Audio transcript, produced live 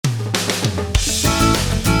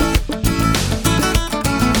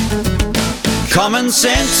Common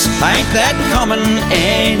sense ain't that common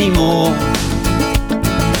anymore.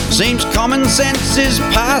 Seems common sense is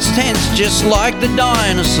past tense, just like the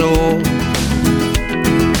dinosaur.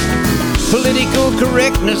 Political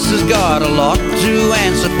correctness has got a lot to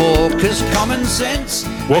answer for, 'cause common sense...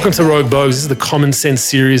 Welcome to Rogue Bogues. This is the Common Sense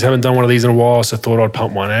series. Haven't done one of these in a while, so I thought I'd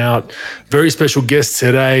pump one out. Very special guest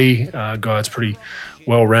today. Guy's pretty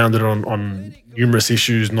well-rounded on numerous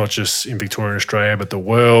issues, not just in Victoria and Australia, but the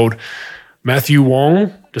world. Matthew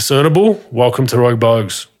Wong, Discernible. Welcome to Rogue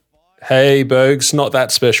Bogues. Hey, Bogues. Not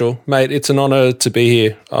that special. Mate, it's an honour to be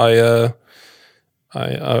here. I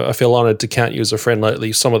feel honoured to count you as a friend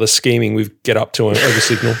lately. Some of the scheming we get up to over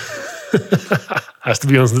Signal. Has to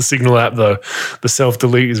be on the Signal app, though. The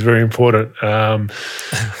self-delete is very important.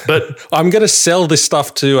 But I'm going to sell this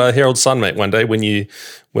stuff to Herald Sun, mate, one day when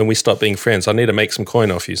we stop being friends. I need to make some coin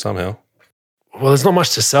off you somehow. Well, there's not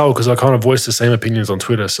much to sell because I kind of voice the same opinions on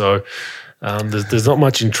Twitter. So there's not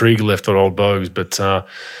much intrigue left on old Bogues. But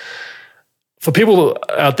for people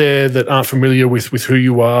out there that aren't familiar with who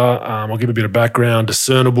you are, I'll give a bit of background.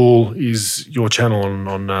 Discernible is your channel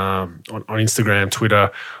on Instagram, Twitter,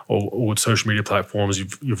 or social media platforms.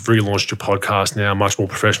 You've relaunched your podcast now, much more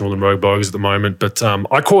professional than Rogue Bogues at the moment. But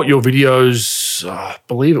I caught your videos, I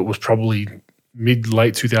believe it was probably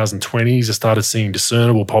mid-late 2020s. I started seeing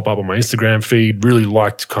Discernible pop up on my Instagram feed, really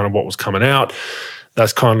liked kind of what was coming out.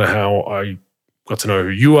 That's kind of how I got to know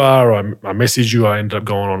who you are. I messaged you. I ended up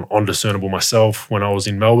going on Discernible myself when I was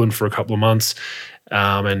in Melbourne for a couple of months.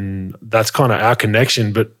 And that's kind of our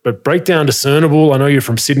connection. But break down Discernible. I know you're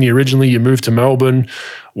from Sydney originally. You moved to Melbourne.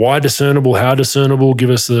 Why Discernible? How Discernible? Give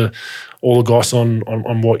us all the goss on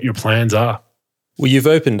what your plans are. Well, you've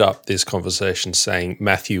opened up this conversation saying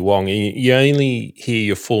Matthew Wong. You only hear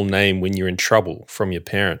your full name when you're in trouble from your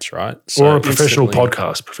parents, right? So or a professional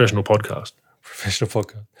podcast. Professional podcast.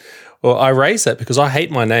 Well, I raise that because I hate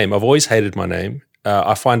my name. I've always hated my name.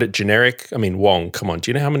 I find it generic. I mean, Wong, come on. Do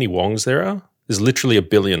you know how many Wongs there are? There's literally a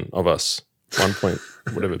billion of us. 1 point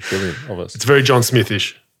whatever billion of us. It's very John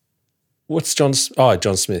Smith-ish. What's John's? Oh,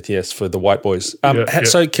 John Smith, yes, for the white boys. Yeah.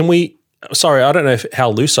 So can we – sorry, I don't know how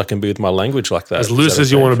loose I can be with my language like that. As loose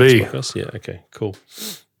as you want to be. Yeah, okay, cool.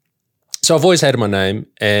 So I've always hated my name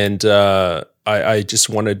and I just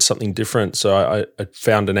wanted something different. So I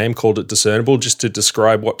found a name, called it Discernible, just to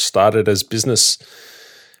describe what started as business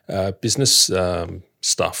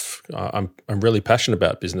stuff. I'm really passionate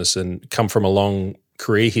about business and come from a long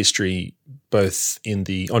career history, both in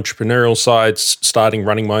the entrepreneurial side, starting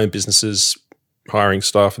running my own businesses, hiring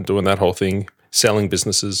staff and doing that whole thing, selling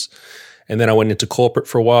businesses. And then I went into corporate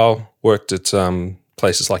for a while, worked at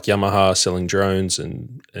places like Yamaha, selling drones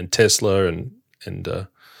and Tesla and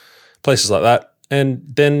places like that. And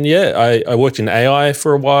then, I worked in AI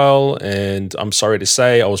for a while, and I'm sorry to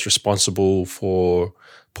say I was responsible for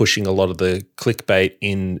pushing a lot of the clickbait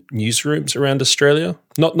in newsrooms around Australia.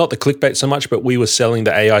 Not the clickbait so much, but we were selling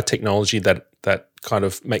the AI technology that kind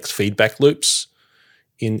of makes feedback loops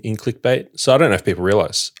in clickbait. So I don't know if people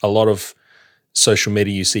realize a lot of social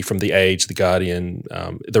media you see from The Age, The Guardian,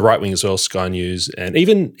 the right wing as well, Sky News, and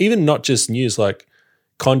even not just news like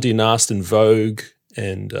Condé Nast and Vogue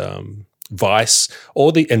and Vice,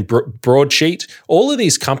 Broadsheet. All of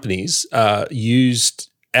these companies used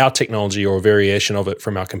our technology or a variation of it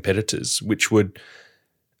from our competitors, which would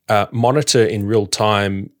monitor in real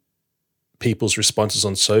time people's responses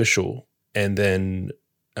on social and then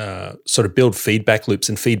sort of build feedback loops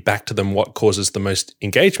and feed back to them what causes the most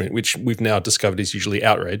engagement, which we've now discovered is usually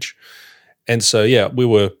outrage. And so, we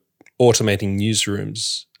were automating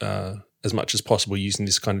newsrooms as much as possible using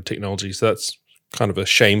this kind of technology. So that's kind of a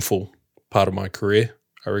shameful part of my career.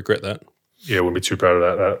 I regret that. Yeah, I wouldn't be too proud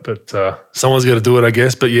of that. But someone's got to do it, I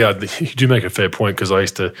guess. But yeah, you do make a fair point because I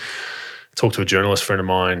used to talk to a journalist friend of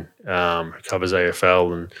mine who covers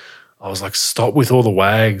AFL, and I was like, stop with all the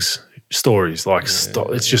WAGs stories. Like,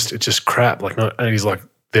 stop. It's just crap. Like, no, and he's like,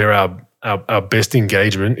 they're our best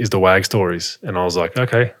engagement is the WAG stories. And I was like,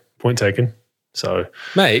 okay, point taken. So,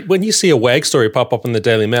 mate, when you see a WAG story pop up in the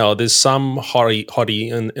Daily Mail, there's some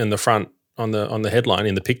hottie in the front on the headline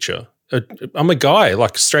in the picture. I'm a guy,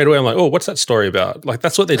 like straight away I'm like, oh, what's that story about? Like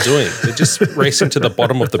that's what they're doing. They're just racing to the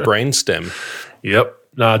bottom of the brainstem. Yep.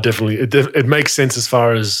 No, definitely. It makes sense as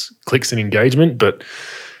far as clicks and engagement, but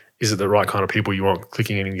is it the right kind of people you want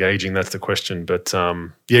clicking and engaging? That's the question. But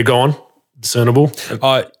go on. Discernible.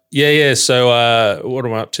 Yeah. So what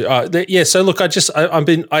am I up to? So look,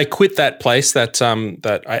 I quit that place, that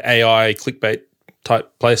AI clickbait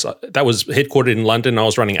type place. That was headquartered in London. I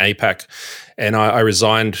was running APAC, and I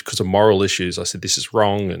resigned because of moral issues. I said, this is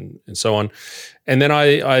wrong and so on. And then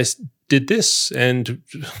I did this and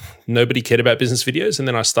nobody cared about business videos. And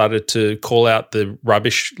then I started to call out the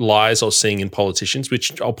rubbish lies I was seeing in politicians,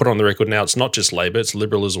 which I'll put on the record now. It's not just Labor, it's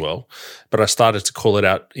Liberal as well. But I started to call it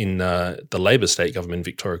out in the Labor state government in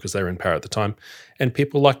Victoria because they were in power at the time. And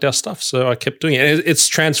people liked our stuff. So I kept doing it. And it's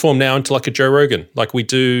transformed now into like a Joe Rogan. Like we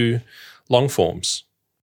do long forms.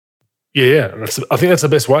 Yeah. I think that's the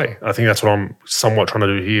best way. I think that's what I'm somewhat trying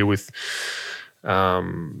to do here with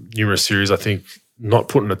numerous series. I think not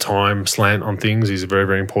putting a time slant on things is very,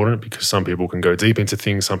 very important because some people can go deep into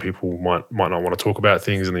things. Some people might not want to talk about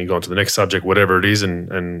things, and then you go on to the next subject, whatever it is.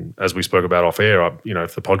 And as we spoke about off air,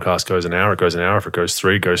 if the podcast goes an hour, it goes an hour. If it goes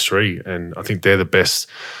three, it goes three. And I think they're the best.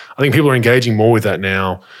 I think people are engaging more with that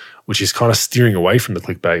now, which is kind of steering away from the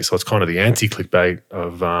clickbait. So it's kind of the anti-clickbait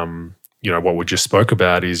of, what we just spoke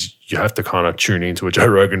about is you have to kind of tune into a Joe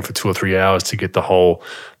Rogan for 2 or 3 hours to get the whole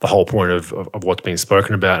point of what's being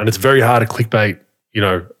spoken about. And it's very hard to clickbait,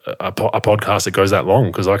 a podcast that goes that long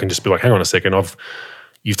because I can just be like, hang on a second,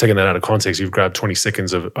 you've taken that out of context. You've grabbed 20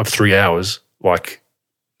 seconds of 3 hours. Like,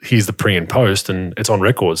 here's the pre and post, and it's on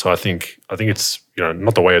record. So I think it's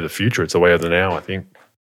not the way of the future. It's the way of the now, I think.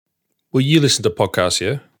 Well, you listen to podcasts,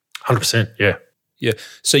 yeah? 100%, yeah. Yeah.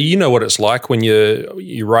 So you know what it's like when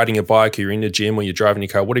you're riding a bike or you're in the gym or you're driving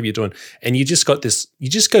your car, whatever you're doing, and you just go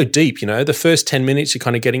deep, The first 10 minutes you're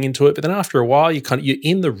kind of getting into it, but then after a while you're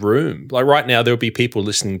in the room. Like right now there'll be people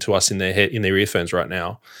listening to us in their earphones right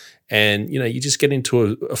now. And you just get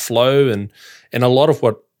into a flow and a lot of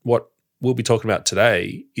what we'll be talking about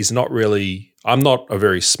today is not really, I'm not a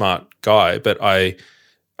very smart guy, but I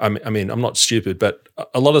mean, I'm not stupid, but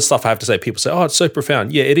a lot of stuff I have to say, people say, oh, it's so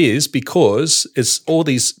profound. Yeah, it is because it's all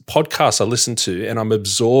these podcasts I listen to and I'm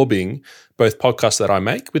absorbing both podcasts that I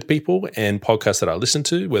make with people and podcasts that I listen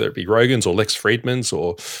to, whether it be Rogan's or Lex Friedman's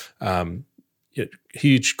or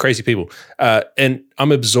huge, crazy people. And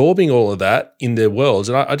I'm absorbing all of that in their worlds.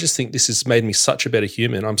 And I just think this has made me such a better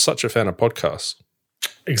human. I'm such a fan of podcasts.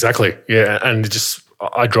 Exactly. Yeah. And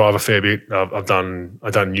I drive a fair bit. I've done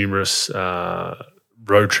numerous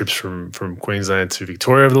road trips from Queensland to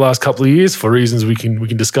Victoria over the last couple of years for reasons we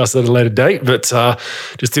can discuss at a later date, but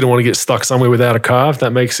just didn't want to get stuck somewhere without a car, if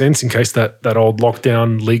that makes sense, in case that old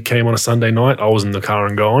lockdown leak came on a Sunday night. I was in the car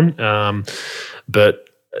and gone. But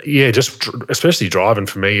yeah, just especially driving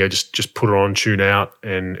for me, I just put it on, tune out,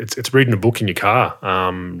 and it's reading a book in your car,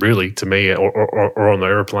 really, to me, or on the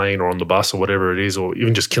airplane or on the bus or whatever it is, or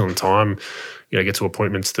even just killing time. Get to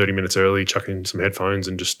appointments 30 minutes early, chuck in some headphones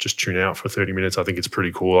and just tune out for 30 minutes. I think it's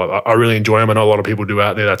pretty cool. I really enjoy them. I know a lot of people do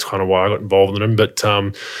out there. That's kind of why I got involved in them. But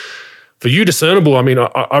for you, Discernible, I mean,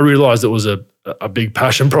 I realized it was a big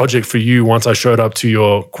passion project for you once I showed up to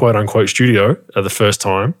your quote-unquote studio the first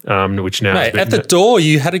time, which now... Mate, at the door,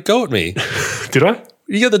 you had a go at me. Did I?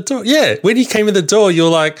 You got the door? Yeah. When you came in the door, you were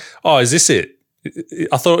like, oh, is this it?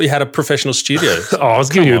 I thought you had a professional studio. I was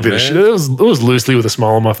giving you a bit of shit. It was loosely with a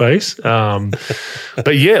smile on my face. But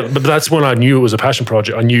that's when I knew it was a passion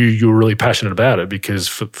project. I knew you were really passionate about it because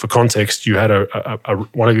for context, you had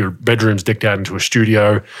one of your bedrooms decked out into a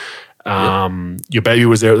studio. Your baby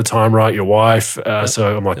was there at the time, right? Your wife.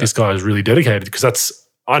 So I'm like, this guy is really dedicated because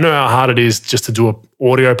I know how hard it is just to do an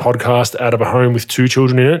audio podcast out of a home with 2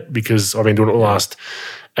 children in it because I've been doing it the last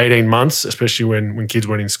 18 months, especially when kids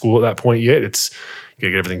weren't in school at that point yet. It's you got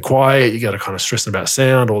to get everything quiet. You got to kind of stress about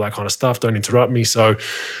sound, all that kind of stuff. Don't interrupt me. So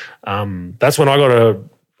that's when I got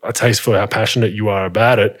a taste for how passionate you are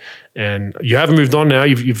about it. And you haven't moved on now.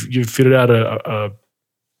 You've fitted out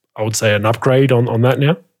I would say an upgrade on that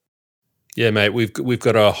now. Yeah, mate. We've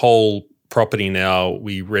got a whole property now.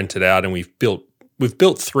 We rent it out and we've built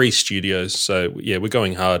 3 studios. So yeah, we're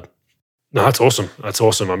going hard. No, that's awesome. That's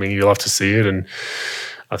awesome. I mean, you love to see it, and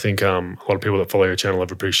I think a lot of people that follow your channel have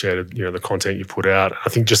appreciated, the content you put out. I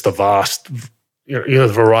think just the vast, the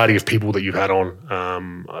variety of people that you've had on.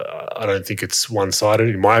 I don't think it's one-sided,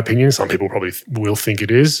 in my opinion. Some people probably will think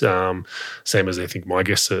it is, same as they think my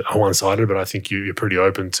guests are one-sided. But I think you're pretty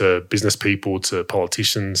open to business people, to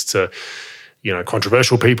politicians, to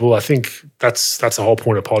controversial people. I think that's the whole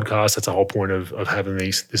point of podcasts. That's the whole point of having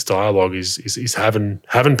this dialogue is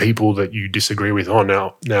having people that you disagree with on.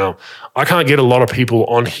 Now, I can't get a lot of people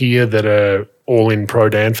on here that are all in pro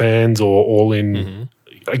Dan fans or all in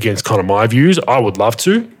against kind of my views. I would love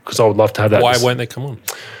to, because I would love to have that. Why won't they come on?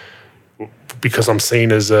 Because I'm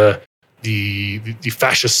seen as the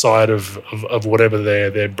fascist side of whatever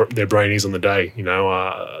their brain is on the day.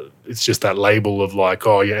 It's just that label of like,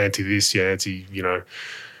 oh, you're anti this, you're anti,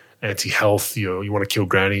 anti-health, you want to kill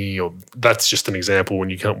granny, or that's just an example when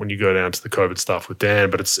you go down to the COVID stuff with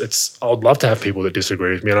Dan. But it's I would love to have people that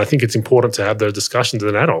disagree with me, and I think it's important to have those discussions as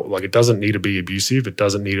an adult. Like, it doesn't need to be abusive. It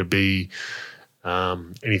doesn't need to be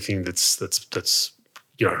anything that's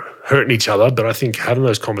hurting each other. But I think having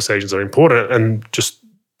those conversations are important. And just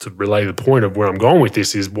to relay the point of where I'm going with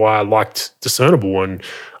this is why I liked Discernible, and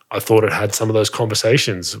I thought it had some of those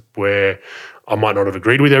conversations where I might not have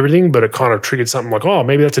agreed with everything, but it kind of triggered something like, oh,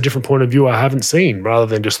 maybe that's a different point of view I haven't seen, rather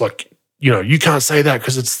than just like, you can't say that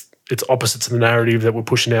because it's opposite to the narrative that we're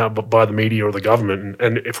pushing out by the media or the government.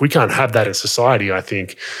 And if we can't have that in society, I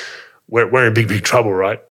think we're in big, big trouble,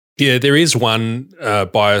 right? Yeah, there is one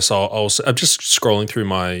bias. I'm just scrolling through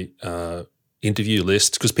my interview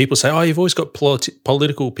list because people say, oh, you've always got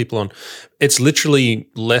political people on. It's literally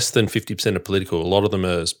less than 50% of political. A lot of them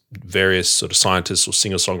are various sort of scientists or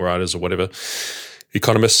singer-songwriters or whatever,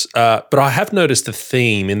 economists. But I have noticed a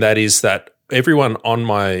theme, and that is that everyone on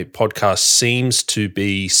my podcast seems to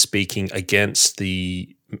be speaking against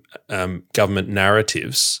the government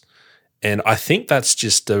narratives. And I think that's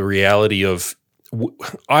just the reality of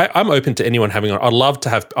I'm open to anyone having on. I'd love to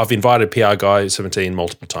have. I've invited PR Guy 17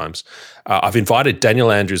 multiple times. I've invited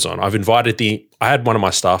Daniel Andrews on. I had one of my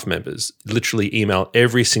staff members literally email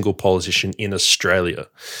every single politician in Australia,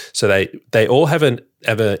 so they all have an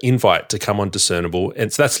invite to come on Discernible,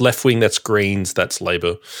 and so that's left wing, that's Greens, that's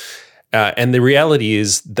Labor, and the reality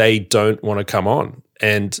is they don't want to come on,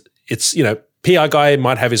 and it's PR Guy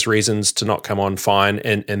might have his reasons to not come on, fine,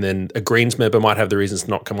 and then a Greens member might have the reasons to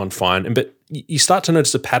not come on, fine. But you start to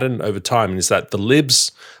notice a pattern over time, is that the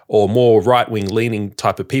Libs or more right-wing leaning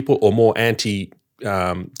type of people, or more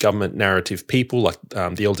anti-government narrative people like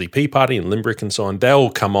the LDP party and Limerick and so on,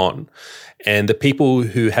 they'll come on. And the people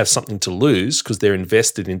who have something to lose because they're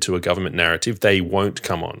invested into a government narrative, they won't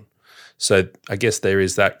come on. So I guess there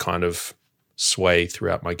is that kind of sway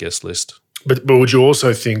throughout my guest list. But would you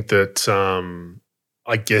also think that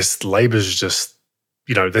I guess Labor's just,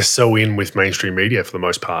 they're so in with mainstream media for the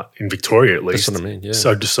most part, in Victoria at least. That's what I mean, yeah.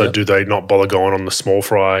 So do they not bother going on the small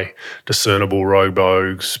fry, Discernible, Rogue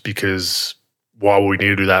Bogues? Because why would we need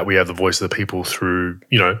to do that? We have the voice of the people through,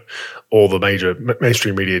 all the major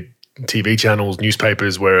mainstream media, TV channels,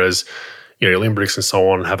 newspapers, whereas, Limbricks and so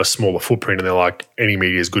on have a smaller footprint, and they're like, any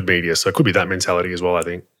media is good media. So it could be that mentality as well, I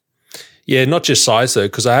think. Yeah, not just size though,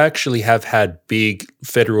 because I actually have had big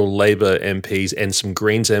federal Labor MPs and some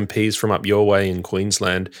Greens MPs from up your way in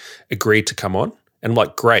Queensland agree to come on. And I'm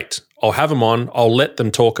like, great, I'll have them on. I'll let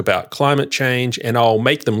them talk about climate change, and I'll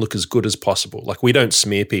make them look as good as possible. Like, we don't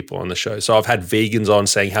smear people on the show. So I've had vegans on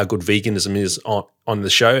saying how good veganism is on the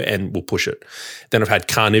show, and we'll push it. Then I've had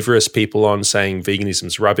carnivorous people on saying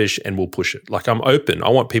veganism's rubbish, and we'll push it. Like, I'm open. I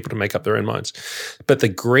want people to make up their own minds. But the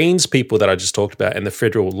Greens people that I just talked about and the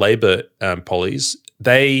federal Labor pollies,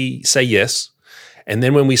 they say yes. And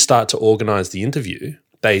then when we start to organise the interview,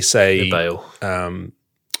 they say— They bail.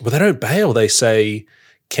 Well, they don't bail. They say,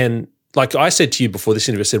 like I said to you before this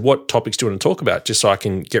interview, I said, what topics do you want to talk about? Just so I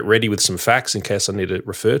can get ready with some facts in case I need to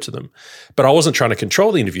refer to them. But I wasn't trying to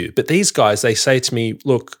control the interview. But these guys, they say to me,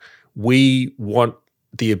 look, we want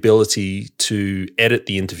the ability to edit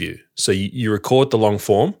the interview. So you record the long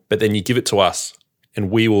form, but then you give it to us, and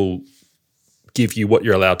we will give you what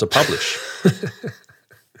you're allowed to publish.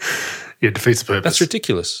 Yeah, it defeats the purpose. That's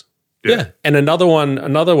ridiculous. Yeah. And another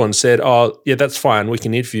one said, oh, yeah, that's fine. We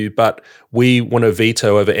can interview, but we want to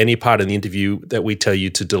veto over any part of the interview that we tell you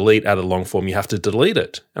to delete out of the long form. You have to delete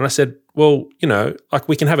it. And I said, well, like,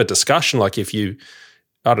 we can have a discussion. Like, if you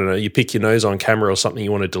pick your nose on camera or something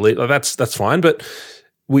you want to delete, like, that's fine. But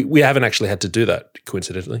we haven't actually had to do that,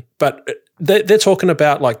 coincidentally. But they're talking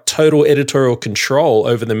about like total editorial control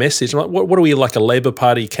over the message. I'm like, what are we, like a Labor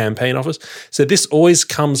Party campaign office? So this always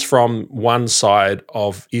comes from one side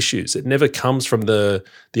of issues. It never comes from the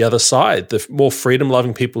other side. The more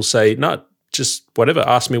freedom-loving people say, no, just whatever,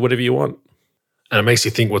 ask me whatever you want. And it makes you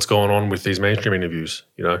think what's going on with these mainstream interviews,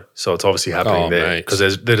 So it's obviously happening there because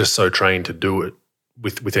they're just so trained to do it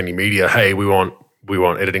with any media. Hey, we want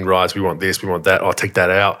editing rights, we want this, we want that. I'll take that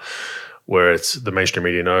out. Where it's the mainstream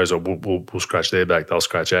media knows, or we'll scratch their back, they'll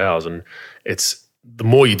scratch ours, and it's the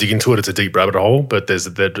more you dig into it, it's a deep rabbit hole. But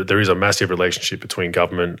there is a massive relationship between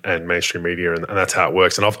government and mainstream media, and that's how it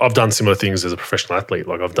works. And I've done similar things as a professional athlete.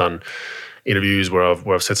 Like, I've done interviews where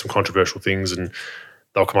I've said some controversial things, and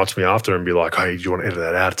they'll come up to me after and be like, "Hey, do you want to edit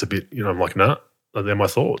that out? It's a bit," I'm like, "Nah, they're my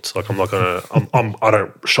thoughts." Like, I'm not gonna, I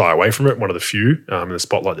don't shy away from it. One of the few in the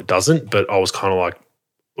spotlight that doesn't. But I was kind of like,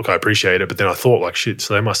 look, I appreciate it, but then I thought like, shit,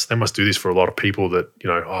 so they must do this for a lot of people that, you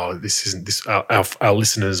know, oh, this isn't this, our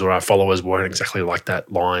listeners or our followers weren't exactly like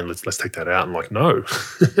that line. Let's take that out. And like, no,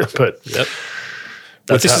 but yep.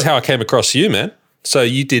 Well, this is how I came across you, man. So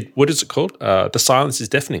you did, what is it called? The Silence is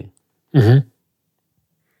Deafening. Mm-hmm.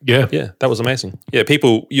 Yeah. Yeah, that was amazing. Yeah,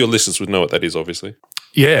 people, your listeners would know what that is, obviously.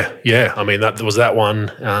 Yeah. I mean, that was that one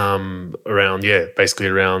around, basically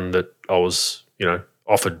around that I was, you know,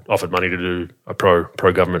 offered money to do a pro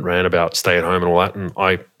government rant about stay at home and all that. And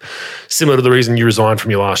I, similar to the reason you resigned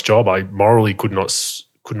from your last job, I morally could not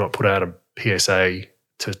put out a PSA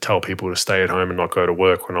to tell people to stay at home and not go to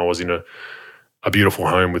work when I was in a beautiful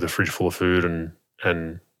home with a fridge full of food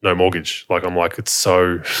and no mortgage. Like, I'm like, it's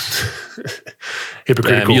so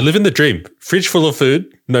hypocritical. Man, you live in the dream. Fridge full of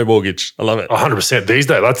food, no mortgage. I love it. 100% these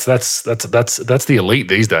days. That's the elite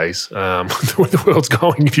these days. The way the world's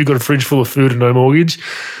going, if you've got a fridge full of food and no mortgage,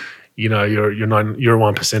 you know, you're a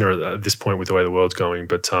 1%er at this point with the way the world's going.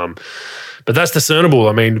 But that's discernible.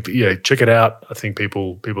 I mean, yeah, check it out. I think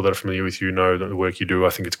people that are familiar with you know the work you do. I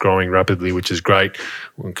think it's growing rapidly, which is great.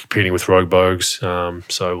 We're competing with Rogue Bogues,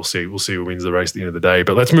 so we'll see who wins the race at the end of the day.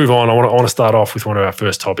 But let's move on. I want to start off with one of our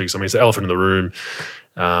first topics. I mean, it's the elephant in the room.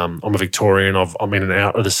 I'm a Victorian. I'm in and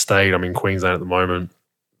out of the state. I'm in Queensland at the moment.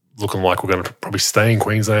 Looking like we're going to probably stay in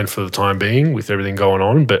Queensland for the time being with everything going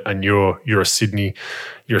on. And you're a Sydney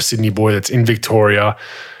boy that's in Victoria.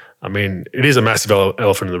 I mean, it is a massive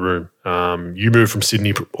elephant in the room. You moved from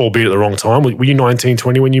Sydney, albeit at the wrong time. Were you 19,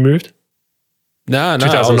 20 when you moved? No,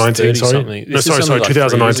 2019, sorry. No, sorry, like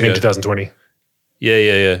 2019, 2020.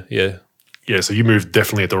 Yeah. Yeah, so you moved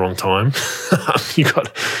definitely at the wrong time.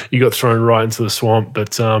 You got thrown right into the swamp.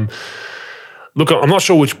 But look, I'm not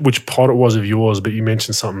sure which part it was of yours, but you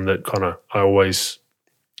mentioned something that kind of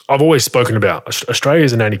I've always spoken about. Australia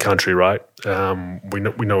is a nanny country, right?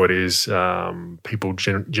 We know it is. People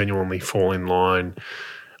genuinely fall in line,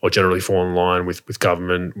 or generally fall in line with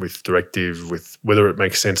government, with directive, with whether it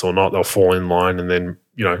makes sense or not. They'll fall in line, and then,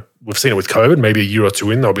 you know, we've seen it with COVID. Maybe a year or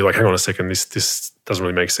two in, they'll be like, "Hang on a second, this doesn't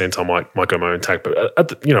really make sense. I might go my own tack." But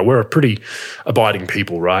we're a pretty abiding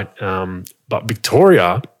people, right? But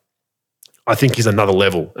Victoria, I think, is another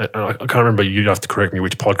level. And I can't remember, you'd have to correct me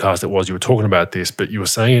which podcast it was you were talking about this, but you were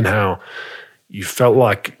saying how you felt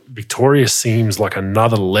like Victoria seems like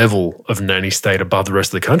another level of nanny state above the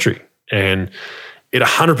rest of the country. And it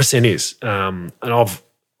 100% is. And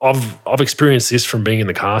I've experienced this from being in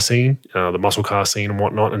the car scene, the muscle car scene and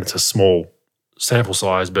whatnot, and it's a small sample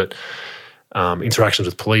size, but interactions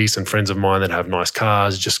with police and friends of mine that have nice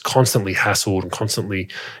cars, just constantly hassled and constantly,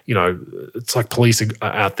 you know, it's like police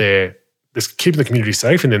are out there. There's keeping the community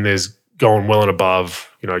safe, and then there's going well and above,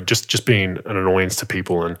 you know, just being an annoyance to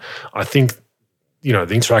people. And I think, you know,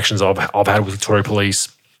 the interactions I've had with Victoria Police,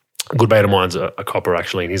 a good mate of mine's a copper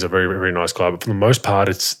actually, and he's a very, very nice guy. But for the most part,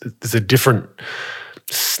 there's a different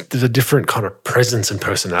kind of presence and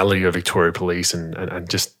personality of Victoria Police, and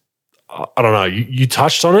just, I don't know. You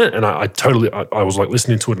touched on it, and I was like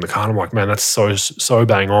listening to it in the car, and I'm like, man, that's so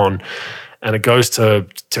bang on. And it goes to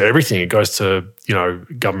everything. It goes to, you know,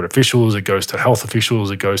 government officials. It goes to health officials.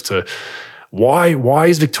 It goes to why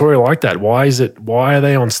is Victoria like that? Why are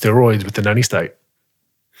they on steroids with the nanny state?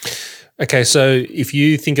 Okay, so if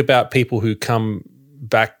you think about people who come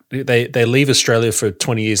back, they leave Australia for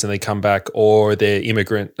 20 years and they come back, or they're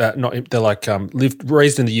immigrant,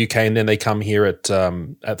 raised in the UK and then they come here at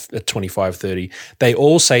 25, 30. They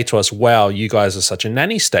all say to us, wow, you guys are such a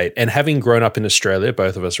nanny state. And having grown up in Australia,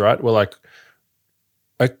 both of us, right, we're like,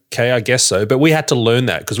 okay, I guess so. But we had to learn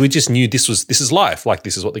that because we just knew this is life. Like,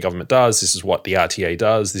 this is what the government does. This is what the RTA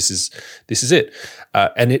does. This is it.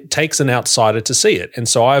 And it takes an outsider to see it. And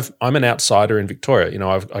so I'm an outsider in Victoria. You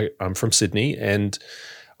know, I'm from Sydney, and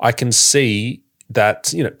I can see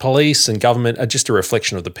that, you know, police and government are just a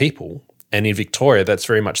reflection of the people. And in Victoria, that's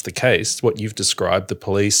very much the case. What you've described, the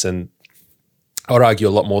police, and I would argue a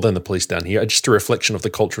lot more than the police down here, are just a reflection of the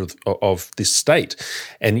culture of this state.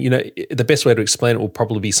 And, you know, the best way to explain it will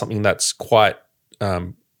probably be something that's quite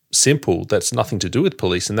simple, that's nothing to do with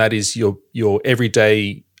police, and that is your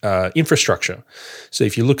everyday infrastructure. So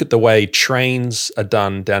if you look at the way trains are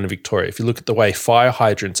done down in Victoria, if you look at the way fire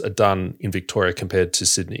hydrants are done in Victoria compared to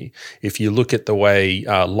Sydney, if you look at the way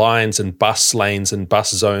lines and bus lanes and bus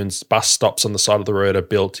zones, bus stops on the side of the road are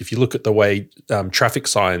built, if you look at the way traffic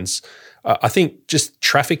signs, I think just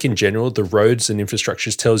traffic in general, the roads and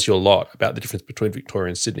infrastructures tells you a lot about the difference between Victoria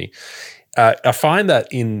and Sydney. I find that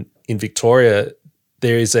in Victoria,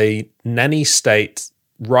 there is a nanny state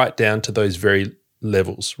right down to those very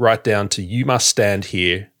levels, right down to you must stand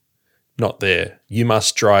here, not there. You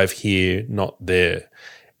must drive here, not there.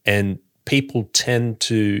 And people tend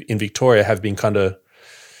to, in Victoria, have been kind of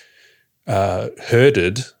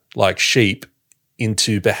herded like sheep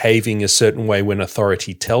into behaving a certain way when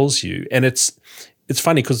authority tells you. And it's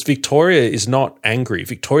funny because Victoria is not angry.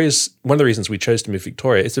 Victoria's one of the reasons we chose to move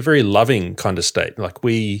Victoria. It's a very loving kind of state. Like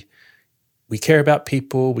we care about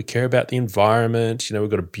people, we care about the environment. You know,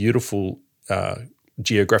 we've got a beautiful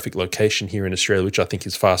geographic location here in Australia, which I think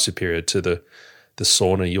is far superior to the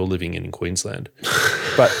sauna you're living in Queensland.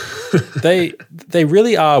 But they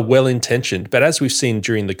really are well-intentioned. But as we've seen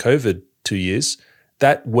during the COVID 2 years,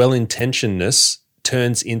 that well-intentionedness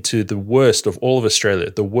turns into the worst of all of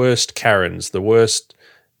Australia. The worst Karens, the worst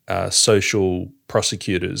social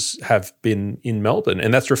prosecutors have been in Melbourne.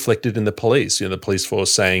 And that's reflected in the police. You know, the police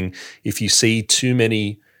force saying if you see too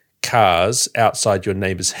many cars outside your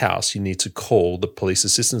neighbour's house, you need to call the police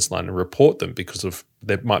assistance line and report them because of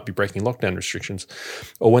they might be breaking lockdown restrictions.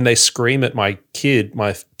 Or when they scream at my kid,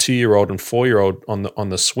 my 2-year-old and 4-year-old on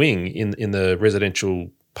the swing in the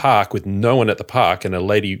residential park with no one at the park and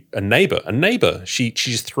a neighbor, she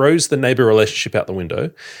just throws the neighbor relationship out the window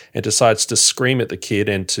and decides to scream at the kid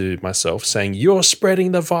and to myself saying, "You're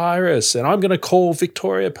spreading the virus and I'm going to call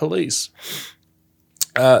Victoria Police."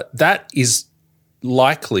 That is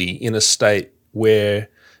likely in a state where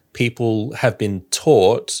people have been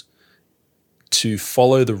taught to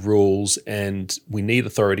follow the rules and we need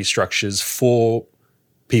authority structures for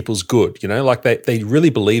people's good, you know, like they really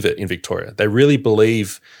believe it in Victoria. They really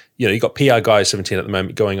believe, you know, you got PR Guy 17 at the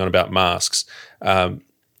moment going on about masks.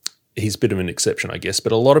 He's a bit of an exception, I guess,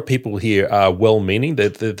 but a lot of people here are well-meaning.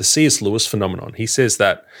 The C.S. Lewis phenomenon. He says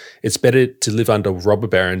that it's better to live under robber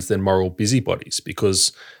barons than moral busybodies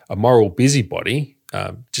because a moral busybody,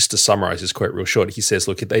 just to summarize his quote real short, he says,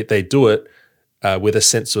 look, they do it with a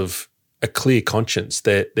sense of a clear conscience.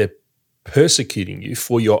 They're persecuting you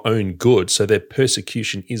for your own good, so their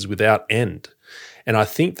persecution is without end. And I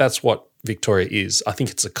think that's what Victoria is. I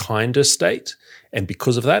think it's a kinder state, and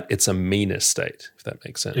because of that, it's a meaner state, if that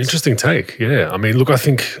makes sense. Interesting take, yeah. I mean, look, I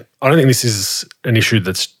don't think this is an issue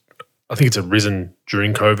I think it's arisen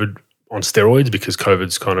during COVID on steroids because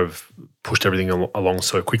COVID's kind of pushed everything along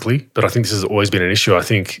so quickly, but I think this has always been an issue. I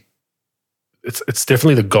think it's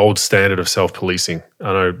definitely the gold standard of self-policing.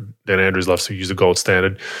 I know Dan Andrews loves to use the gold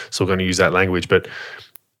standard, so we're going to use that language. But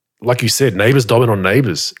like you said, neighbours dominate on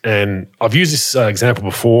neighbours. And I've used this example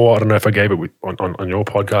before. I don't know if I gave it on your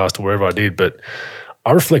podcast or wherever I did, but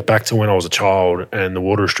I reflect back to when I was a child and the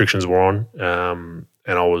water restrictions were on, and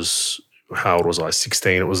I was, how old was I?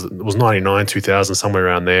 16. It was 99, 2000, somewhere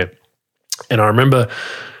around there. And I remember,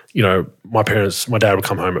 you know, my dad would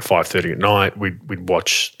come home at 5:30 at night. We'd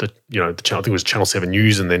watch the channel, I think it was Channel 7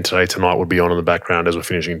 News, and then Today Tonight would be on in the background as we're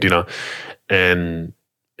finishing dinner. And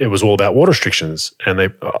it was all about water restrictions. And I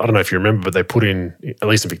don't know if you remember, but they put in, at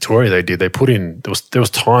least in Victoria they put in, there was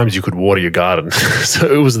times you could water your garden.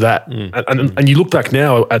 So it was that. And you look back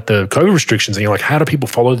now at the COVID restrictions and you're like, how do people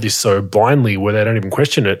follow this so blindly where they don't even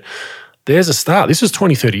question it? There's a start. This was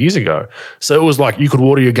 20, 30 years ago. So it was like you could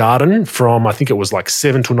water your garden from, I think it was like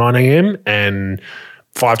 7 till 9 a.m. and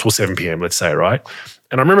 5 till 7 p.m., let's say, right?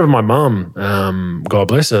 And I remember my mum, God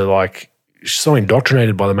bless her, like she's so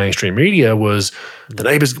indoctrinated by the mainstream media was the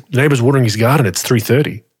neighbour's watering his garden, it's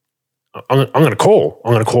 3:30. I'm going to call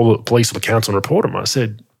the police or the council and report him. I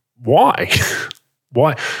said, why?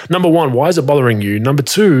 Why? Number one, why is it bothering you? Number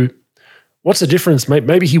two, what's the difference?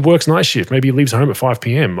 Maybe he works night shift. Maybe he leaves home at 5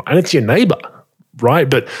 p.m. and it's your neighbor,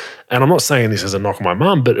 right? And I'm not saying this as a knock on my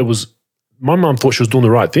mum, but my mum thought she was doing the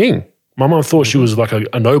right thing. My mum thought she was like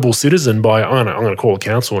a noble citizen by, I'm going to call the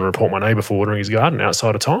council and report my neighbor for watering his garden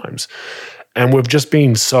outside of times. And we've just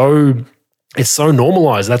been it's so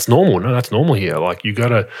normalized. That's normal. No, that's normal here. Like you got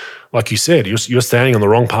to, like you said, you're standing on the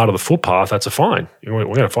wrong part of the footpath. That's a fine. We're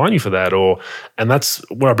going to fine you for that. And that's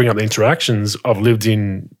where I bring up the interactions. I've lived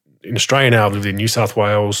in Australia now. I've lived in New South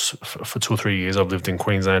Wales for 2 or 3 years. I've lived in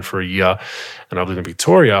Queensland for a year, and I've lived in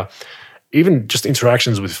Victoria. Even just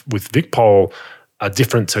interactions with VicPol are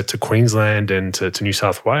different to Queensland and to New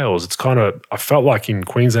South Wales. It's kind of, I felt like in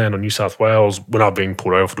Queensland or New South Wales, when I've been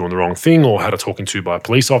pulled over for doing the wrong thing or had a talking to by a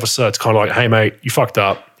police officer, it's kind of like, hey mate, you fucked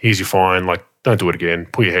up. Here's your fine. Like, don't do it again.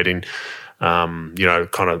 Put your head in. Kind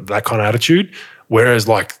of that kind of attitude. Whereas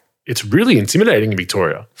like, it's really intimidating in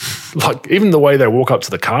Victoria. Like even the way they walk up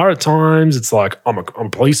to the car at times, it's like, I'm a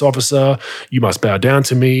police officer. You must bow down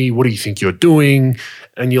to me. What do you think you're doing?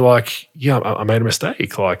 And you're like, yeah, I made a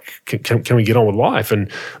mistake. Like, can we get on with life?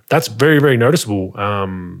 And that's very, very noticeable.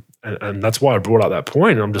 And that's why I brought up that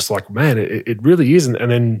point. And I'm just like, man, it really isn't.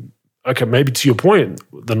 And then, okay, maybe to your point,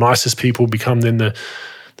 the nicest people become then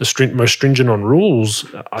the most stringent on rules,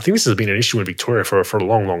 I think this has been an issue in Victoria for a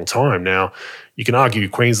long, long time. Now, you can argue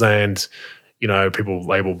Queensland, people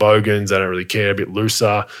label bogans, they don't really care, a bit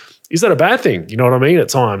looser. Is that a bad thing? You know what I mean? At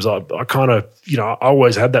times, I kind of, I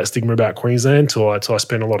always had that stigma about Queensland till I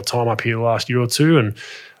spent a lot of time up here the last year or two, and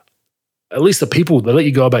at least the people, they let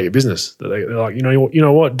you go about your business. They're like, you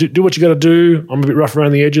know what, do what you got to do. I'm a bit rough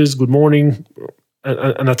around the edges. Good morning.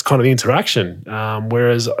 And that's kind of the interaction.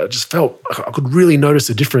 Whereas I just felt I could really notice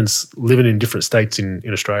a difference living in different states in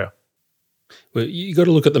Australia. Well, you got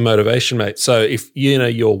to look at the motivation, mate. So if,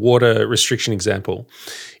 your water restriction example,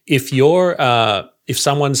 if your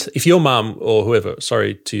mum or whoever,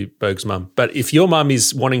 sorry to Bogue's mum, but if your mum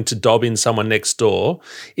is wanting to dob in someone next door,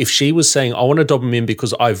 if she was saying, I want to dob him in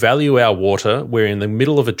because I value our water, we're in the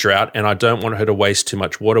middle of a drought and I don't want her to waste too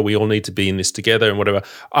much water, we all need to be in this together and whatever,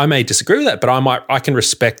 I may disagree with that, but I can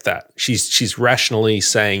respect that. She's rationally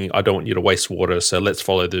saying, I don't want you to waste water, so let's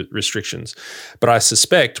follow the restrictions. But I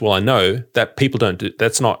suspect, I know that people don't do,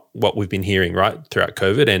 that's not what we've been hearing, right, throughout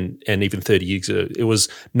COVID and even 30 years ago. It was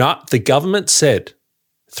not, the government said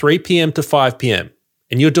 3 p.m. to 5 p.m.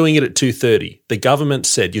 and you're doing it at 2:30. The government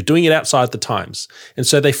said you're doing it outside the times. And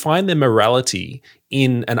so they find their morality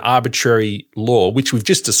in an arbitrary law, which we've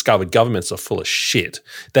just discovered governments are full of shit.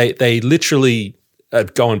 They literally are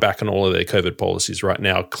going back on all of their COVID policies right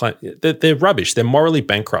now. They're rubbish. They're morally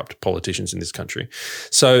bankrupt politicians in this country.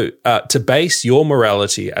 So to base your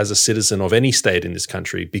morality as a citizen of any state in this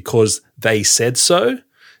country because they said so,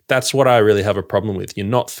 that's what I really have a problem with. You're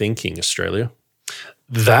not thinking, Australia.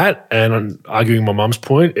 That, and arguing my mum's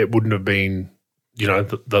point, it wouldn't have been,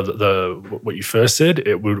 the what you first said.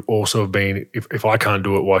 It would also have been, if I can't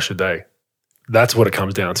do it, why should they? That's what it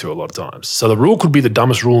comes down to a lot of times. So the rule could be the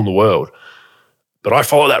dumbest rule in the world, but I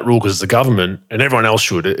follow that rule because it's the government and everyone else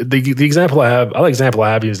should. The example I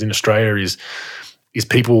have is in Australia is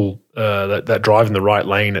people that drive in the right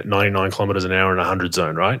lane at 99 kilometers an hour in a 100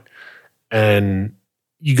 zone, right? And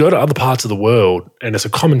you go to other parts of the world and it's a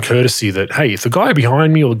common courtesy that, hey, if the guy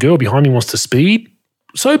behind me or the girl behind me wants to speed,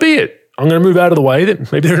 so be it. I'm going to move out of the way.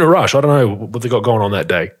 That maybe they're in a rush. I don't know what they got going on that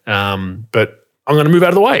day. But I'm going to move out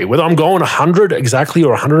of the way. Whether I'm going 100 exactly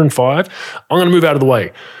or 105, I'm going to move out of the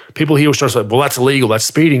way. People here will start to say, well, that's illegal. That's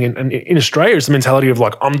speeding. And in Australia, it's the mentality of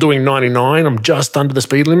like, I'm doing 99. I'm just under the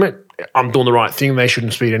speed limit. I'm doing the right thing. They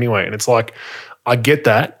shouldn't speed anyway. And it's like, I get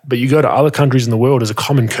that, but you go to other countries in the world, there's a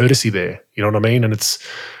common courtesy there. You know what I mean? And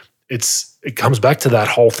it comes back to that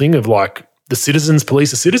whole thing of like the citizens police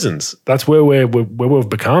the citizens. That's where we've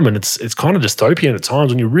become, and it's kind of dystopian at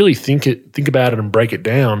times when you really think about it and break it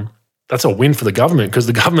down. That's a win for the government because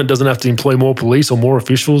the government doesn't have to employ more police or more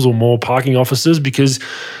officials or more parking officers because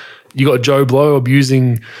you got Joe Blow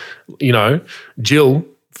abusing, Jill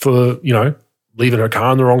for leaving her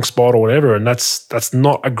car in the wrong spot or whatever. And that's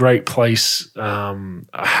not a great place, a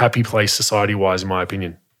happy place society-wise, in my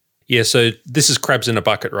opinion. Yeah, so this is crabs in a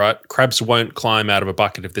bucket, right? Crabs won't climb out of a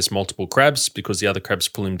bucket if there's multiple crabs because the other crabs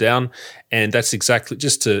pull him down. And that's exactly,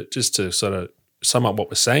 just to sort of sum up what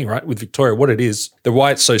we're saying, right? With Victoria, what it is, the why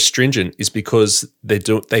it's so stringent is because they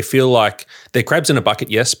feel like they're crabs in a bucket,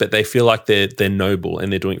 yes, but they feel like they're noble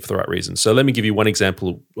and they're doing it for the right reason. So let me give you one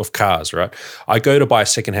example of cars, right? I go to buy a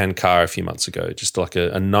secondhand car a few months ago, just like a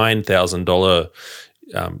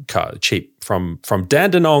 $9,000 car, cheap from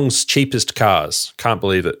Dandenong's cheapest cars. Can't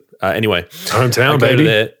believe it. Anyway, hometown, baby.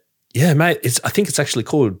 There. Yeah, mate. I think it's actually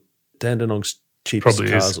called Dandenong's cheapest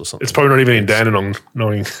probably cars is. Or something. It's probably not even in Dandenong,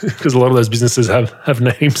 knowing because a lot of those businesses have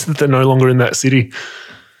names that they're no longer in that city.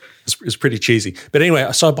 It's pretty cheesy. But anyway,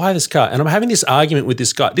 so I buy this car and I'm having this argument with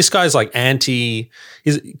this guy. This guy's like he's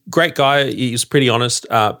a great guy. He's pretty honest,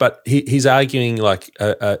 but he's arguing like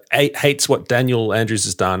hates what Daniel Andrews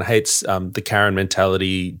has done, hates the Karen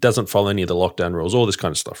mentality, doesn't follow any of the lockdown rules, all this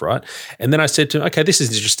kind of stuff, right? And then I said to him, okay, this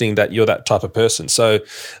is interesting that you're that type of person. So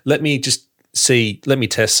let me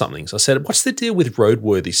test something. So I said, what's the deal with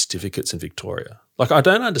roadworthy certificates in Victoria? Like, I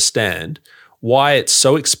don't understand why it's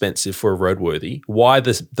so expensive for a roadworthy, why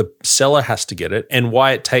the seller has to get it, and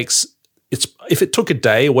why it takes if it took a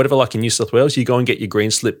day or whatever, like in New South Wales, you go and get your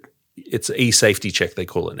green slip. It's an e-safety check, they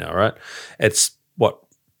call it now, right? It's what,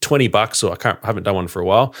 $20 or I haven't done one for a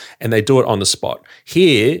while, and they do it on the spot.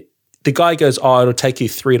 Here, the guy goes, oh, it'll take you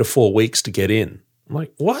 3 to 4 weeks to get in. I'm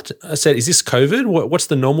like, what? I said, is this COVID? What's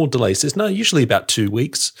the normal delay? He says, no, usually about 2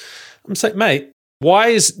 weeks. I'm saying, mate,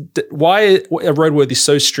 why are roadworthy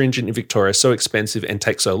so stringent in Victoria, so expensive and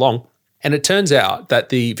take so long? And it turns out that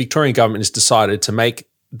the Victorian government has decided to make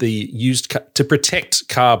to protect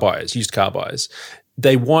used car buyers.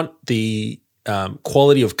 They want the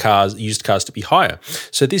quality of cars, used cars, to be higher.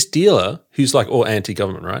 So this dealer, who's like all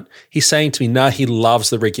anti-government, right? He's saying to me, no, he loves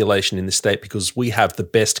the regulation in the state because we have the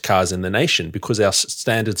best cars in the nation, because our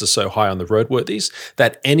standards are so high on the roadworthies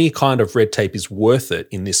that any kind of red tape is worth it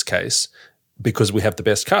in this case because we have the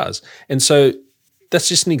best cars. And so that's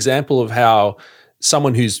just an example of how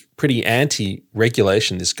someone who's pretty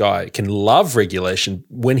anti-regulation, this guy, can love regulation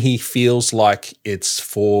when he feels like it's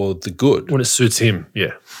for the good. When it suits him,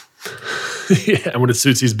 yeah. Yeah, and when it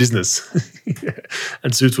suits his business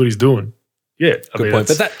and suits what he's doing. Yeah. Good point.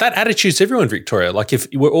 But that attitude's everyone, Victoria. Like if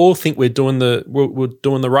we all think we're doing the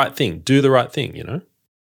right thing, do the right thing, you know?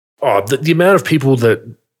 Oh, the amount of people that,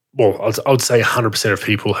 well, I would say 100% of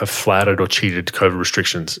people have flouted or cheated COVID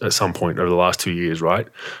restrictions at some point over the last 2 years, right?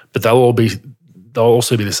 But they'll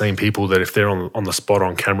also be the same people that if they're on the spot,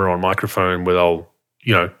 on camera, on microphone, where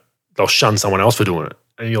they'll shun someone else for doing it.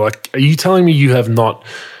 And you're like, are you telling me you have not,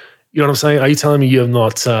 you know what I'm saying? Are you telling me you have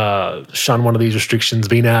not shunned one of these restrictions,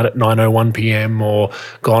 been out at 9:01 p.m. or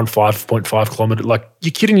gone 5.5 kilometers? Like,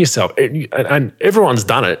 you're kidding yourself. And everyone's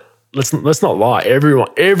done it. Let's not lie.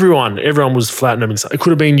 Everyone was flattening them. It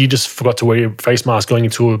could have been you just forgot to wear your face mask going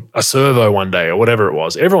into a servo one day or whatever it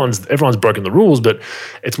was. Everyone's broken the rules, but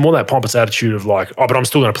it's more that pompous attitude of like, oh, but I'm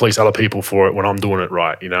still going to police other people for it when I'm doing it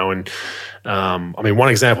right, you know? And I mean,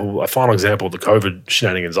 a final example of the COVID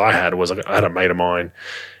shenanigans I had was I had a mate of mine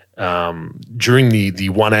during the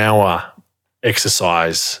 1 hour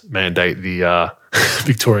exercise mandate the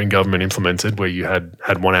Victorian government implemented, where you had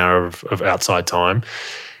 1 hour of outside time.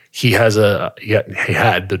 He had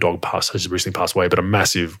the dog has recently passed away, but a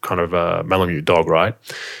massive kind of Malamute dog, right?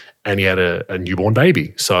 And he had a newborn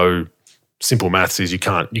baby. So simple maths is you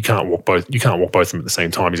can't walk both of them at the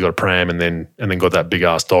same time. He's got a pram and then got that big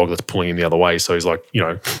ass dog that's pulling him the other way. So he's like, you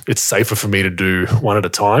know, it's safer for me to do one at a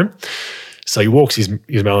time. So he walks his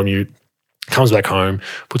Malamute, comes back home,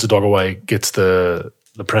 puts the dog away, gets the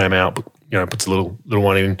pram out, you know, puts a little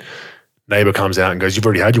one in. Neighbor comes out and goes, "You've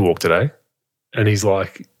already had your walk today," and he's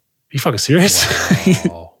like, "Are you fucking serious?"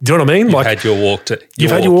 Wow. Do you know what I mean? You've had your walk today.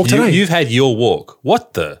 You've had your walk.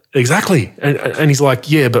 What the? Exactly. And he's like,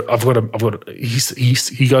 yeah, but I've got to,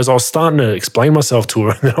 he goes, I was starting to explain myself to her.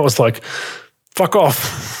 And then I was like, fuck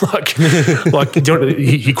off.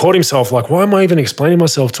 He caught himself like, why am I even explaining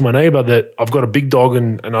myself to my neighbor that I've got a big dog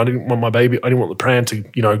and I didn't want my baby, I didn't want the pram to,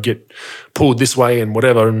 you know, get pulled this way and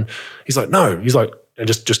whatever. And he's like, no, and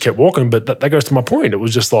just kept walking. But that goes to my point. It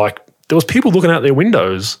was just like, there was people looking out their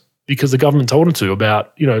windows because the government told them to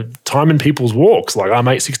about, you know, timing people's walks. Like, oh,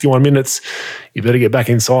 mate, 61 minutes, you better get back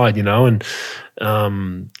inside, you know. And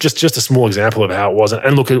just a small example of how it wasn't.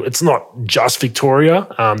 And look, it's not just Victoria.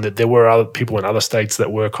 That there were other people in other states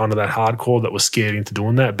that were kind of that hardcore that were scared into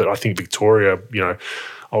doing that. But I think Victoria, you know,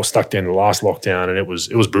 I was stuck down the last lockdown and it was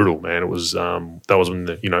brutal, man. It was that was when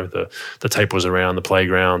the tape was around the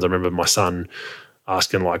playgrounds. I remember my son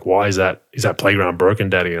asking like, why is that playground broken,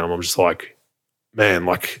 Daddy? And I'm just like, man,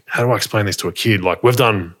 like, how do I explain this to a kid? Like,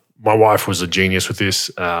 my wife was a genius with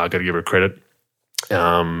this. I got to give her credit.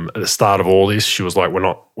 At the start of all this, she was like, we're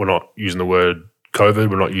not using the word COVID.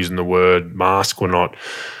 We're not using the word mask. None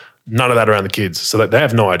of that around the kids. So that they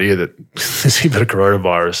have no idea that there's even a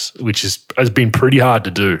coronavirus, which has been pretty hard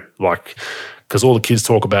to do. Like, because all the kids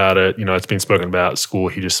talk about it, you know, it's been spoken about at school.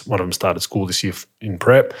 One of them started school this year in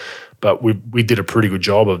prep. But we did a pretty good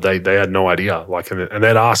job of they had no idea, like, and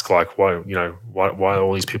they'd ask like, why are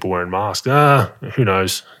all these people wearing masks? Who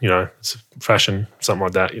knows? You know, it's fashion, something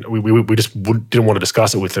like that. You know, we just didn't want to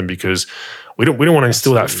discuss it with them because we don't want to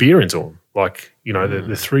instill that fear into them. Like, you know, they're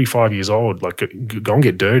 3-5 years old. Like, go and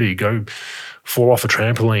get dirty, go fall off a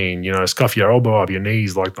trampoline, you know, scuff your elbow up, your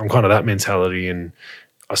knees. Like, I'm kind of that mentality, and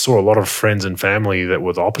I saw a lot of friends and family that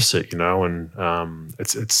were the opposite, you know, and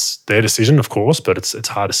it's their decision, of course, but it's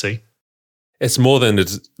hard to see. It's more than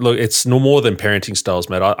parenting styles,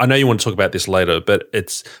 mate. I know you want to talk about this later, but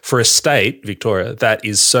it's for a state, Victoria, that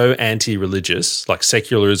is so anti-religious, like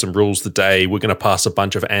secularism rules the day. We're going to pass a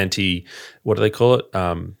bunch of what do they call it?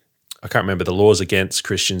 I can't remember the laws against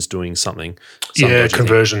Christians doing something. The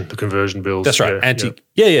conversion bills. That's right.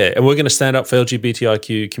 Yeah. And we're going to stand up for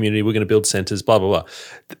LGBTIQ community. We're going to build centers, blah, blah, blah.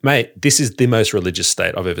 Mate, this is the most religious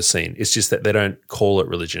state I've ever seen. It's just that they don't call it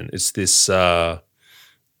religion. It's this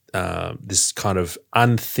kind of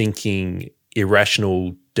unthinking,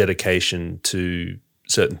 irrational dedication to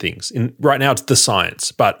certain things. Right now it's the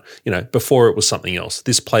science, but, you know, before it was something else.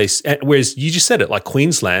 This place, whereas you just said it, like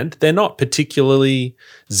Queensland, they're not particularly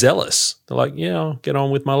zealous. They're like, yeah, I'll get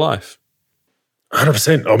on with my life.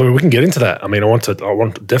 100%. I mean, we can get into that. I mean,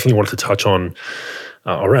 definitely wanted to touch on,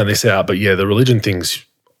 I'll round this out, but yeah, the religion things,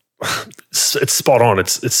 it's spot on.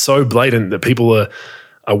 It's so blatant that people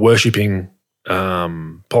are worshipping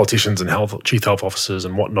politicians and chief health officers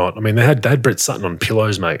and whatnot. I mean, they had Brett Sutton on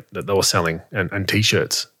pillows, mate, that they were selling and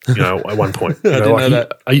t-shirts. You know, at one point. I didn't know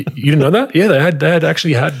that. You didn't know that? Yeah, they had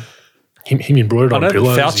actually had him embroidered on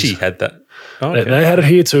pillows. Fauci had that. Oh, okay. They had it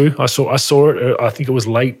here too. I saw it. I think it was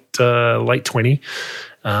late 20.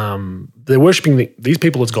 They're worshipping these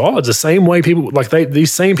people as gods. The same way people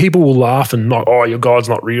these same people will laugh and not, oh, your God's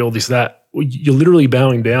not real, this, that. You're literally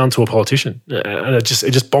bowing down to a politician, and it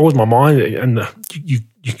just boggles my mind. And you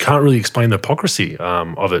can't really explain the hypocrisy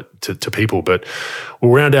of it to people. But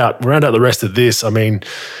we'll round out the rest of this. I mean,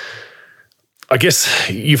 I guess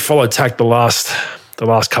you followed TAC the last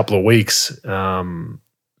couple of weeks.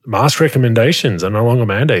 Mask recommendations are no longer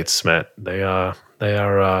mandates, Matt. They are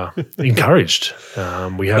encouraged.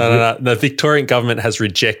 We have the Victorian government has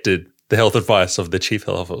rejected the health advice of the chief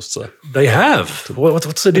health officer. They have.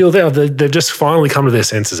 What's the deal there? They've just finally come to their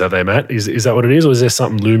senses, have they, Matt? Is that what it is, or is there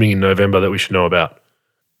something looming in November that we should know about?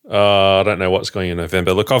 I don't know what's going in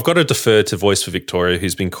November. Look, I've got to defer to Voice for Victoria,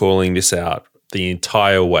 who's been calling this out the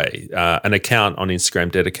entire way. An account on Instagram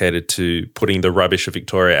dedicated to putting the rubbish of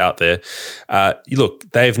Victoria out there. Look,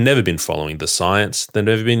 they've never been following the science.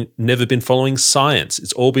 They've never been following science.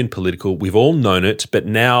 It's all been political. We've all known it, but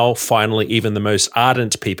now finally even the most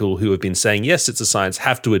ardent people who have been saying, yes, it's a science,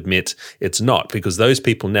 have to admit it's not, because those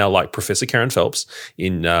people now, like Professor Karen Phelps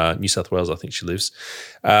in New South Wales, I think she lives,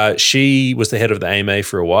 she was the head of the AMA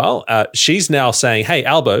for a while. She's now saying, hey,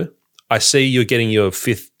 Albo, I see you're getting your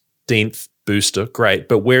 15th booster, great,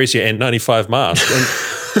 but where is your N95 mask?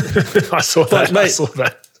 And I saw that. Mate, I saw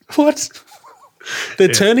that. What? They're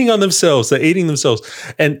turning on themselves. They're eating themselves.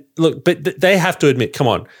 And look, but they have to admit, come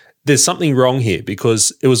on, there's something wrong here,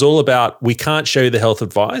 because it was all about, we can't show you the health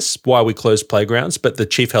advice while we close playgrounds, but the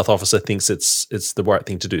chief health officer thinks it's the right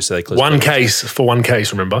thing to do, so they close one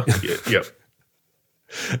case, remember? Yep.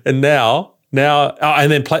 And now,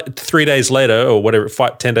 and then 3 days later, or whatever,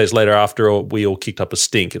 10 days later, after we all kicked up a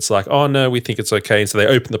stink, it's like, oh no, we think it's okay. And so they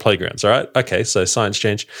open the playgrounds, all right? Okay, so science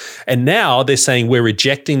change. And now they're saying we're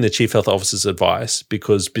rejecting the chief health officer's advice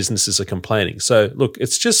because businesses are complaining. So look,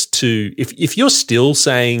 it's just if you're still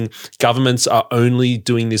saying governments are only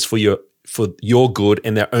doing this for your good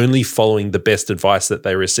and they're only following the best advice that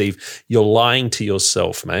they receive, you're lying to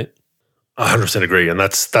yourself, mate. 100% agree. And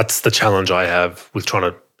that's the challenge I have with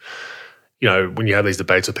trying to, you know, when you have these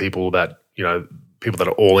debates with people about, you know, people that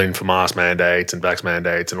are all in for mask mandates and vax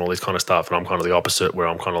mandates and all this kind of stuff, and I'm kind of the opposite, where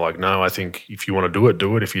I'm kind of like, no, I think if you want to do it,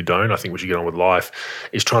 do it. If you don't, I think we should get on with life.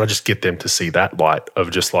 Is trying to just get them to see that light of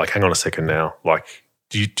just like, hang on a second now, like,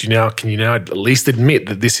 can you now at least admit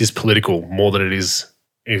that this is political more than it is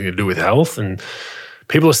anything to do with health? And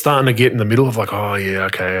people are starting to get in the middle of like, oh yeah,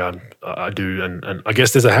 okay, I do. And I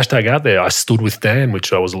guess there's a hashtag out there, I stood with Dan,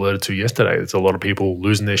 which I was alerted to yesterday. There's a lot of people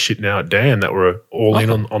losing their shit now at Dan that were all in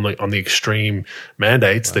on the extreme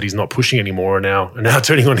mandates that he's not pushing anymore, and now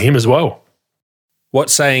turning on him as well.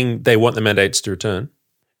 What's saying they want the mandates to return?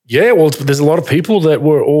 Yeah, well, there's a lot of people that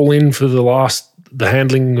were all in for the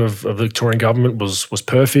handling of the Victorian government was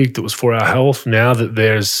perfect. It was for our health. Now that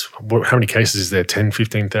there's, how many cases is there? 10,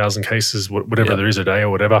 15,000 cases, whatever there is a day or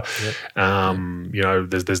whatever. Yep. You know,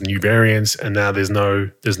 there's new variants, and now there's no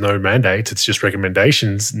mandates. It's just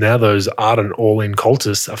recommendations. Now those ardent all-in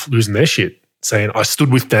cultists are losing their shit, saying, I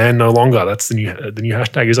stood with Dan no longer. That's the new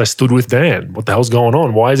hashtag is I stood with Dan. What the hell's going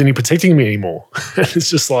on? Why isn't he protecting me anymore? It's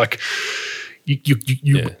just like,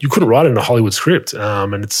 you couldn't write it in a Hollywood script.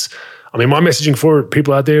 And it's, I mean, my messaging for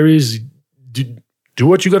people out there is do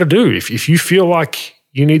what you got to do. If you feel like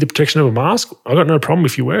you need the protection of a mask, I got no problem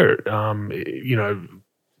if you wear it. You know,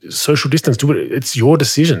 social distance, do it. It's your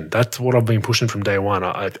decision. That's what I've been pushing from day one.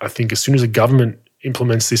 I think as soon as the government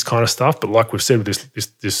implements this kind of stuff, but like we've said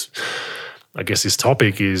with this I guess this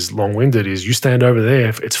topic is long-winded, is you stand over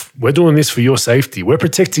there. We're doing this for your safety. We're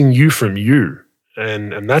protecting you from you.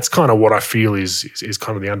 And that's kind of what I feel is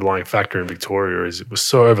kind of the underlying factor in Victoria. Is it was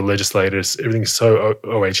so over-legislated, everything's so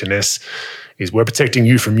OH&S, is we're protecting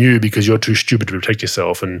you from you because you're too stupid to protect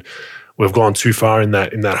yourself. And we've gone too far in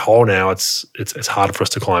that hole now. It's harder for us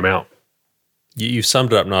to climb out. You've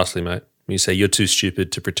summed it up nicely, mate. When you say you're too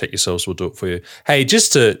stupid to protect yourselves, we'll do it for you. Hey,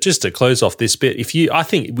 just to close off this bit, I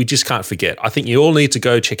think we just can't forget. I think you all need to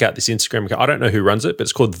go check out this Instagram account. I don't know who runs it, but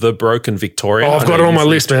it's called The Broken Victorian. Oh, I've got it on my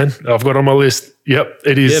list, man. I've got it on my list. Yep,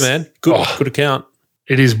 it is. Yeah, man. Good account.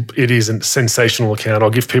 It is a sensational account. I'll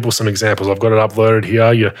give people some examples. I've got it uploaded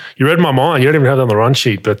here. You read my mind. You don't even have it on the run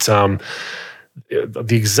sheet, but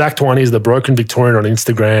the exact one is The Broken Victorian on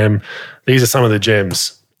Instagram. These are some of the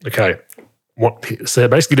gems. Okay. So they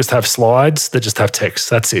basically just have slides that just have text.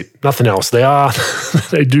 That's it. Nothing else. They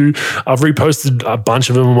do. I've reposted a bunch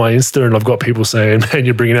of them on my Insta, and I've got people saying, man,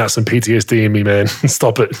 you're bringing out some PTSD in me, man.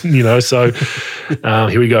 Stop it. So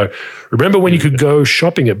here we go. Remember when you could go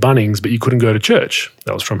shopping at Bunnings, but you couldn't go to church?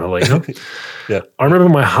 That was from Helena. Yeah. I remember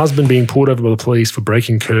my husband being pulled over by the police for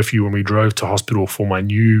breaking curfew when we drove to hospital for my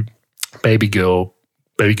new baby girl's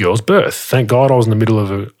birth. Thank God I was in the middle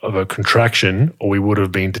of a contraction, or we would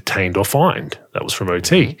have been detained or fined. That was from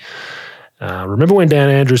OT. Remember when Dan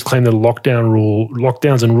Andrews claimed that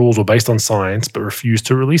lockdowns and rules were based on science, but refused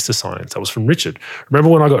to release the science? That was from Richard. Remember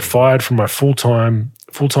when I got fired from my full-time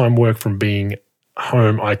work from being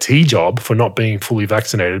home IT job for not being fully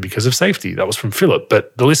vaccinated because of safety? That was from Philip.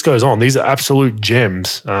 But the list goes on. These are absolute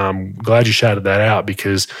gems. Glad you shouted that out,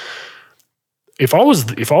 because if I was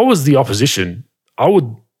the opposition, I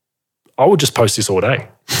would just post this all day.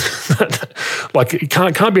 Like, it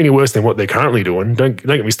can't be any worse than what they're currently doing. Don't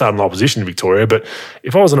get me started on the opposition in Victoria. But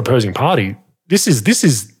if I was an opposing party, this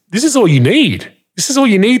is all you need. This is all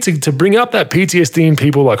you need to bring up that PTSD in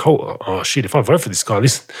people. Like, oh shit! If I vote for this guy,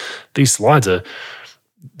 these slides are.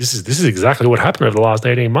 This is exactly what happened over the last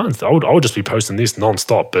 18 months. I would just be posting this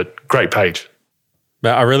nonstop. But great page.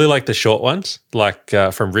 But I really like the short ones, like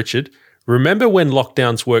from Richard. Remember when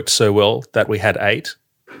lockdowns worked so well that we had 8?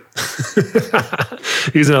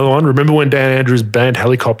 Here's another one. Remember when Dan Andrews banned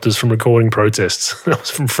helicopters from recording protests? That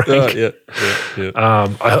was from Frank. Yeah.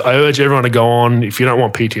 I urge everyone to go on. If you don't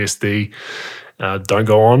want PTSD, don't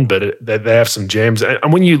go on. But they have some gems.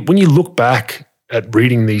 And when you look back at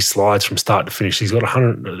reading these slides from start to finish, he's got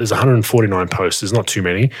 100. There's 149 posts. There's not too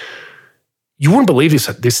many. You wouldn't believe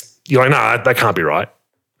this. You're like, nah, that can't be right.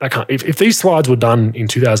 That can't. If these slides were done in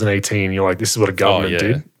 2018, you're like, this is what a government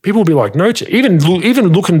did. People would be like, no. Even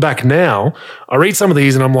looking back now, I read some of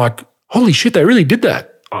these and I'm like, holy shit, they really did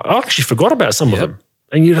that. I actually forgot about some of them.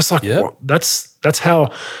 And you're just like, what? That's how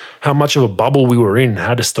much of a bubble we were in,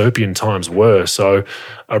 how dystopian times were. So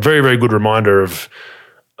a very, very good reminder of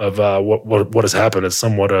what has happened. It's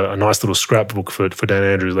somewhat a nice little scrapbook for Dan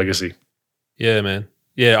Andrews' legacy. Yeah, man.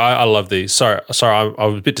 Yeah, I love these. Sorry, I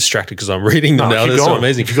was a bit distracted because I'm reading them now. They're so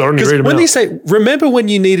amazing. If you got them, you read them when out. they say, remember when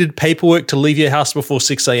you needed paperwork to leave your house before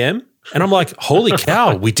 6 a.m.? And I'm like, holy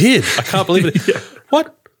cow, we did. I can't believe it. Yeah.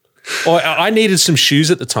 What? Or I needed some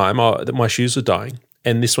shoes at the time. My shoes were dying.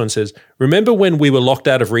 And this one says, remember when we were locked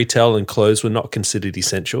out of retail and clothes were not considered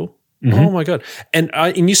essential? Mm-hmm. Oh, my God. And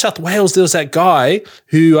in New South Wales, there was that guy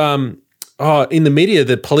who, in the media,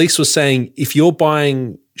 the police were saying, if you're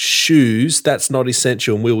buying shoes, that's not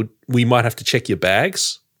essential, and we might have to check your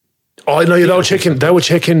bags. Oh no, yeah, they were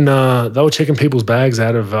checking people's bags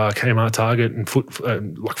out of Kmart, Target, and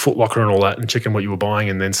Foot Locker and all that, and checking what you were buying,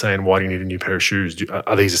 and then saying, why do you need a new pair of shoes?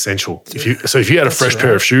 Are these essential? If you had a fresh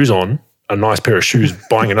pair of shoes on, a nice pair of shoes,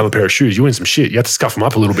 buying another pair of shoes, you win some shit. You have to scuff them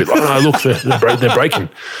up a little bit. Like, oh, no, look, they're breaking.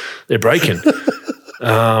 They're breaking.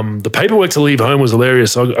 The paperwork to leave home was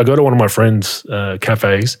hilarious. So I go to one of my friends'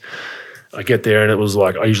 cafes. I get there and it was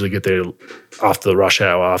like, I usually get there after the rush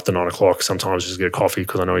hour, after 9 o'clock, sometimes just get a coffee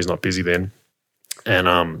because I know he's not busy then.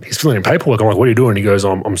 And he's filling in paperwork. I'm like, what are you doing? He goes,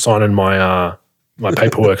 I'm signing my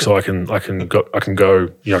paperwork so I can go, I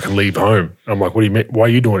can leave home. And I'm like, what do you mean? Why are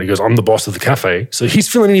you doing it? He goes, I'm the boss of the cafe. So he's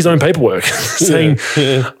filling in his own paperwork saying,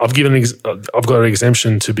 I've got an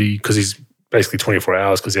exemption to be, because he's basically 24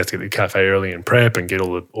 hours because he has to get to the cafe early and prep and get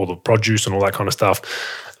all the produce and all that kind of stuff.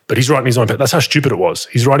 But he's writing his own. That's how stupid it was.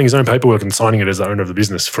 He's writing his own paperwork and signing it as the owner of the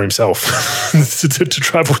business for himself to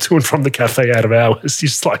travel to and from the cafe out of hours.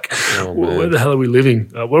 He's just like, where the hell are we living?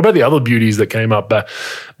 What about the other beauties that came up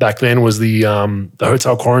back then? Was the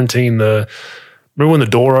hotel quarantine? Remember when the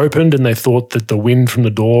door opened and they thought that the wind from the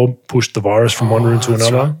door pushed the virus from one room to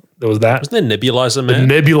another? Right. There was that. Wasn't there nebulizer, man?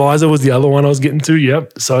 The nebulizer was the other one I was getting to,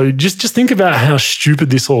 yep. So just think about how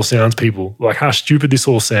stupid this all sounds, people. Like how stupid this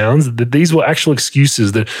all sounds. That these were actual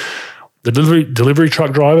excuses. That the delivery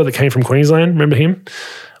truck driver that came from Queensland, remember him?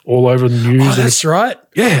 All over the news. Oh, that's right.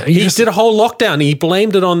 Yeah. He did a whole lockdown. He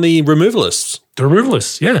blamed it on the removalists. The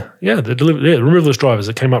removalists, yeah. The removalist drivers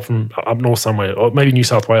that came up from up north somewhere, or maybe New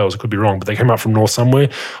South Wales, I could be wrong, but they came up from north somewhere.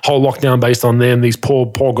 Whole lockdown based on them. These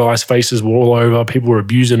poor guys' faces were all over. People were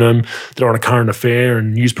abusing them. They're on a current affair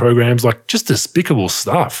and news programs, like just despicable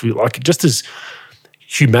stuff. Like just as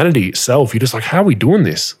humanity itself, you're just like, how are we doing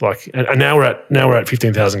this? Like, and now we're at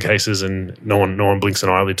 15,000 cases, and no one blinks an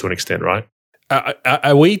eyelid to an extent, right?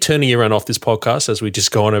 Are we turning everyone off this podcast as we just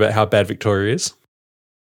go on about how bad Victoria is?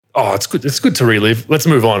 Oh, it's good. It's good to relive. Let's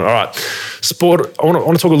move on. All right. Sport. I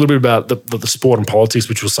want to talk a little bit about the sport and politics,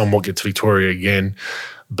 which will somewhat get to Victoria again.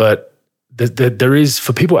 But there is,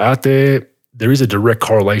 for people out there, there is a direct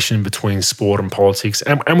correlation between sport and politics,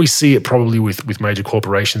 and we see it probably with major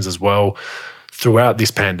corporations as well throughout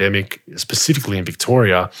this pandemic, specifically in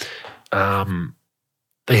Victoria.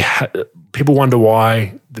 People wonder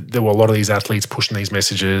why there were a lot of these athletes pushing these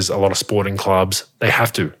messages, a lot of sporting clubs. They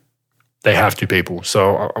have to, people.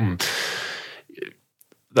 So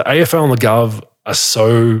the AFL and the Gov are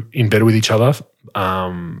so in bed with each other,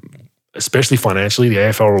 especially financially. The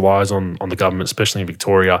AFL relies on the government, especially in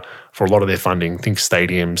Victoria, for a lot of their funding. Think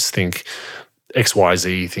stadiums, think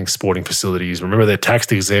XYZ, think sporting facilities. Remember, they're tax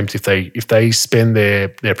exempt if they spend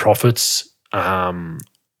their profits.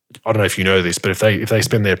 I don't know if you know this, but if they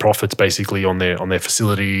spend their profits basically on their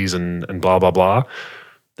facilities and blah blah blah,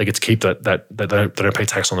 they get to keep that they don't pay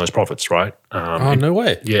tax on those profits, right? No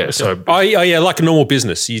way. Yeah. So yeah, like a normal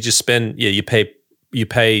business, you just spend. Yeah, you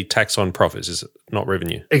pay tax on profits, is it not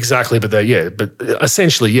revenue? Exactly, but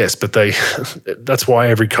essentially yes, but that's why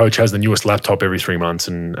every coach has the newest laptop every 3 months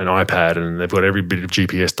and an iPad, and they've got every bit of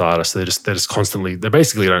GPS data. So they're just constantly they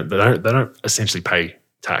don't essentially pay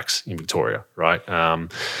tax in Victoria, right?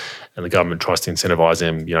 And the government tries to incentivize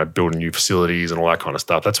them, building new facilities and all that kind of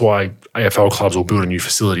stuff. That's why AFL clubs will build a new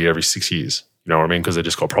facility every 6 years. You know what I mean? Because they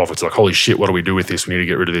just got profits. Like, holy shit, what do we do with this? We need to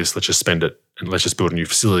get rid of this. Let's just spend it and let's just build a new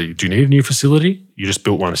facility. Do you need a new facility? You just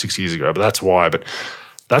built one 6 years ago. But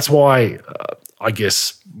that's why I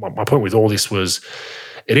guess my point with all this was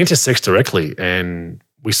it intersects directly. And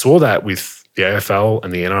we saw that with the AFL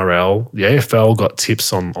and the NRL. The AFL got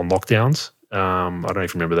tips on lockdowns. I don't know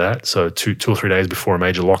if you remember that. So 2 or 3 days before a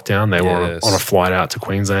major lockdown, they were on a flight out to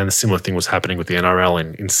Queensland. A similar thing was happening with the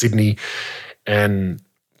NRL in Sydney. And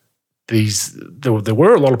there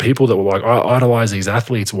were a lot of people that were like, I idolize these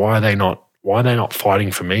athletes. Why are they not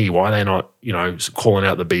fighting for me? Why are they not, calling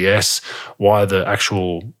out the BS? Why are the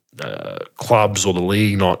actual clubs or the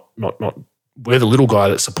league not? We're the little guy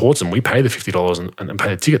that supports them. We pay the $50 and pay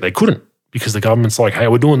the ticket. They couldn't, because the government's like, hey,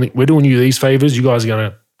 we're doing you these favors. You guys are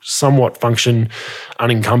going to somewhat function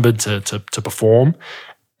unencumbered to perform.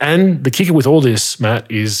 And the kicker with all this,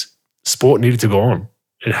 Matt, is sport needed to go on.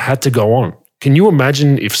 It had to go on. Can you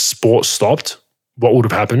imagine if sport stopped, what would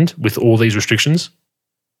have happened with all these restrictions?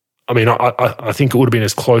 I mean, I think it would have been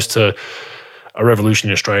as close to a revolution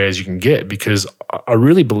in Australia as you can get, because I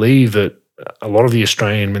really believe that a lot of the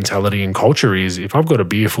Australian mentality and culture is, if I've got a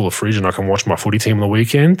beer full of fridge and I can watch my footy team on the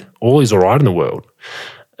weekend, all is all right in the world.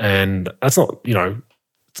 And that's not,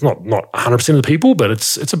 it's not 100% of the people, but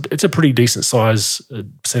it's a pretty decent size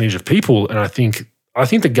percentage of people. And I think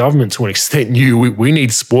the government, to an extent, knew we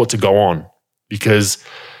need sport to go on, because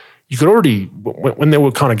you could already, when there were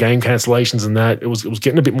kind of game cancellations and that, it was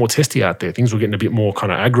getting a bit more testy out there. Things were getting a bit more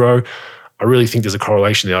kind of aggro. I really think there's a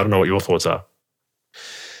correlation there. I don't know what your thoughts are.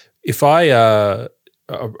 If I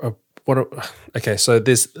okay, so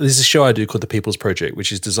there's a show I do called The People's Project,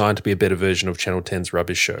 which is designed to be a better version of Channel 10's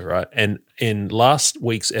Rubbish Show, right? And in last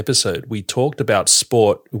week's episode, we talked about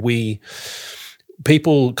sport.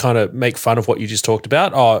 People kind of make fun of what you just talked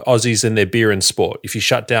about. Oh, Aussies and their beer and sport. If you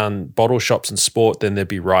shut down bottle shops and sport, then there'd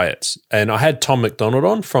be riots. And I had Tom McDonald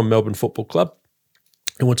on from Melbourne Football Club,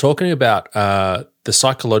 and we're talking about the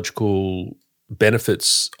psychological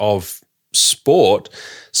benefits of sport.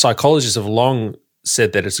 Psychologists have long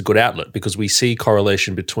said that it's a good outlet, because we see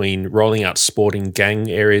correlation between rolling out sporting gang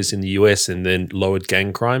areas in the US and then lowered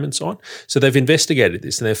gang crime and so on. So they've investigated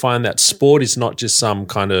this, and they find that sport is not just some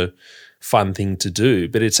kind of fun thing to do,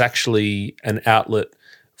 but it's actually an outlet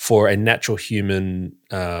for a natural human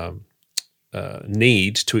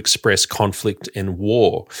need to express conflict and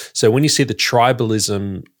war. So when you see the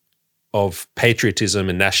tribalism of patriotism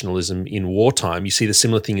and nationalism in wartime, you see the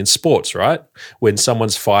similar thing in sports, right? When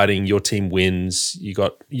someone's fighting, your team wins. You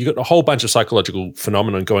got a whole bunch of psychological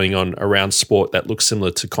phenomenon going on around sport that looks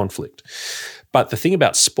similar to conflict. But the thing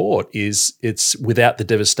about sport is it's without the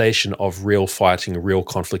devastation of real fighting, real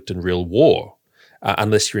conflict, and real war,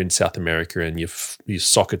 unless you're in South America and your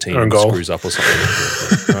soccer team screws up or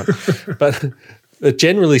something like that, right? But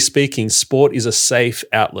generally speaking, sport is a safe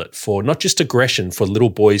outlet for not just aggression, for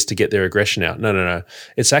little boys to get their aggression out. No.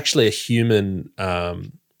 It's actually a human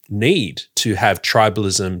need to have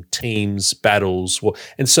tribalism, teams, battles.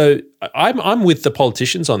 And so I'm with the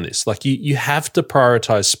politicians on this. Like, you have to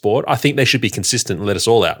prioritize sport. I think they should be consistent and let us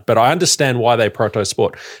all out. But I understand why they prioritize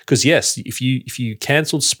sport. Because yes, if you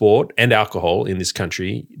cancelled sport and alcohol in this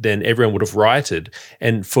country, then everyone would have rioted,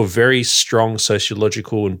 and for very strong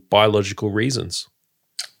sociological and biological reasons.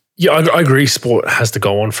 Yeah, I agree. Sport has to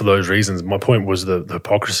go on for those reasons. My point was the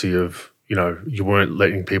hypocrisy of, you weren't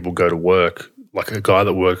letting people go to work. Like, a guy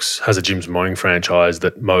that has a Jim's mowing franchise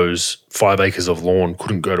that mows 5 acres of lawn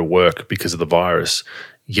couldn't go to work because of the virus.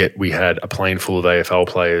 yet we had a plane full of AFL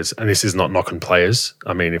players, and this is not knocking players.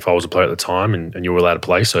 I mean, if I was a player at the time and you were allowed to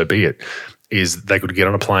play, so be it, is they could get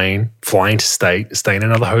on a plane, fly interstate, stay in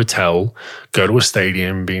another hotel, go to a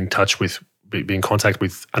stadium, be in contact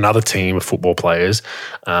with another team of football players,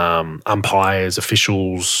 umpires,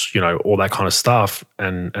 officials, all that kind of stuff,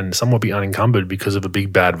 and somewhat be unencumbered because of a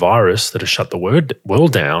big bad virus that has shut the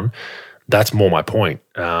world down. That's more my point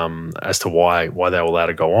as to why they were allowed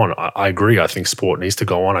to go on. I agree. I think sport needs to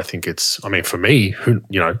go on. I think for me,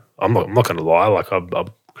 I'm not going to lie. Like,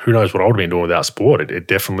 who knows what I would have been doing without sport? It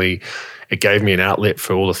definitely gave me an outlet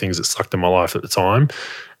for all the things that sucked in my life at the time.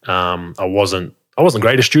 I wasn't the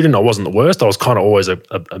greatest student. I wasn't the worst. I was kind of always a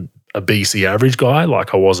BC average guy.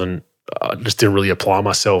 Like, I just didn't really apply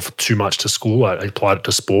myself too much to school. I applied it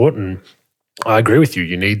to sport, and I agree with you.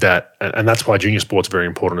 You need that, and that's why junior sport's very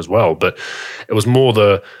important as well. But it was more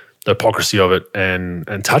the hypocrisy of it, and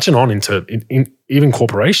touching on into even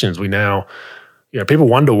corporations. We now, people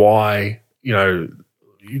wonder why,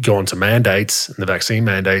 you go into mandates and the vaccine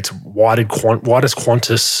mandates. Why does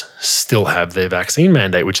Qantas still have their vaccine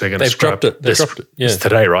mandate, which they're going to scrap? They've dropped it. Yeah. It's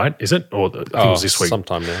today, right? Is it? Or I think it was this week.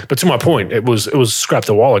 Sometime now. But to my point, it was scrapped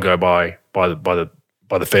a while ago by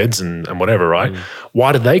the feds and whatever, right?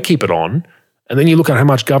 Why did they keep it on? And then you look at how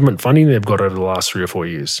much government funding they've got over the last 3 or 4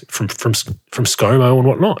 years from ScoMo and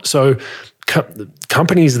whatnot. So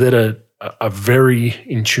companies that are very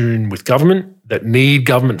in tune with government, that need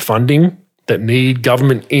government funding, that need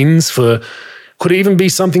government ins for, could even be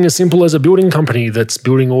something as simple as a building company that's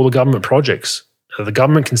building all the government projects. The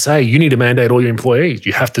government can say, you need to mandate all your employees.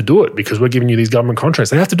 You have to do it because we're giving you these government contracts.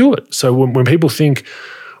 They have to do it. So when people think,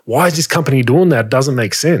 why is this company doing that? It doesn't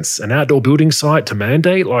make sense. An outdoor building site to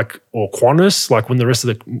mandate, or Qantas, like when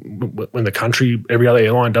the country, every other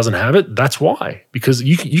airline doesn't have it, that's why. Because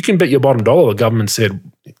you can bet your bottom dollar the government said,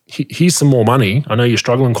 here's some more money. I know you're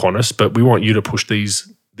struggling, Qantas, but we want you to push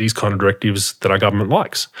these kind of directives that our government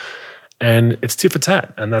likes. And it's tit for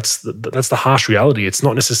tat. And that's the harsh reality. It's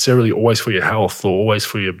not necessarily always for your health or always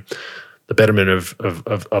for the betterment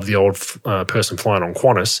of the old person flying on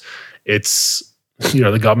Qantas. It's,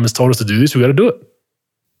 the government's told us to do this, we've got to do it.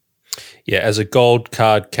 Yeah, as a gold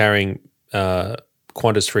card carrying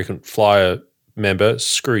Qantas frequent flyer member,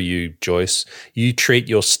 screw you, Joyce. You treat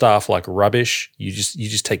your staff like rubbish. You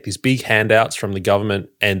just take these big handouts from the government,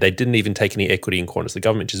 and they didn't even take any equity in Qantas. The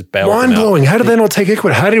government just bailed them out. Mind-blowing. How did they not take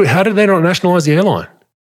equity? How did they not nationalise the airline?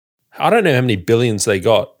 I don't know how many billions they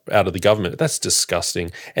got out of the government. That's disgusting.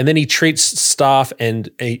 And then he treats staff and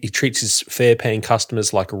he treats his fare-paying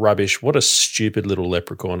customers like rubbish. What a stupid little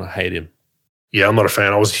leprechaun. I hate him. Yeah, I'm not a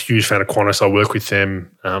fan. I was a huge fan of Qantas. I worked with them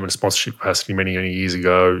in a sponsorship capacity many years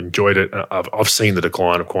ago. Enjoyed it. I've seen the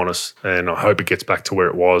decline of Qantas, and I hope it gets back to where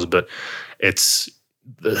it was. But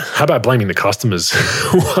how about blaming the customers?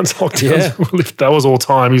 Once lockdown, that was all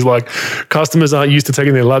time. He's like, customers aren't used to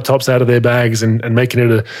taking their laptops out of their bags and making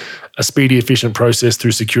it a speedy, efficient process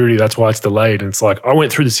through security. That's why it's delayed. And it's like, I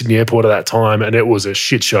went through the Sydney airport at that time, and it was a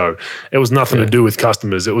shit show. It was nothing to do with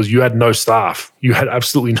customers. It was, you had no staff. You had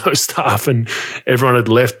absolutely no staff, and everyone had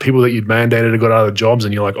left. People that you'd mandated had got other jobs,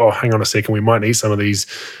 and you're like, oh, hang on a second, we might need some of these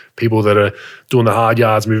people that are doing the hard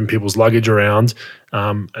yards, moving people's luggage around,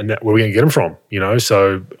 and where are we going to get them from?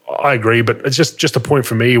 So I agree, but it's just a point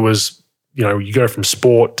for me was, you go from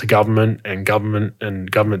sport to government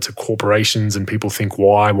to corporations, and people think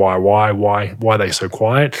why are they so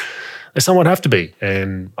quiet? They somewhat have to be,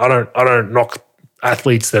 and I don't knock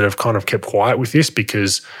athletes that have kind of kept quiet with this,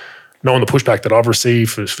 because knowing the pushback that I've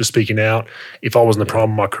received for speaking out, if I wasn't the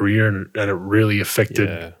problem in my career and it really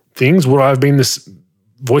affected things, would I have been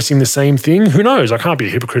voicing the same thing? Who knows? I can't be a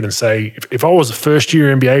hypocrite and say, if I was a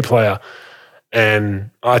first-year NBA player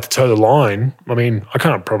and I had to toe the line, I mean, I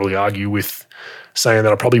can't probably argue with saying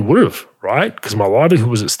that I probably would have, right? Because my livelihood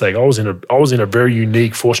was at stake. I was in a very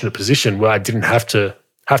unique, fortunate position where I didn't have to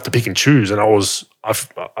pick and choose, and I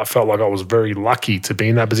felt like I was very lucky to be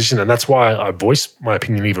in that position, and that's why I voiced my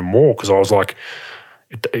opinion even more, because I was like,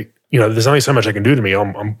 there's only so much I can do to me.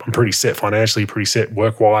 I'm pretty set financially, pretty set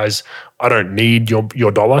work-wise. I don't need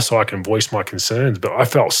your dollar, so I can voice my concerns. But I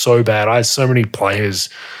felt so bad. I had so many players,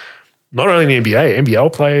 not only in the NBA,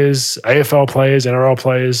 NBL players, AFL players, NRL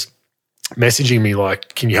players, messaging me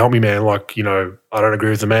like, can you help me, man? Like, I don't agree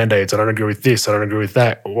with the mandates. I don't agree with this. I don't agree with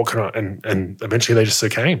that. What can I? And eventually they just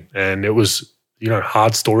succumbed. And it was,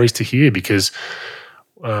 hard stories to hear, because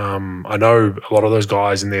I know a lot of those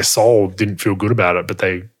guys in their soul didn't feel good about it, but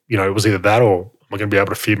they, it was either that or am I going to be able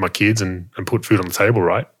to feed my kids and put food on the table,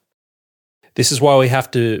 right? This is why we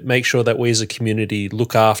have to make sure that we as a community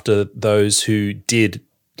look after those who did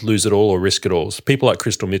lose it all or risk it all. So people like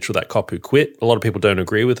Crystal Mitchell, that cop who quit, a lot of people don't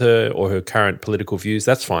agree with her or her current political views.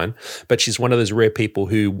 That's fine. But she's one of those rare people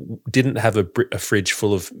who didn't have a fridge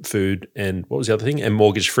full of food and what was the other thing? And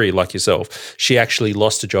mortgage free like yourself. She actually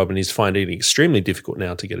lost a job and is finding it extremely difficult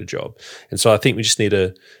now to get a job. And so I think we just need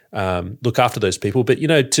to look after those people. But,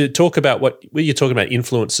 to talk about what you're talking about,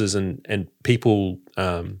 influencers and people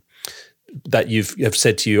that have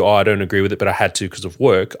said to you, I don't agree with it, but I had to because of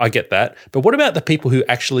work. I get that. But what about the people who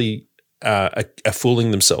actually are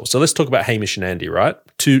fooling themselves? So let's talk about Hamish and Andy, right?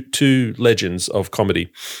 Two legends of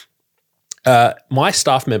comedy. My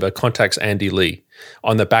staff member contacts Andy Lee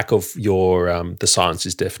on the back of your The Silence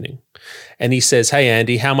is Deafening. And he says, hey,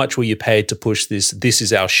 Andy, how much were you paid to push this This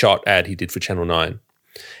Is Our Shot ad he did for Channel 9?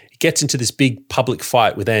 He gets into this big public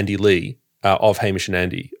fight with Andy Lee of Hamish and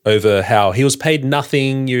Andy over how he was paid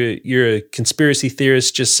nothing. You're a conspiracy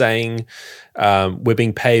theorist just saying we're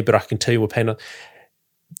being paid, but I can tell you we're paid nothing.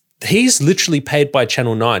 He's literally paid by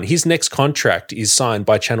Channel 9. His next contract is signed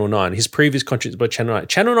by Channel 9. His previous contract is by Channel 9.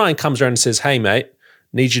 Channel 9 comes around and says, hey, mate,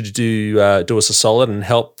 need you to do us a solid and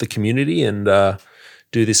help the community and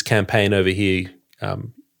do this campaign over here,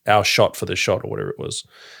 our shot for the shot or whatever it was.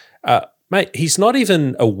 Mate, he's not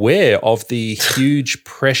even aware of the huge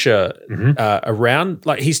pressure around.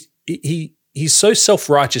 Like he's so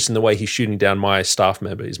self-righteous in the way he's shooting down my staff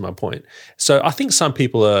member is my point. So I think some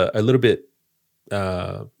people are a little bit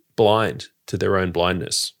blind to their own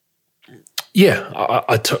blindness. Yeah,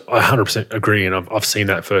 I 100% agree, and I've seen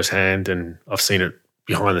that firsthand, and I've seen it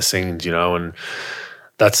behind the scenes, and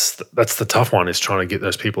that's the tough one is trying to get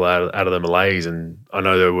those people out of the malaise. And I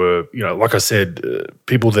know there were, like I said,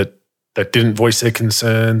 people that didn't voice their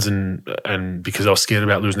concerns and because I was scared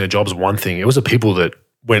about losing their jobs, one thing. It was the people that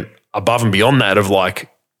went above and beyond that of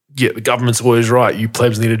like, yeah, the government's always right. You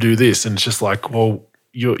plebs need to do this. And it's just like, well,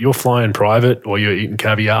 you're flying private or you're eating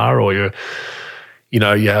caviar or you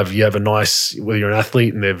have a nice, whether you're an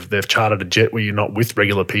athlete and they've chartered a jet where you're not with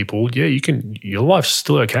regular people. Yeah, your life's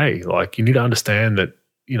still okay. Like you need to understand that,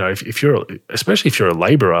 especially if you're a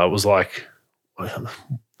laborer, it was like,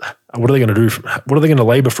 what are they going to do? What are they going to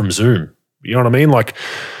labor from Zoom? You know what I mean? Like,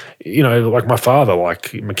 like my father,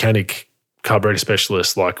 like mechanic, carburetor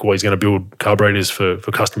specialist, like, he's going to build carburetors for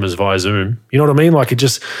customers via Zoom. You know what I mean? Like I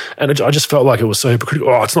just felt like it was so hypocritical.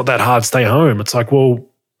 Oh, it's not that hard. Stay home. It's like, well,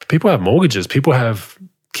 people have mortgages. People have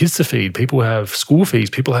kids to feed. People have school fees.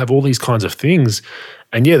 People have all these kinds of things.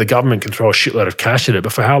 And yeah, the government can throw a shitload of cash at it,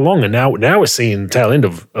 but for how long? And now we're seeing the tail end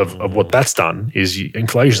of what that's done is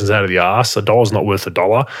inflation's out of the arse. A dollar's not worth a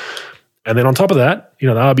dollar. And then on top of that, the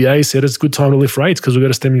RBA said it's a good time to lift rates because we've got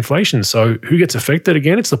to stem inflation. So who gets affected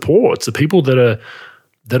again? It's the poor. It's the people that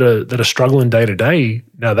are struggling day to day.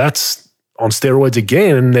 Now that's on steroids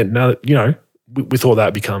again. And then now, with all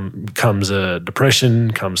that comes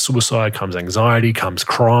depression, comes suicide, comes anxiety, comes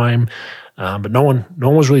crime. But no one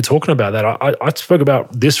was really talking about that. I spoke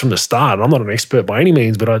about this from the start. I'm not an expert by any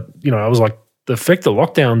means, but I was like, the effect that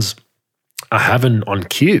lockdowns are having on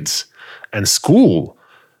kids and school.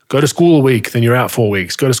 Go to school a week, then you're out 4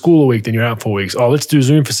 weeks. Go to school a week, then you're out 4 weeks. Oh, let's do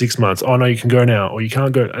Zoom for 6 months. Oh, no, you can go now, or you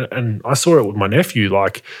can't go. And I saw it with my nephew.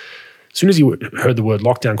 Like, as soon as he heard the word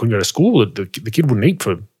lockdown, couldn't go to school, the kid wouldn't eat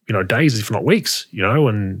for days, if not weeks.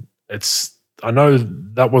 And I know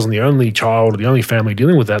that wasn't the only child or the only family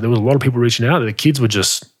dealing with that. There was a lot of people reaching out. The kids were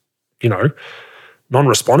just,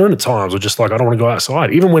 non-respondent at times, or just like, I don't want to go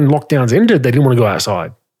outside. Even when lockdowns ended, they didn't want to go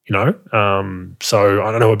outside. So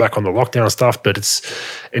I don't know we're back on the lockdown stuff, but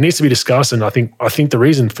it needs to be discussed. And I think the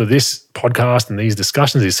reason for this podcast and these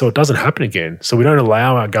discussions is so it doesn't happen again. So we don't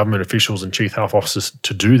allow our government officials and chief health officers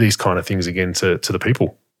to do these kind of things again to the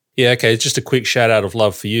people. Yeah, okay. Just a quick shout out of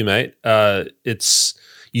love for you, mate.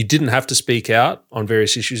 You didn't have to speak out on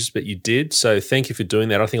various issues, but you did. So thank you for doing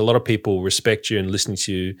that. I think a lot of people respect you and listening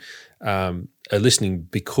to you, are listening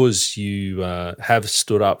because you have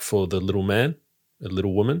stood up for the little man, a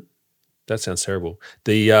little woman. That sounds terrible.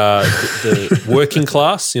 The working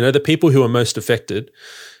class, the people who are most affected,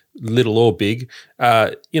 little or big.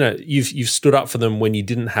 You've stood up for them when you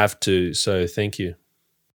didn't have to. So thank you.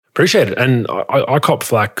 Appreciate it. And I cop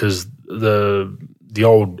flack because the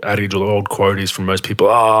old adage or the old quote is from most people,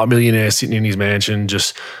 a millionaire sitting in his mansion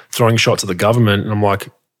just throwing shots at the government. And I'm like,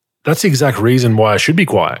 that's the exact reason why I should be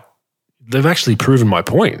quiet. They've actually proven my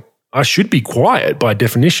point. I should be quiet by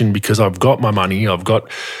definition because I've got my money. I've got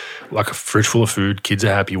like a fridge full of food. Kids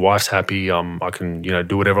are happy. Wife's happy. I can,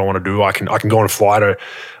 do whatever I want to do. I can go on a flight to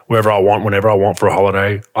wherever I want, whenever I want for a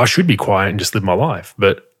holiday. I should be quiet and just live my life.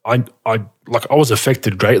 But I was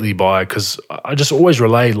affected greatly by, because I just always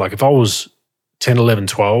relayed, like if I was 10, 11,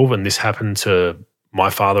 12 and this happened to my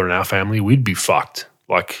father and our family, we'd be fucked.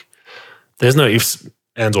 Like, there's no ifs,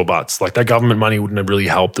 ands, or buts. Like, that government money wouldn't have really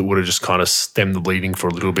helped. It would have just kind of stemmed the bleeding for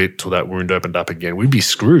a little bit till that wound opened up again. We'd be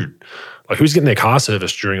screwed. Like, who's getting their car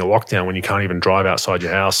serviced during a lockdown when you can't even drive outside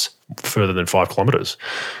your house further than 5 kilometers?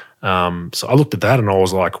 So I looked at that and I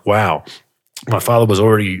was like, wow. My father was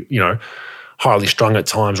already, highly strung at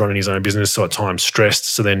times, running his own business, so at times stressed.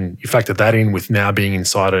 So then you factor that in with now being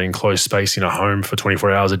inside an enclosed space in a home for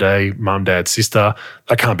 24 hours a day, mum, dad, sister.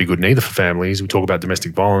 That can't be good neither for families. We talk about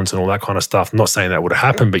domestic violence and all that kind of stuff. I'm not saying that would have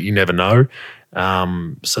happened, but you never know.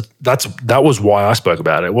 So that was why I spoke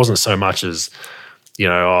about it. It wasn't so much as,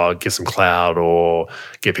 get some clout or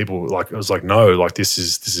get people like, I was like, no, like this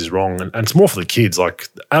is wrong. And it's more for the kids. Like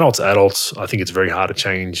adults, I think it's very hard to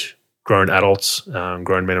change grown adults,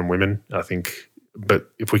 grown men and women, I think. But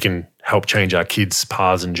if we can help change our kids'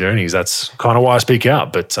 paths and journeys, that's kind of why I speak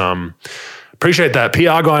out. But appreciate that.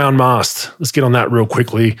 PR guy unmasked. Let's get on that real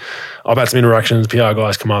quickly. I've had some interactions. PR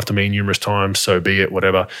guys come after me numerous times, so be it,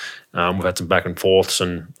 whatever. We've had some back and forths,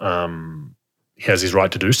 and he has his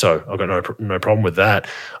right to do so. I've got no problem with that.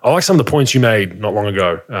 I like some of the points you made not long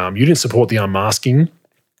ago. You didn't support the unmasking,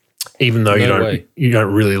 even though you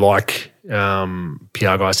don't really like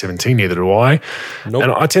PR Guy 17, neither do I. Nope.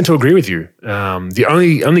 And I tend to agree with you. The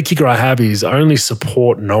only kicker I have is I only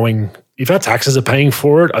support knowing if our taxes are paying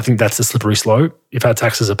for it. I think that's the slippery slope. If our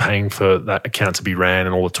taxes are paying for that account to be ran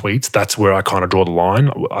and all the tweets, that's where I kind of draw the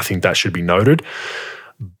line. I think that should be noted.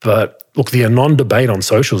 But look, the anon debate on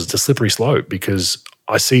socials, it's a slippery slope because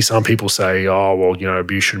I see some people say, oh, well,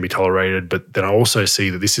 abuse shouldn't be tolerated. But then I also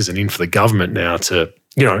see that this is an in for the government now to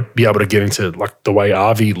be able to get into like the way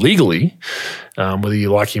Avi legally, whether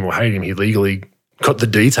you like him or hate him, he legally got the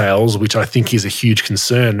details, which I think is a huge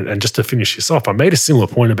concern. And just to finish this off, I made a similar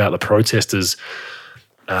point about the protesters,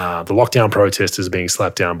 the lockdown protesters being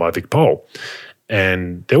slapped down by Vic Pol.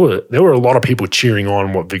 And there were a lot of people cheering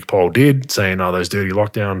on what Vic Pol did, saying, oh, those dirty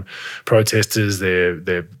lockdown protesters,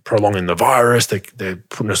 they're prolonging the virus, they're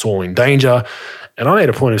putting us all in danger. And I made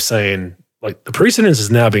a point of saying, like, the precedence is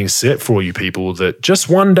now being set for you people that just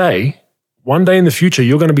one day in the future,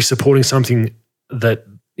 you're going to be supporting something that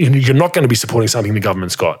you're not going to be supporting something the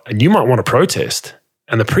government's got. And you might want to protest.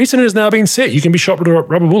 And the precedent is now being set. You can be shot with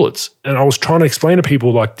rubber bullets. And I was trying to explain to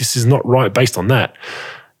people, like, this is not right based on that.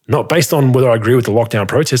 Not based on whether I agree with the lockdown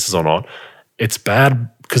protesters or not. It's bad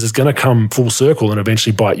because it's going to come full circle and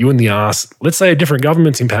eventually bite you in the ass. Let's say a different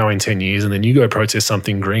government's in power in 10 years and then you go protest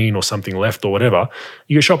something green or something left or whatever,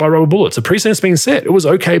 you get shot by rubber bullets. The precedent's been set. It was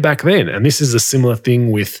okay back then. And this is a similar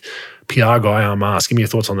thing with PR Guy unmasked. Give me your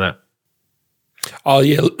thoughts on that. Oh,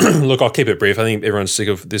 yeah. Look, I'll keep it brief. I think everyone's sick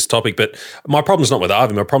of this topic, but my problem's not with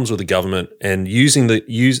Avi. My problem's with the government and using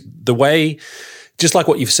the way, just like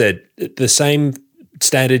what you've said, the same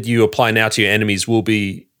standard you apply now to your enemies will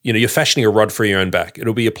be, you're fashioning a rod for your own back.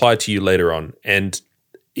 It'll be applied to you later on. And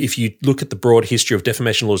if you look at the broad history of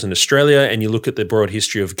defamation laws in Australia and you look at the broad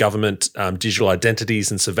history of government digital identities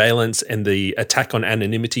and surveillance and the attack on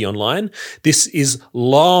anonymity online, this is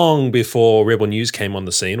long before Rebel News came on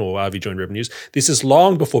the scene or Avi joined Rebel News. This is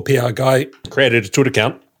long before PR Guy created a Twitter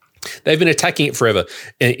account. They've been attacking it forever.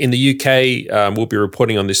 In the UK, we'll be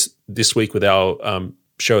reporting on this week with our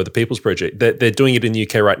show, The People's Project. They're doing it in the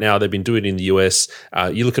UK right now. They've been doing it in the US.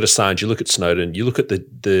 You look at Assange, you look at Snowden, you look at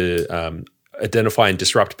the Identify and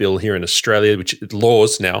Disrupt bill here in Australia, which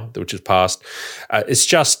is passed. It's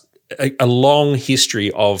just a long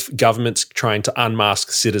history of governments trying to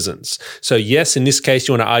unmask citizens. So yes, in this case,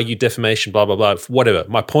 you want to argue defamation, blah, blah, blah, whatever.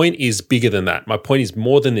 My point is bigger than that. My point is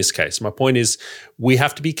more than this case. My point is we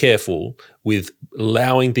have to be careful with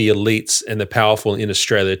allowing the elites and the powerful in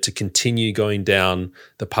Australia to continue going down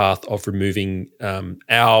the path of removing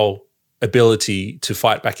our ability to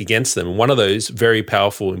fight back against them. And one of those very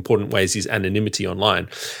powerful, important ways is anonymity online.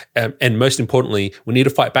 And most importantly, we need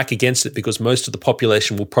to fight back against it because most of the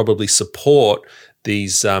population will probably support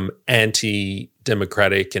these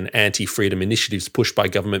anti-democratic and anti-freedom initiatives pushed by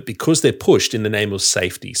government because they're pushed in the name of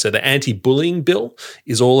safety. So the anti-bullying bill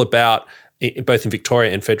is all about, both in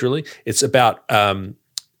Victoria and federally, it's about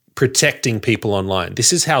protecting people online.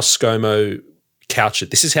 This is how ScoMo couch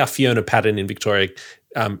it. This is how Fiona Patten in Victoria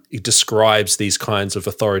it describes these kinds of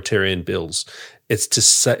authoritarian bills. It's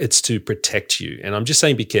to protect you. And I'm just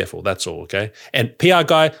saying be careful. That's all, okay? And PR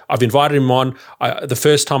Guy, I've invited him on. The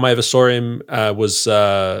first time I ever saw him was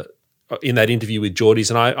in that interview with Geordies,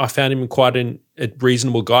 and I found him quite a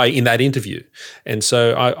reasonable guy in that interview. And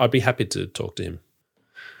so I'd be happy to talk to him.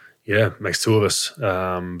 Yeah, makes two of us.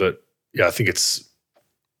 But yeah, I think it's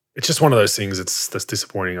just one of those things that's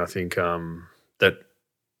disappointing. I think that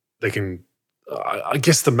they can I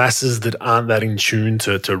guess the masses that aren't that in tune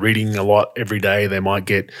to reading a lot every day, they might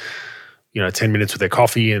get 10 minutes with their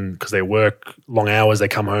coffee, and because they work long hours, they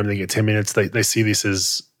come home, they get 10 minutes. They see this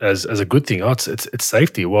as a good thing. Oh, it's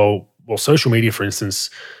safety. Well, social media, for instance,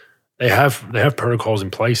 they have protocols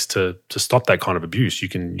in place to stop that kind of abuse. You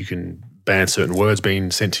can ban certain words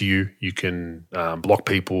being sent to you. You can block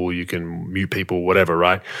people. You can mute people. Whatever,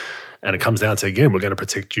 right? And it comes down to, again, we're going to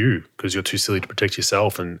protect you because you're too silly to protect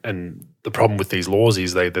yourself. And the problem with these laws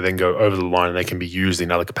is they then go over the line and they can be used in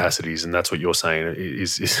other capacities. And that's what you're saying.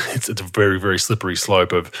 It's a very, very slippery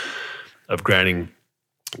slope of granting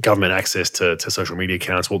government access to social media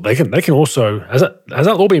accounts. Well, they can also, has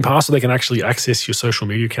that law been passed so they can actually access your social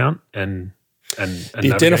media account and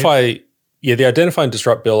navigate? The Identify and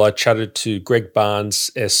Disrupt bill, I chatted to Greg Barnes,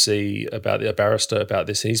 SC, a barrister about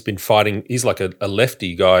this. And he's been fighting. He's like a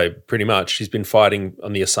lefty guy, pretty much. He's been fighting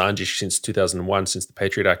on the Assange issue since 2001, since the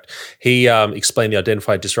Patriot Act. He explained the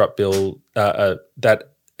Identify and Disrupt bill that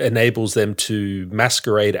enables them to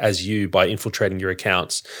masquerade as you by infiltrating your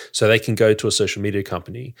accounts. So they can go to a social media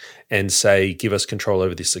company and say, give us control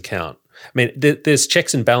over this account. I mean, there's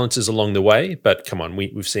checks and balances along the way, but come on,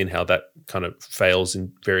 we've seen how that kind of fails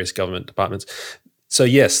in various government departments. So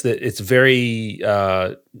yes, it's very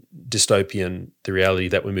dystopian, the reality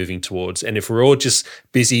that we're moving towards. And if we're all just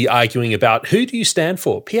busy arguing about who do you stand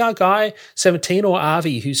for, PR Guy 17 or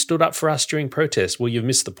Avi, who stood up for us during protests, well, you've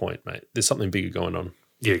missed the point, mate. There's something bigger going on.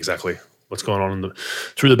 Yeah, exactly. What's going on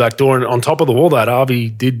through the back door. And on top of all that,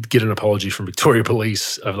 Avi did get an apology from Victoria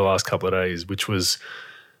Police over the last couple of days, which was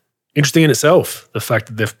interesting in itself, the fact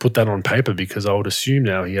that they've put that on paper, because I would assume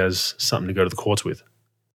now he has something to go to the courts with.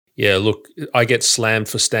 Yeah, look, I get slammed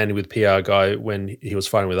for standing with PR Guy when he was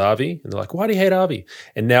fighting with Avi, and they're like, why do you hate Avi?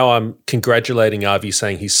 And now I'm congratulating Avi,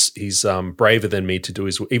 saying he's braver than me to do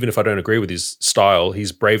his, even if I don't agree with his style,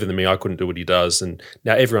 he's braver than me. I couldn't do what he does. And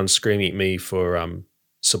now everyone's screaming at me for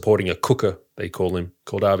supporting a cooker, they call him,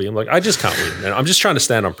 called Avi. I'm like, I just can't win, man. I'm just trying to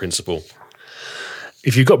stand on principle.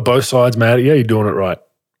 If you've got both sides, Matt, yeah, you're doing it right.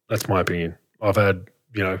 That's my opinion. I've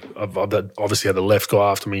obviously had the left go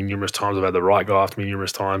after me numerous times. I've had the right go after me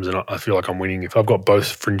numerous times, and I feel like I'm winning. If I've got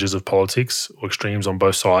both fringes of politics or extremes on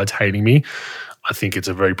both sides hating me, I think it's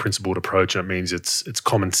a very principled approach, and it means it's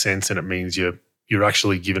common sense, and it means you're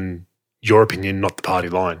actually given your opinion, not the party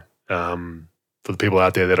line. For the people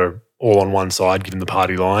out there that are all on one side, given the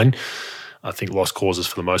party line, I think lost causes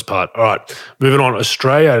for the most part. All right, moving on.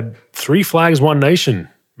 Australia, 3 flags, 1 nation,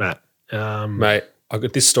 Matt. Mate,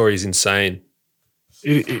 this story is insane.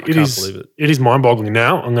 I can't believe it. It is mind-boggling.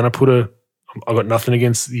 Now I'm going to I've got nothing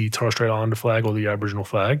against the Torres Strait Islander flag or the Aboriginal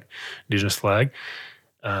flag, Indigenous flag.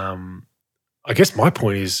 I guess my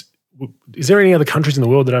point is there any other countries in the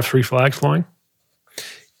world that have 3 flags flying?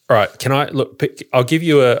 All right, I'll give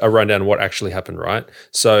you a rundown of what actually happened, right?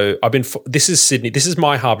 So this is Sydney. This is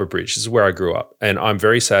my Harbour Bridge. This is where I grew up, and I'm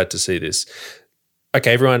very sad to see this.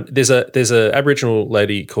 Okay, everyone, there's a Aboriginal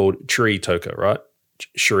lady called Cherie Toka, right?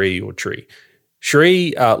 Cherie or Tree.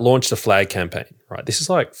 Cherie launched a flag campaign, right? This is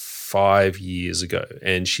like 5 years ago,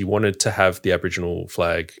 and she wanted to have the Aboriginal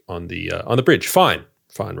flag on the bridge. Fine,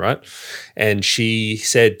 right? And she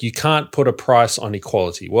said, you can't put a price on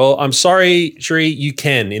equality. Well, I'm sorry, Cherie, you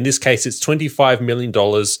can. In this case, it's $25 million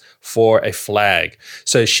for a flag.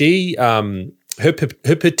 So she, her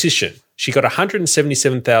petition, she got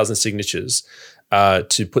 177,000 signatures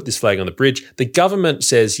to put this flag on the bridge. The government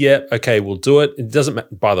says, yeah, okay, we'll do it. It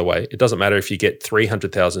doesn't, by the way, it doesn't matter if you get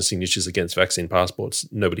 300,000 signatures against vaccine passports.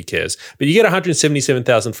 Nobody cares. But you get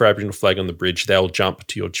 177,000 for Aboriginal flag on the bridge, they'll jump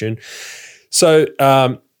to your tune. So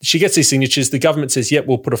she gets these signatures. The government says, yep,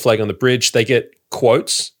 we'll put a flag on the bridge. They get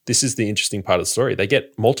quotes. This is the interesting part of the story. They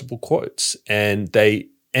get multiple quotes, and they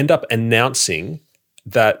end up announcing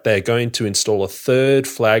that they're going to install a 3rd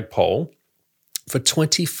flagpole for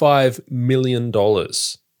 $25 million.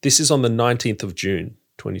 This is on the 19th of June,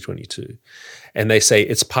 2022. And they say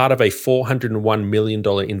it's part of a $401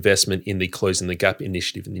 million investment in the Closing the Gap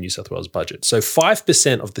initiative in the New South Wales budget. So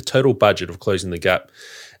 5% of the total budget of Closing the Gap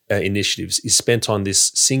initiatives is spent on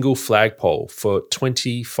this single flagpole for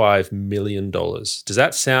 $25 million. Does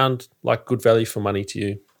that sound like good value for money to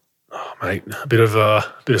you? Oh, mate, a bit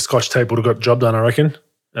of Scotch tape would have got the job done, I reckon.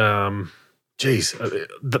 Geez,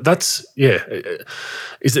 that's, yeah.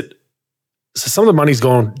 Is it, so some of the money's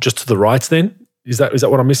gone just to the rights then? Is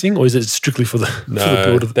that what I'm missing? Or is it strictly for the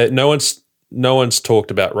build? No one's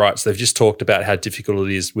talked about rights. They've just talked about how difficult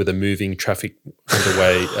it is with a moving traffic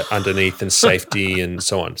underway underneath, and safety and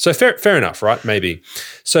so on. So fair enough, right? Maybe.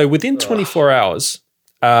 So within 24 hours,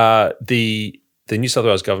 the the New South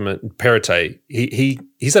Wales government, Perrottet,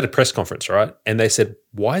 he's at a press conference, right? And they said,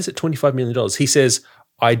 why is it $25 million? He says,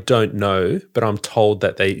 I don't know, but I'm told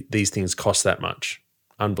that these things cost that much.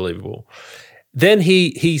 Unbelievable. Then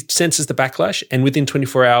he senses the backlash, and within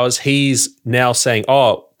 24 hours, he's now saying,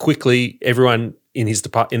 "Oh, quickly, everyone in his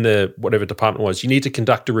in the whatever department was, you need to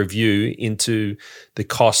conduct a review into the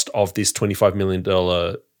cost of this $25 million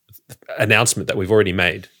announcement that we've already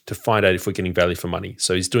made to find out if we're getting value for money."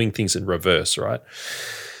 So he's doing things in reverse, right?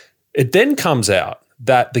 It then comes out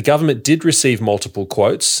that the government did receive multiple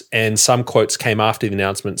quotes, and some quotes came after the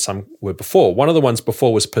announcement, some were before. One of the ones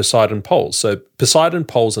before was Poseidon Poles. So Poseidon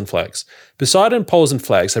Poles and Flags. Poseidon Poles and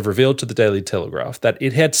Flags have revealed to the Daily Telegraph that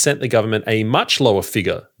it had sent the government a much lower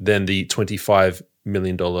figure than the $25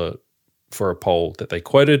 million for a pole that they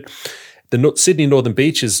quoted. The Sydney Northern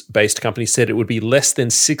Beaches-based company said it would be less than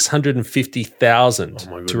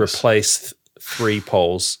 $650,000 to replace 3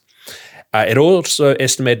 poles. It also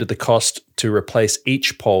estimated the cost to replace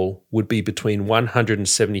each pole would be between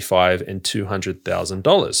 $175,000 and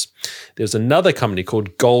 $200,000. There's another company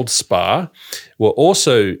called Goldspar, were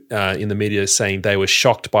also in the media saying they were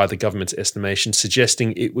shocked by the government's estimation,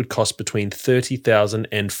 suggesting it would cost between $30,000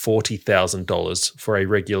 and $40,000 for a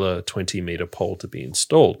regular 20-metre pole to be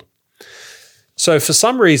installed. So for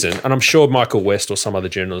some reason, and I'm sure Michael West or some other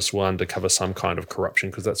journalists will uncover some kind of corruption,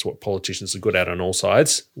 because that's what politicians are good at on all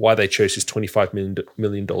sides, why they chose this $25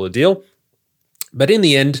 million deal. But in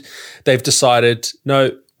the end, they've decided,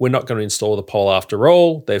 no, we're not going to install the pole after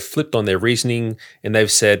all. They've flipped on their reasoning, and they've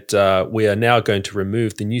said, we are now going to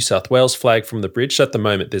remove the New South Wales flag from the bridge. So at the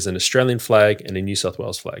moment, there's an Australian flag and a New South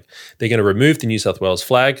Wales flag. They're going to remove the New South Wales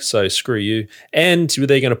flag, so screw you. And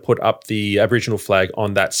they're going to put up the Aboriginal flag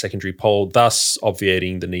on that secondary pole, thus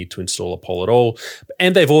obviating the need to install a pole at all.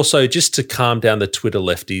 And they've also, just to calm down the Twitter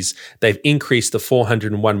lefties, they've increased the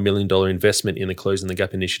 $401 million investment in the Closing the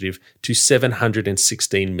Gap initiative to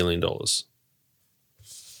 $716 million.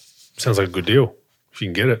 Sounds like a good deal if you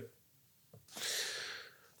can get it.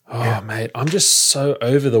 Oh, yeah. Mate, I'm just so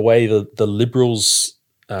over the way the Liberals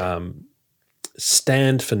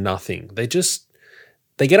stand for nothing. They get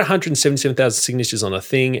 177,000 signatures on a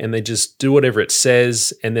thing, and they just do whatever it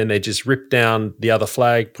says, and then they just rip down the other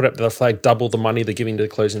flag, put up the other flag, double the money they're giving to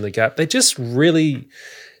Closing the Gap. They just really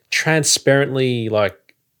transparently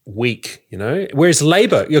weak, Whereas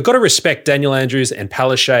Labor, you've got to respect Daniel Andrews and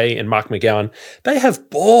Palaszczuk and Mark McGowan. They have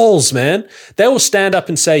balls, man. They will stand up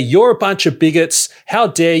and say, "You're a bunch of bigots. How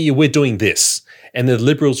dare you? We're doing this." And the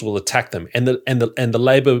Liberals will attack them, and the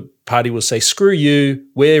Labor Party will say, "Screw you.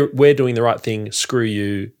 We're doing the right thing. Screw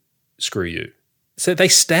you. Screw you." So they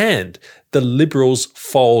stand. The Liberals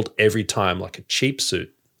fold every time like a cheap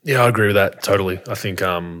suit. Yeah, I agree with that totally. I think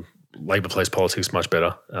Labor plays politics much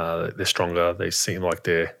better. They're stronger. They seem like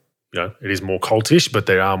they're, it is more cultish, but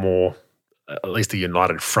they are more, at least a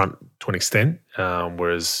united front to an extent,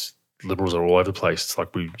 whereas Liberals are all over the place. It's like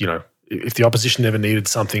if the opposition ever needed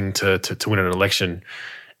something to win an election,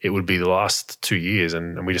 it would be the last 2 years,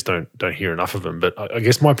 and we just don't hear enough of them. But I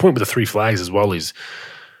guess my point with the 3 flags as well is,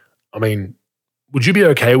 would you be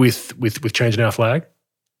okay with changing our flag,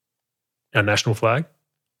 our national flag?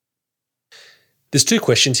 There's 2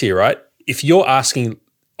 questions here, right? If you're asking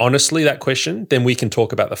honestly that question, then we can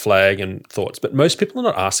talk about the flag and thoughts. But most people are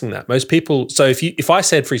not asking that. Most people, so if I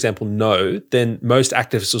said, for example, no, then most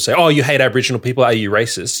activists will say, "Oh, you hate Aboriginal people. Are you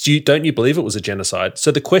racist? Don't you believe it was a genocide?"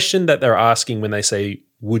 So the question that they're asking when they say,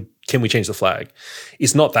 can we change the flag,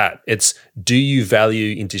 is not that. It's, do you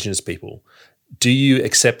value Indigenous people? Do you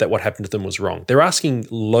accept that what happened to them was wrong? They're asking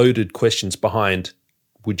loaded questions behind,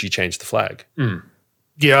 would you change the flag?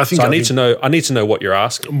 Yeah, I think so. I need to know what you're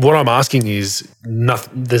asking. What I'm asking is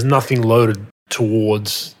there's nothing loaded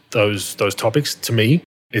towards those topics. To me,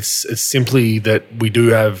 it's simply that we do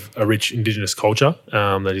have a rich Indigenous culture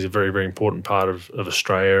that is a very, very important part of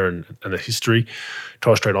Australia and the history.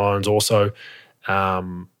 Torres Strait Islands also.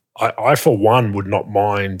 I for one would not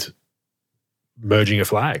mind merging a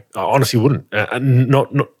flag. I honestly wouldn't.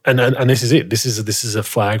 And this is it. This is a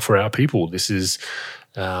flag for our people. This is.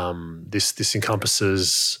 This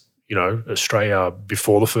encompasses, Australia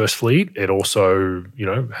before the First Fleet. It also,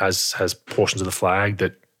 has portions of the flag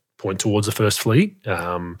that point towards the First Fleet.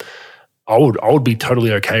 I would be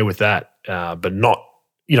totally okay with that, but not,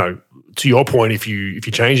 to your point, if you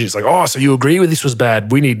change it, it's like, oh, so you agree with this was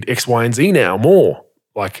bad. We need X, Y, and Z now more.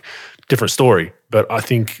 Like, different story. But I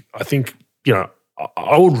think I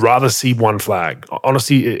would rather see one flag.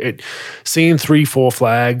 Honestly, seeing 3-4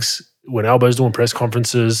 flags. When Albo's doing press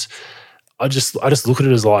conferences, I just look at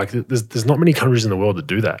it as like there's not many countries in the world that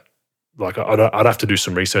do that. like I'd have to do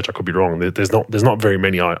some research. I could be wrong. There's not very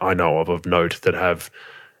many I know of note that have,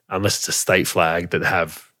 unless it's a state flag, that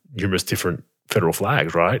have numerous different federal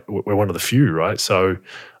flags, right? We're one of the few, right? So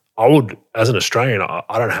I would, as an Australian,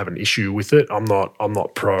 I don't have an issue with it. I'm not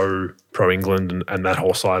pro England and that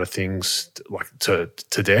whole side of things, like to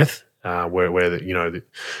death, where the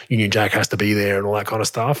Union Jack has to be there and all that kind of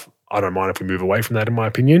stuff. I don't mind if we move away from that, in my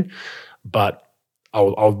opinion, but I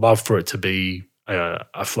would love for it to be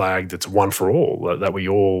a flag that's one for all, that we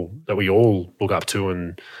all look up to,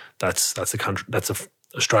 and that's the country,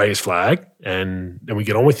 Australia's flag, and then we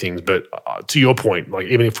get on with things. But to your point, like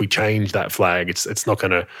even if we change that flag, it's not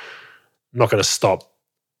gonna stop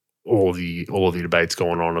all the debates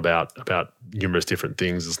going on about numerous different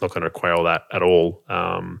things. It's not going to quail that at all.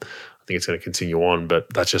 I think it's going to continue on,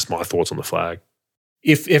 but that's just my thoughts on the flag.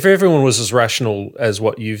 If everyone was as rational as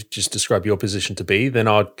what you've just described your position to be, then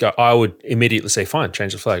I would immediately say, fine,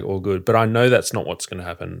 change the flag, all good. But I know that's not what's going to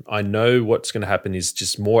happen. I know what's going to happen is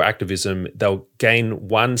just more activism. They'll gain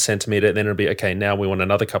 1 centimetre, then it'll be, okay, now we want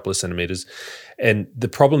another couple of centimetres. And the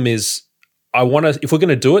problem is, if we're going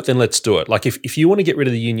to do it, then let's do it. Like if you want to get rid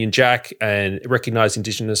of the Union Jack and recognise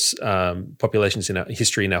Indigenous populations in our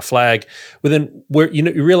history in our flag, well then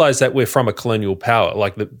you realise that we're from a colonial power.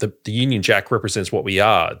 Like the Union Jack represents what we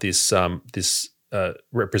are. This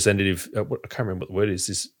representative, I can't remember what the word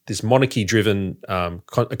is. This monarchy-driven, a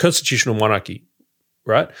constitutional monarchy,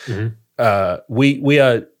 right? Mm-hmm. We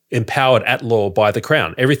are empowered at law by the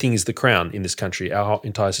Crown. Everything is the Crown in this country, our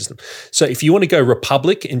entire system. So if you want to go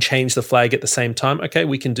republic and change the flag at the same time, okay,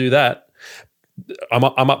 we can do that. I'm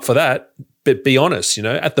up for that. But be honest,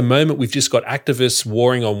 at the moment we've just got activists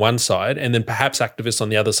warring on one side and then perhaps activists on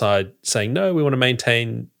the other side saying, no, we want to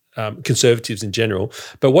maintain conservatives in general.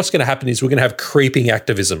 But what's going to happen is we're going to have creeping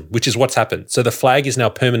activism, which is what's happened. So the flag is now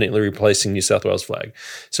permanently replacing New South Wales flag.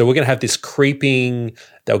 So we're going to have this creeping,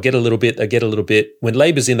 they'll get a little bit, they'll get a little bit. When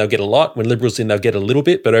Labor's in, they'll get a lot. When Liberals in, they'll get a little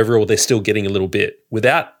bit. But overall, they're still getting a little bit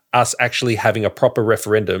without us actually having a proper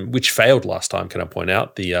referendum, which failed last time, can I point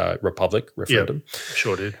out, the Republic referendum. Yeah,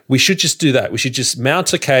 sure did. We should just do that. We should just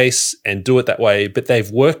mount a case and do it that way. But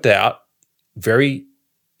they've worked out very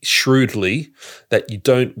shrewdly that you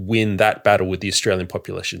don't win that battle with the Australian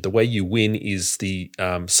population. The way you win is the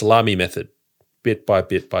salami method, bit by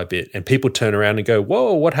bit by bit. And people turn around and go,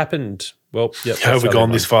 whoa, what happened? Well, yeah. How have we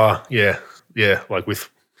gone this far? Yeah. Like with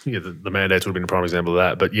the mandates would have been a prime example of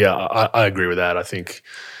that. But yeah, I agree with that. I think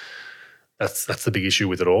that's the big issue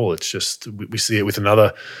with it all. It's just we see it with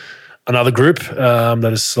another group that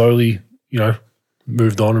has slowly,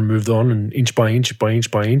 moved on and inch by inch,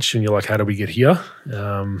 and you're like, how do we get here?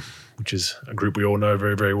 Which is a group we all know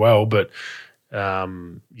very, very well. But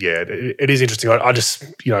it is interesting. I just,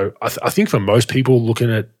 I think for most people looking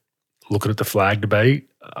at the flag debate,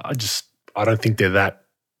 I don't think they're that,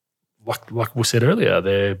 like we said earlier,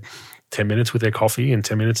 they're 10 minutes with their coffee and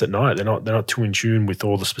 10 minutes at night. They're not too in tune with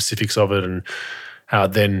all the specifics of it and how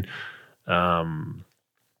it then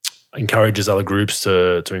encourages other groups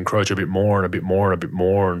to encroach a bit more and a bit more and a bit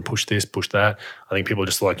more and push this, push that. I think people are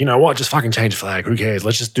just like, you know what, just fucking change the flag. Who cares?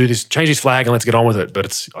 Let's just do this, change this flag and let's get on with it. But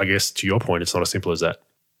it's, I guess, to your point, it's not as simple as that.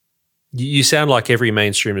 You sound like every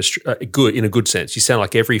mainstream, good in a good sense. You sound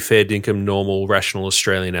like every fair dinkum, normal, rational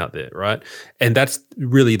Australian out there, right? And that's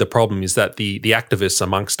really the problem, is that the activists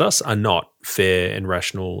amongst us are not fair and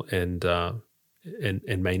rational and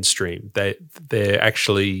mainstream. They're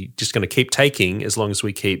actually just going to keep taking as long as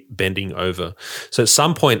we keep bending over. So at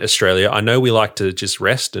some point, Australia, I know we like to just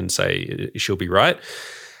rest and say she'll be right.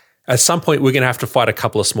 At some point, we're going to have to fight a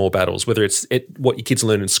couple of small battles, whether it's what your kids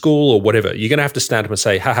learn in school or whatever. You're going to have to stand up and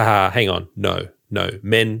say, hang on, no,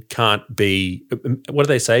 men can't be, what do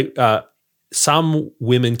they say? Some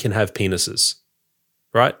women can have penises,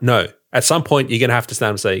 right? No. At some point, you're going to have to stand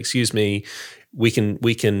up and say, excuse me, we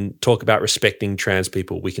can talk about respecting trans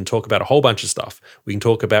people. We can talk about a whole bunch of stuff. We can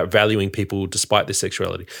talk about valuing people despite their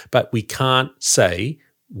sexuality. But we can't say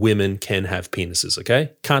women can have penises,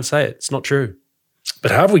 okay? Can't say it. It's not true.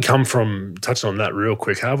 But how have we come from, touching on that real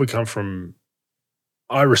quick, how have we come from,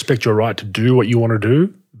 I respect your right to do what you want to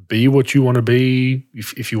do, be what you want to be,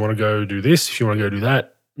 if you want to go do this, if you want to go do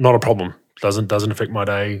that, not a problem. Doesn't affect my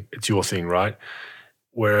day. It's your thing, right?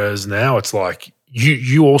 Whereas now it's like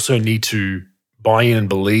you also need to buy in and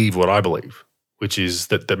believe what I believe, which is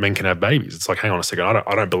that men can have babies. It's like, hang on a second,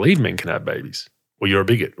 I don't believe men can have babies. Well, you're a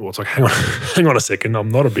bigot. Well, it's like, hang on a second, I'm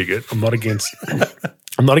not a bigot. I'm not against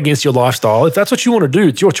your lifestyle. If that's what you want to do,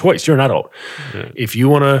 it's your choice. You're an adult. Yeah. If you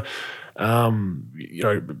want to, you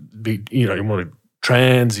want to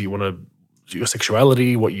trans, you want to, your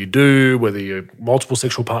sexuality, what you do, whether you're multiple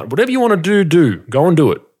sexual partner, whatever you want to do, go and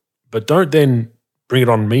do it. but don't then bring it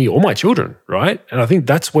on me or my children, right? And I think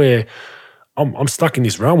that's where I'm stuck in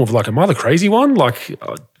this realm of like, am I the crazy one? Like,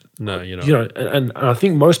 No, you're not. you know, and I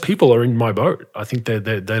think most people are in my boat. I think they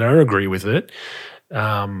don't agree with it,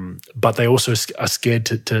 but they also are scared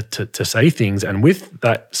to say things. And with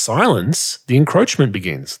that silence, the encroachment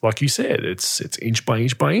begins. Like you said, it's inch by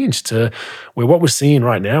inch by inch to where what we're seeing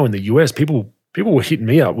right now in the US, people were hitting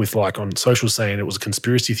me up with like on social saying it was a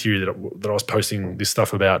conspiracy theory that I was posting this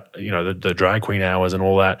stuff about, you know, the drag queen hours and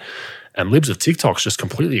all that. And libs of TikTok's just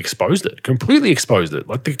completely exposed it.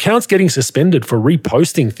 Like the account's getting suspended for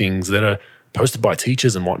reposting things that are posted by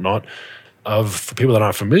teachers and whatnot. For people that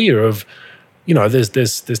aren't familiar, of, you know, there's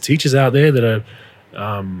teachers out there that are,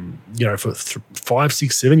 you know, for 5,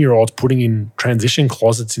 6, 7-year-olds putting in transition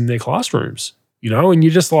closets in their classrooms. You know, and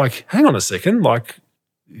you're just like, hang on a second, like,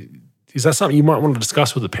 is that something you might want to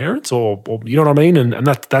discuss with the parents, or you know what I mean? And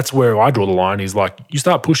that's where I draw the line. Is like, you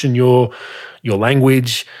start pushing your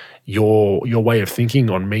language, your way of thinking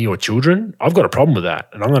on me or children, I've got a problem with that,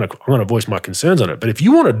 and I'm gonna voice my concerns on it. But if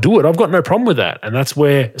you want to do it, I've got no problem with that. And that's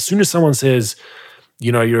where, as soon as someone says,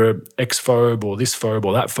 you know, you're an ex-phobe or this phobe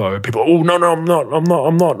or that phobe, people, oh no, I'm not.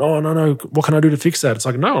 Oh no, what can I do to fix that? It's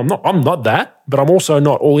like, no, I'm not that, but I'm also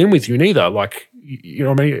not all in with you neither. Like, you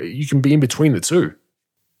know what I mean? You can be in between the two.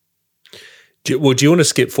 Do you want to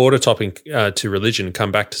skip forward a topic to religion and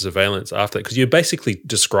come back to surveillance after that? Because you're basically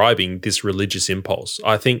describing this religious impulse.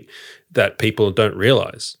 I think that people don't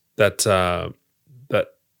realize that that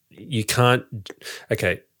you can't –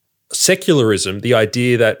 okay, secularism, the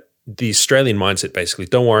idea that the Australian mindset basically,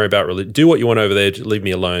 don't worry about religion, do what you want over there, leave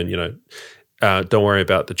me alone, you know, don't worry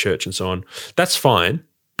about the church and so on. That's fine,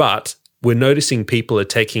 but we're noticing people are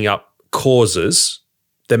taking up causes –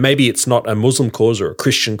 that maybe it's not a Muslim cause or a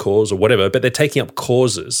Christian cause or whatever, but they're taking up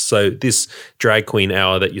causes. So this drag queen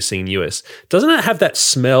hour that you're seeing in the US, doesn't it have that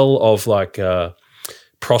smell of like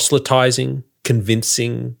proselytizing,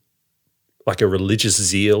 convincing, like a religious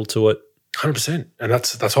zeal to it? 100%. And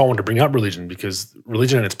that's why I wanted to bring up religion, because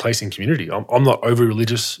religion and its place in community. I'm not over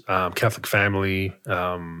religious, Catholic family,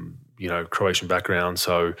 you know, Croatian background,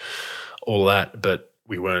 so all that. But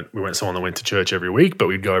we weren't someone that went to church every week, but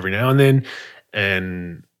we'd go every now and then.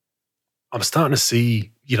 And I'm starting to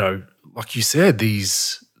see, you know, like you said,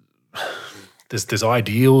 there's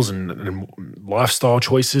ideals and lifestyle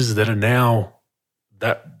choices that are now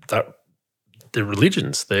that they're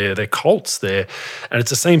religions, they're cults, and it's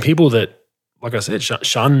the same people that, like I said,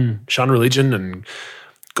 shun religion and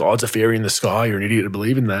God's a fairy in the sky, you're an idiot to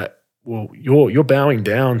believe in that. Well, you're bowing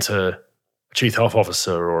down to a chief health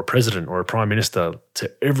officer or a president or a prime minister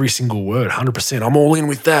to every single word, 100%. I'm all in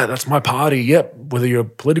with that. That's my party. Yep. Whether you're a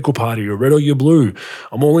political party, you're red or you're blue,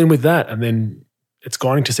 I'm all in with that. And then it's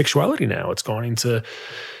gone into sexuality now. It's gone into,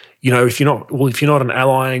 you know, if you're not an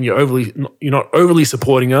ally and you're not overly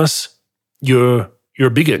supporting us, you're a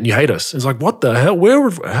bigot and you hate us. It's like, what the hell?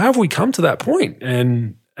 How have we come to that point?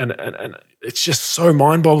 And it's just so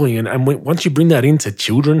mind-boggling. And once you bring that into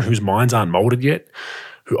children whose minds aren't molded yet,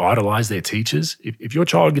 who idolize their teachers. If your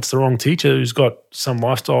child gets the wrong teacher who's got some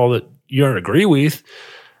lifestyle that you don't agree with,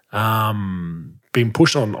 being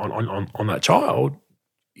pushed on that child,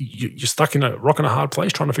 you're stuck in a rock and a hard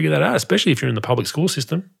place trying to figure that out, especially if you're in the public school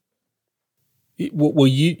system. Well,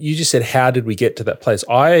 you just said, how did we get to that place?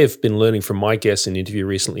 I have been learning from my guests in an interview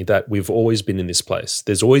recently that we've always been in this place.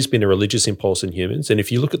 There's always been a religious impulse in humans. And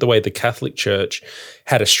if you look at the way the Catholic Church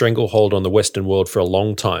had a stranglehold on the Western world for a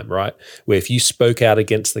long time, right, where if you spoke out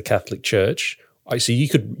against the Catholic Church, so you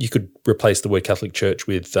could replace the word Catholic Church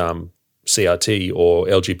with CRT or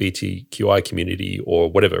LGBTQI community or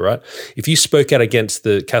whatever, right? If you spoke out against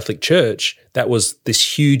the Catholic Church, that was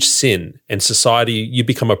this huge sin, and society, you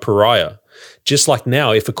become a pariah. Just like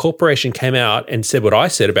now, if a corporation came out and said what I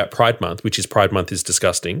said about Pride Month, which is Pride Month is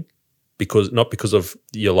disgusting, not because of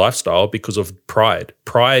your lifestyle, because of pride.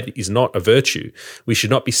 Pride is not a virtue. We should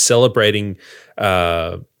not be celebrating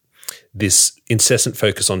this incessant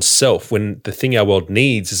focus on self when the thing our world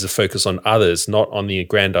needs is a focus on others, not on the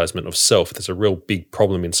aggrandizement of self. There's a real big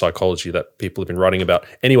problem in psychology that people have been writing about.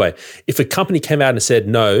 Anyway, if a company came out and said,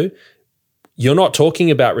 no, you're not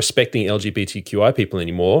talking about respecting LGBTQI people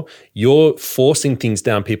anymore. You're forcing things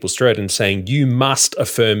down people's throat and saying, you must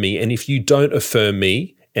affirm me. And if you don't affirm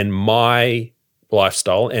me and my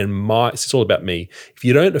lifestyle and it's all about me. If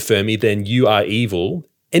you don't affirm me, then you are evil.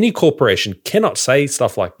 Any corporation cannot say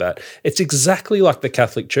stuff like that. It's exactly like the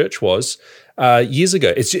Catholic Church was years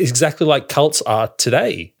ago. It's exactly like cults are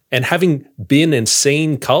today. And having been in and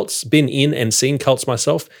seen cults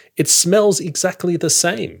myself, it smells exactly the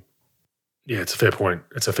same. Yeah, it's a fair point.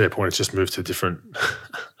 It's just moved to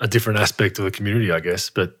a different aspect of the community, I guess.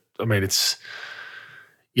 But I mean, it's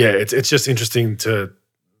just interesting to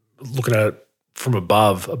looking at it from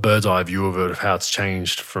above, a bird's eye view of it, of how it's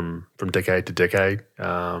changed from decade to decade.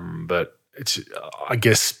 But it's, I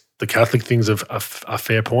guess, the Catholic thing's a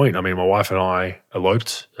fair point. I mean, my wife and I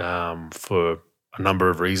eloped for a number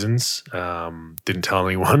of reasons. Didn't tell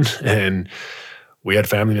anyone, and we had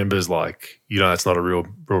family members like, that's not a real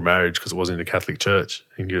marriage because it wasn't in a Catholic church,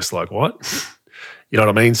 and you're just like, what? You know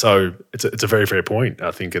what I mean? So it's a very fair point,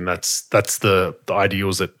 I think, and that's the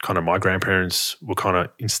ideals that kind of my grandparents were kind of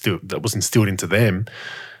instilled into them.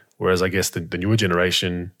 Whereas I guess the newer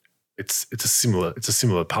generation, it's a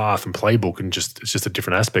similar path and playbook, and it's just a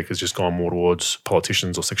different aspect. It's just gone more towards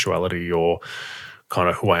politicians or sexuality or kind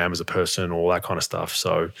of who I am as a person, all that kind of stuff.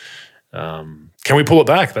 So can we pull it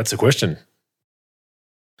back? That's the question.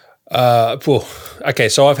 Okay,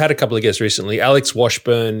 so I've had a couple of guests recently. Alex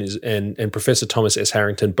Washburn and Professor Thomas S.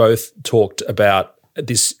 Harrington both talked about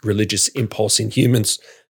this religious impulse in humans.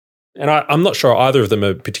 And I'm not sure either of them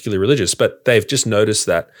are particularly religious, but they've just noticed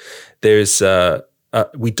that there's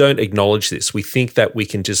we don't acknowledge this. We think that we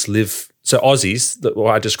can just live. So Aussies,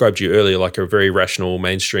 I described to you earlier, like a very rational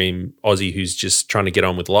mainstream Aussie who's just trying to get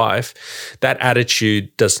on with life, that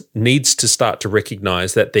attitude needs to start to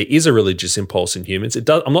recognize that there is a religious impulse in humans.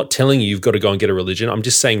 I'm not telling you've got to go and get a religion. I'm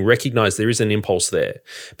just saying recognize there is an impulse there,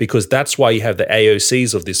 because that's why you have the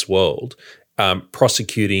AOCs of this world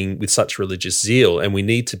prosecuting with such religious zeal, and we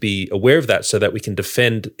need to be aware of that so that we can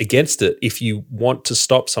defend against it if you want to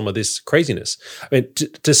stop some of this craziness. I mean,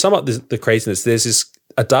 to sum up the craziness, there's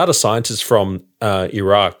a data scientist from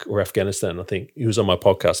Iraq or Afghanistan, I think, he was on my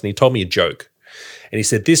podcast, and he told me a joke. And he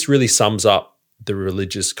said, this really sums up the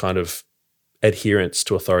religious kind of adherence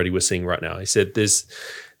to authority we're seeing right now. He said, there's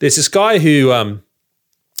this guy who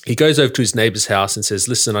he goes over to his neighbor's house and says,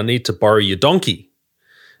 listen, I need to borrow your donkey.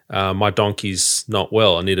 My donkey's not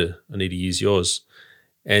well. I need to use yours.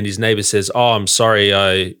 And his neighbor says, oh, I'm sorry,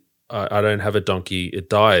 I don't have a donkey. It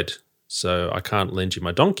died, so I can't lend you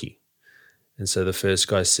my donkey. And so the first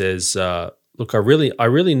guy says, look, I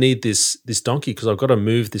really need this donkey because I've got to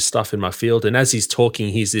move this stuff in my field. And as he's talking,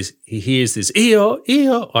 he hears this eeo,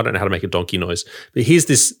 eeo. I don't know how to make a donkey noise, but he hears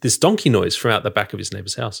this donkey noise from out the back of his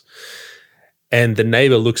neighbor's house. And the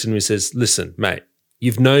neighbor looks at him and says, listen, mate,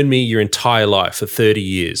 you've known me your entire life for 30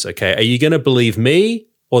 years, okay? Are you going to believe me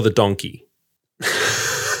or the donkey?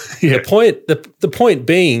 Yeah. The point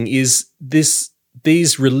being is these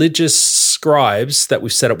religious scribes that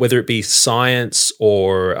we've set up, whether it be science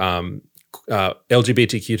or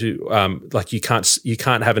LGBTQ, like you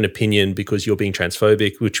can't have an opinion because you're being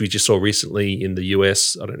transphobic, which we just saw recently in the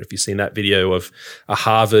US. I don't know if you've seen that video of a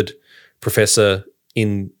Harvard professor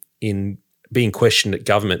in being questioned at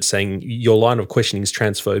government saying, your line of questioning is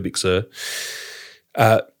transphobic, sir.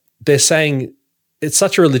 They're saying it's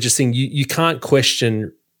such a religious thing. You can't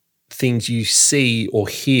question things you see or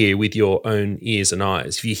hear with your own ears and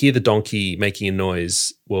eyes. If you hear the donkey making a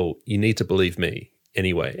noise, well, you need to believe me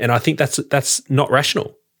anyway. And I think that's not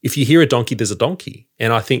rational. If you hear a donkey, there's a donkey.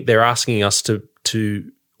 And I think they're asking us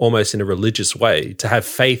to almost in a religious way to have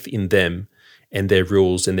faith in them and their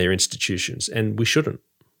rules and their institutions. And we shouldn't.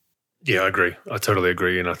 Yeah, I agree. I totally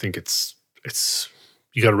agree. And I think it's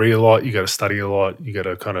you got to read a lot, you got to study a lot, you got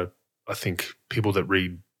to kind of, I think people that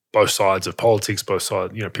read both sides of politics, both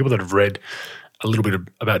sides, people that have read a little bit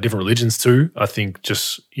about different religions too, I think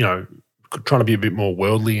just, trying to be a bit more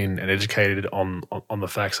worldly and educated on the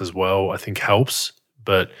facts as well, I think helps.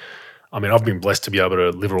 But I mean, I've been blessed to be able to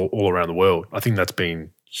live all around the world. I think that's been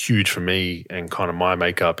huge for me, and kind of my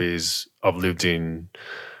makeup is I've lived in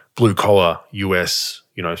blue collar US,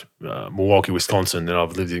 Milwaukee, Wisconsin, and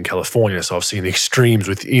I've lived in California, so I've seen the extremes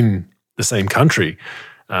within the same country.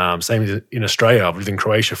 Same in Australia. I've lived in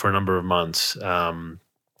Croatia for a number of months.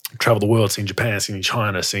 Traveled the world, seen Japan, seen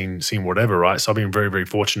China, seen whatever, right? So I've been very, very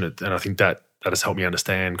fortunate, and I think that has helped me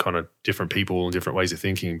understand kind of different people and different ways of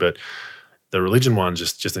thinking. But the religion one's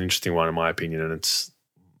just an interesting one in my opinion, and it's,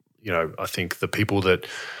 I think the people that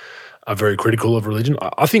are very critical of religion,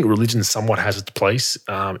 I think religion somewhat has its place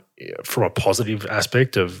from a positive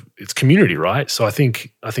aspect of its community, right? So I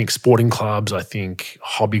think sporting clubs, I think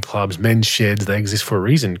hobby clubs, men's sheds, they exist for a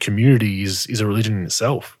reason. Community is a religion in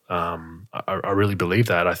itself. I really believe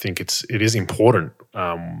that. I think it is important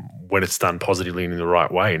when it's done positively and in the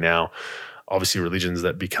right way. Now, obviously religions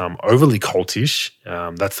that become overly cultish,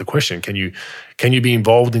 that's the question. Can you be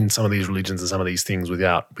involved in some of these religions and some of these things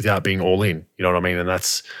without being all in? You know what I mean? And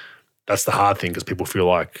that's the hard thing, because people feel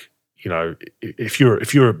like, if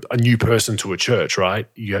you're a new person to a church, right?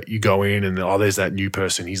 You go in and there's that new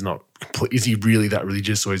person. He's not. Is he really that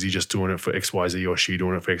religious, or is he just doing it for X, Y, Z, or she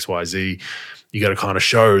doing it for X, Y, Z? You got to kind of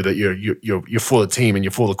show that you're for the team and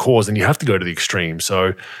you're for the cause, and you have to go to the extreme.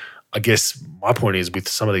 So, I guess my point is, with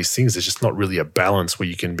some of these things, there's just not really a balance where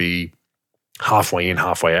you can be halfway in,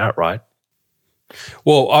 halfway out, right?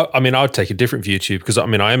 Well, I mean, I would take a different view too, because I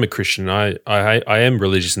mean, I am a Christian. I am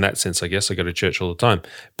religious in that sense, I guess. I go to church all the time.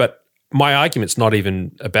 But my argument's not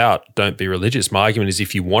even about don't be religious. My argument is,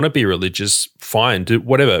 if you want to be religious, fine, do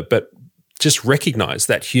whatever. But just recognize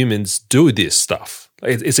that humans do this stuff.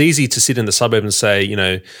 It's easy to sit in the suburb and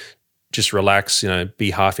say, just relax,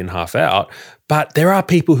 be half in, half out. But there are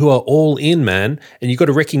people who are all in, man. And you've got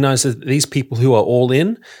to recognize that these people who are all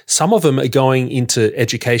in, some of them are going into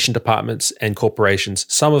education departments and corporations.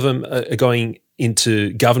 Some of them are going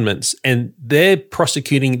into governments, and they're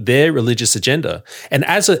prosecuting their religious agenda. And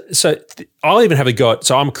I'll even have a go at,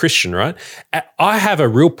 so I'm a Christian, right? I have a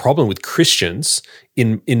real problem with Christians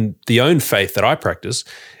in the own faith that I practice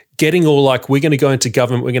getting all like, we're going to go into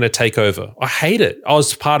government, we're going to take over. I hate it. I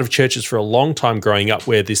was part of churches for a long time growing up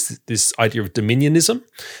where this idea of dominionism,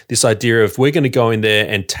 this idea of we're going to go in there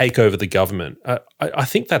and take over the government. I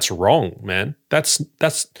think that's wrong, man. That's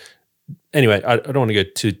anyway, I don't want to go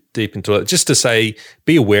too deep into it. Just to say,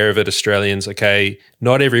 be aware of it, Australians, okay?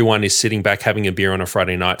 Not everyone is sitting back having a beer on a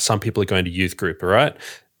Friday night. Some people are going to youth group, all right?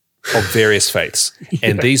 Of various faiths.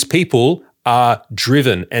 And these people are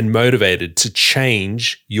driven and motivated to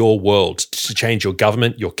change your world, to change your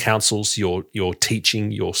government, your councils, your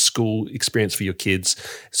teaching, your school experience for your kids.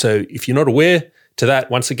 So if you're not aware to that,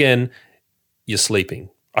 once again, you're sleeping.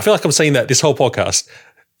 I feel like I'm saying that this whole podcast.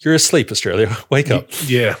 You're asleep, Australia. Wake up.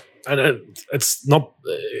 Yeah. And it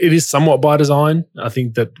is somewhat by design. I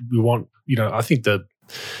think that we want, I think that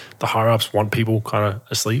the higher ups want people kind of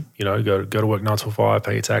asleep, go to work 9 to 5,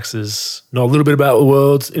 pay your taxes, know a little bit about the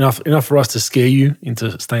world, enough for us to scare you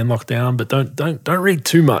into staying locked down, but don't read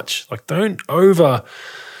too much. Like, don't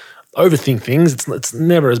overthink things. It's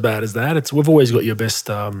never as bad as that. We've always got your best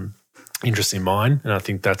interest in mind, and I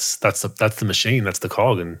think that's the machine, that's the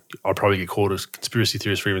cog. And I'd probably get called a conspiracy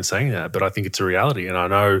theorist for even saying that, but I think it's a reality. And I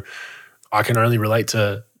know I can only relate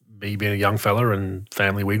to me being a young fella and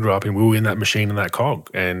family we grew up in. We were in that machine and that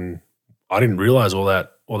cog, and I didn't realize all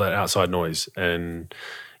that outside noise. And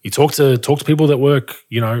you talk to people that work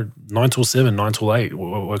 9 till 7, 9 till 8,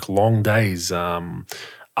 work long days.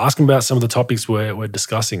 Ask them about some of the topics we're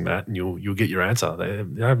discussing, Matt, and you'll get your answer. They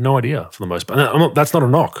have no idea for the most part. That's not a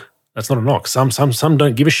knock. That's not a knock. Some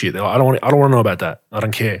don't give a shit. They're like, I don't want to know about that. I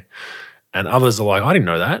don't care. And others are like, I didn't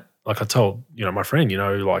know that. Like I told my friend,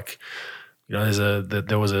 there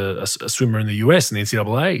was a swimmer in the US in the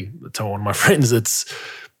NCAA. I told one of my friends that's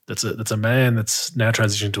a man that's now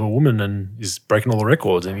transitioned to a woman and is breaking all the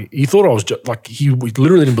records. And he thought I was he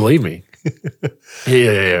literally didn't believe me.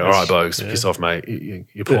 Yeah. All right, blokes, piss off, mate.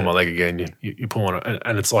 You're pulling my leg again. You're pulling it,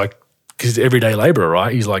 and it's like, because he's everyday labourer,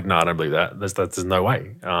 right? He's like, no, I don't believe that. There's no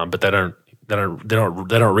way. But they're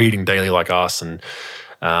not reading daily like us and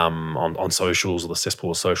on socials or the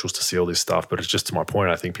cesspool of socials to see all this stuff. But it's just to my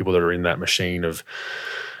point. I think people that are in that machine of,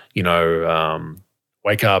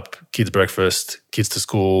 wake up, kids breakfast, kids to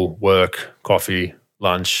school, work, coffee,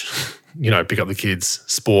 lunch, pick up the kids,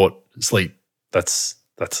 sport, sleep. That's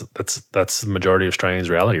the majority of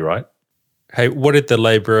Australians' reality, right? Hey, what did the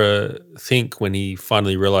labourer think when he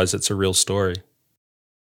finally realised it's a real story?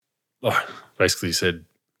 Oh, basically he said,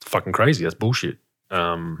 it's fucking crazy. That's bullshit.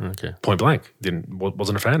 Okay. Point blank.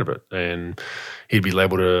 Wasn't a fan of it, and he'd be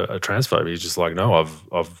labelled a transphobe. He's just like, no,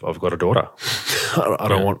 I've got a daughter. I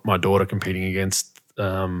don't want my daughter competing against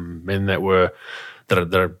men that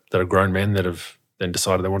are grown men that have then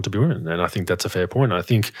decided they want to be women. And I think that's a fair point. I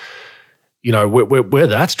think where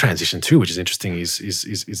that's transitioned to, which is interesting, is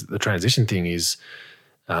the transition thing is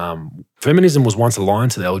feminism was once aligned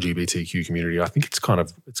to the LGBTQ community. I think it's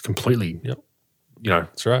completely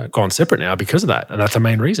that's right, gone separate now because of that, and that's the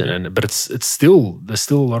main reason. But there's still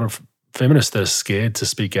a lot of feminists that are scared to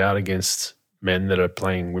speak out against men that are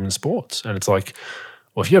playing women's sports, and it's like,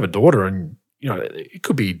 well, if you have a daughter and it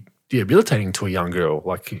could be debilitating to a young girl,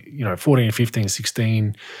 like 14, 15,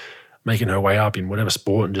 16. Making her way up in whatever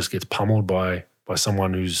sport and just gets pummeled by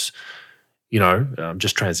someone who's,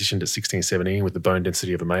 just transitioned at 16, 17 with the bone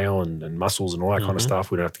density of a male and muscles and all that kind of stuff.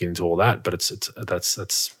 We don't have to get into all that, but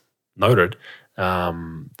that's noted.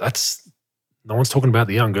 That's no one's talking about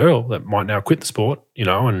the young girl that might now quit the sport,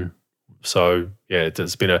 and so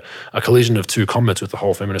there's been a collision of two comets with the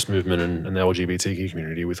whole feminist movement and the LGBTQ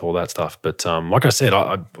community with all that stuff. But like I said,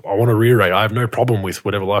 I want to reiterate, I have no problem with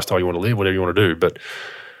whatever lifestyle you want to live, whatever you want to do, but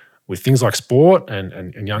with things like sport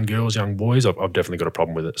and young girls, young boys, I've definitely got a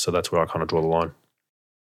problem with it. So that's where I kind of draw the line.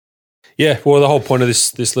 Yeah, well, the whole point of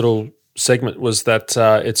this little segment was that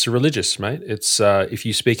it's religious, mate. It's if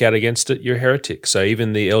you speak out against it, you're a heretic. So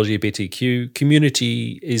even the LGBTQ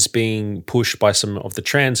community is being pushed by some of the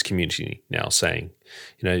trans community now, saying,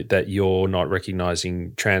 that you're not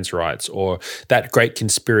recognizing trans rights, or that great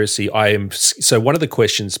conspiracy. So one of the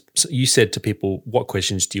questions you said to people, what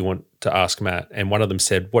questions do you want to ask Matt? And one of them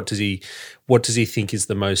said, what does he think is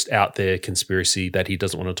the most out there conspiracy that he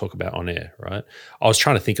doesn't want to talk about on air, right? I was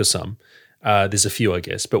trying to think of some. There's a few, I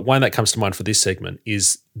guess, but one that comes to mind for this segment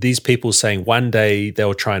is these people saying one day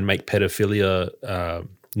they'll try and make pedophilia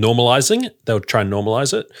normalizing it. They'll try and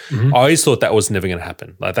normalize it. Mm-hmm. I always thought that was never going to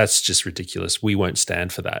happen. Like, that's just ridiculous. We won't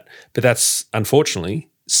stand for that. But that's unfortunately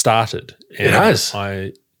started. And it has.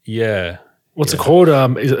 What's it called?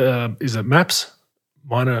 Is it MAPS?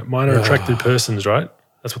 Minor attracted persons, right?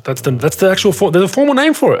 That's the actual form. There's a formal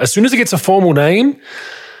name for it. As soon as it gets a formal name,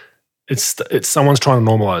 it's someone's trying to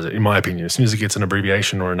normalize it, in my opinion. As soon as it gets an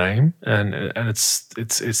abbreviation or a name, and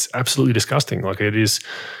it's absolutely disgusting. Like, it is.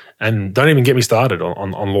 And don't even get me started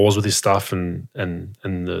on laws with this stuff and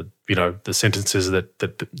the the sentences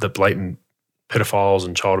that blatant pedophiles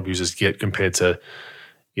and child abusers get compared to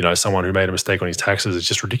someone who made a mistake on his taxes. It's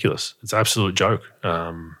just ridiculous. It's an absolute joke.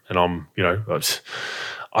 And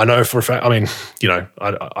I know for a fact. I mean,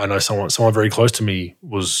 I know someone very close to me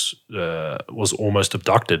was almost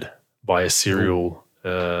abducted by a serial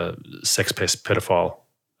sex pest pedophile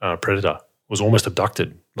predator. Was almost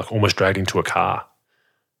abducted, like almost dragged into a car.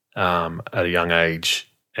 At a young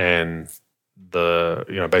age, and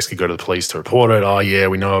basically go to the police to report it. Oh yeah,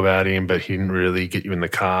 we know about him, but he didn't really get you in the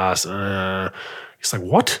car. So, it's like,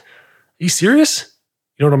 what? Are you serious?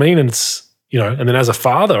 You know what I mean? And it's and then as a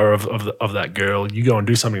father of that girl, you go and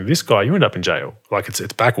do something to this guy, you end up in jail. Like, it's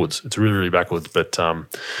backwards. It's really, really backwards. But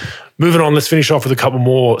moving on, let's finish off with a couple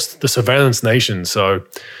more. The surveillance nation. So,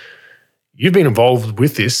 you've been involved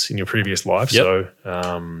with this in your previous life, yep. So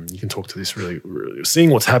you can talk to this really, really, seeing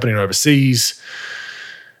what's happening overseas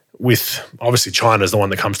with, obviously China's the one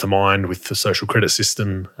that comes to mind with the social credit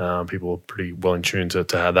system. People are pretty well in tune to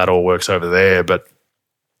how that all works over there, but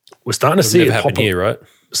we're starting to see it happen here, right?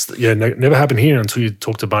 Yeah, never happened here until you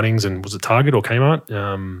talk to Bunnings and was it Target or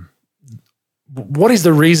Kmart? What is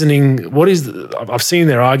the reasoning? I've seen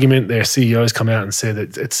their argument, their CEOs come out and said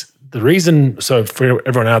that it's the reason. So for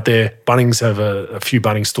everyone out there, Bunnings have a few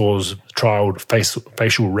Bunnings stores trialed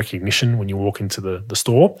facial recognition when you walk into the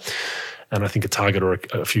store. And I think a Target or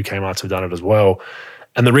a few Kmarts have done it as well.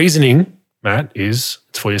 And the reasoning, Matt, is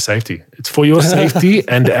it's for your safety. It's for your safety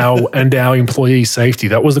and our employees' safety.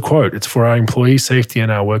 That was the quote. It's for our employees' safety and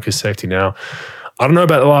our workers' safety. Now, I don't know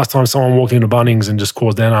about the last time someone walked into Bunnings and just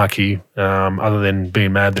caused anarchy, other than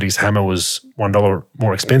being mad that his hammer was $1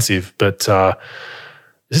 more expensive. But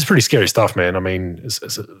this is pretty scary stuff, man. I mean,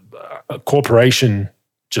 it's a corporation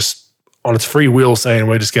just on its free will saying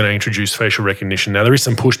we're just going to introduce facial recognition. Now, there is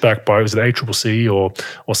some pushback by, was it ACCC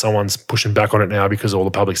or someone's pushing back on it now because of all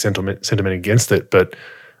the public sentiment against it. But,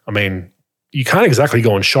 I mean, you can't exactly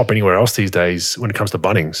go and shop anywhere else these days when it comes to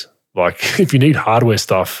Bunnings. Like, if you need hardware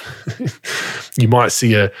stuff, you might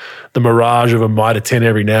see the mirage of a Mitre 10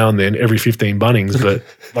 every now and then, every 15 Bunnings. But,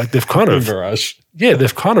 like, they've kind of – mirage. Yeah,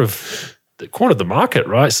 they've kind of – cornered the market,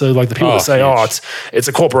 right? So like the people that say, it's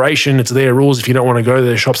a corporation, it's their rules. If you don't want to go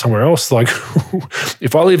there, shop somewhere else. Like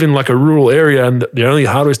if I live in like a rural area and the only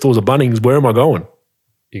hardware stores are Bunnings, where am I going?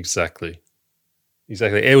 Exactly.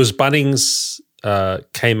 It was Bunnings,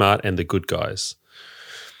 Kmart, and the Good Guys.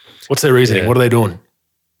 What's their reasoning? Yeah. What are they doing?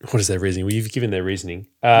 What is their reasoning? Well, you've given their reasoning.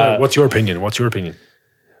 What's your opinion?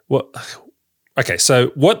 Well, okay, so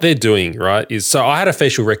what they're doing, right, is so I had a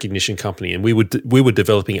facial recognition company and we were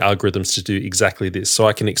developing algorithms to do exactly this. So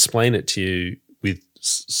I can explain it to you with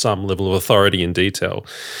some level of authority and detail.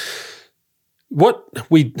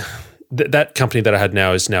 That company that I had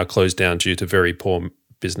now is now closed down due to very poor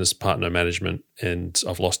business partner management, and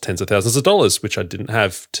I've lost tens of thousands of dollars, which I didn't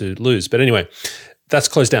have to lose. But anyway, that's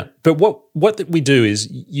closed down. But what we do is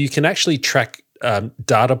you can actually track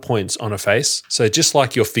data points on a face. So just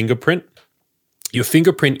like your fingerprint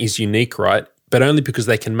is unique, right? But only because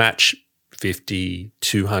they can match 50,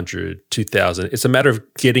 200, 2,000. It's a matter of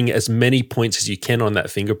getting as many points as you can on that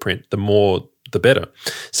fingerprint. The more, the better.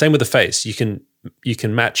 Same with the face. You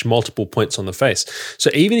can match multiple points on the face. So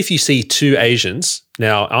even if you see two Asians,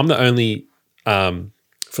 now I'm the only,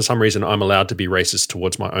 for some reason, I'm allowed to be racist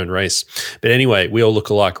towards my own race. But anyway, we all look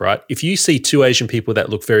alike, right? If you see two Asian people that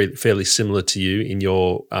look fairly similar to you in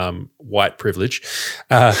your white privilege,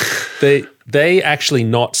 They actually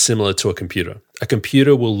not similar to a computer. A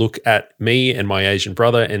computer will look at me and my Asian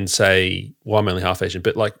brother and say, well, I'm only half Asian,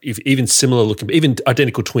 but like if even similar looking, even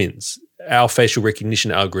identical twins, our facial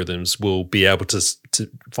recognition algorithms will be able to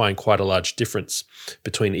find quite a large difference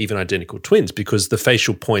between even identical twins because the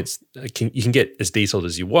facial points, you can get as detailed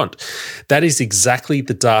as you want. That is exactly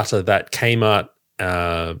the data that Kmart,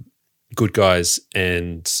 Good Guys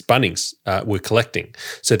and Bunnings were collecting.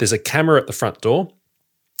 So there's a camera at the front door.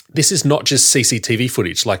 This is not just CCTV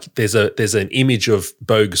footage. Like there's an image of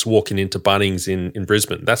Bogues walking into Bunnings in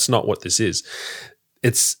Brisbane. That's not what this is.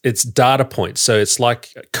 It's data points. So it's like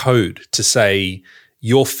code to say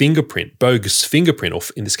your fingerprint, Bogues' fingerprint, or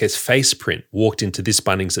in this case, face print, walked into this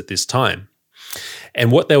Bunnings at this time.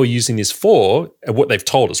 And what they were using this for, and what they've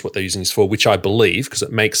told us what they're using this for, which I believe, because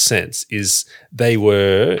it makes sense, is they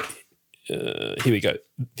were, here we go.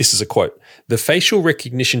 This is a quote. The facial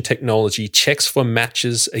recognition technology checks for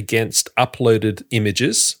matches against uploaded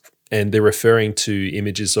images, and they're referring to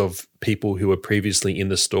images of people who were previously in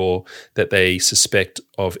the store that they suspect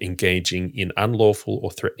of engaging in unlawful or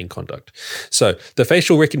threatening conduct. So the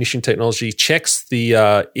facial recognition technology checks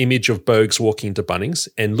the image of Bogues walking into Bunnings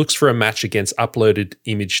and looks for a match against uploaded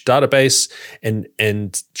image database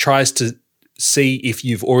and tries to see if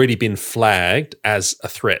you've already been flagged as a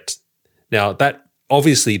threat. Now, that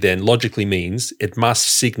obviously then logically means it must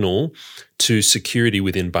signal to security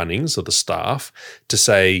within Bunnings or the staff to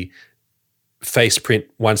say faceprint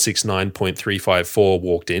 169.354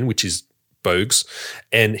 walked in, which is Bogues,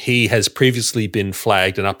 and he has previously been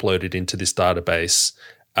flagged and uploaded into this database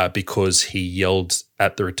because he yelled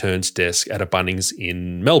at the returns desk at a Bunnings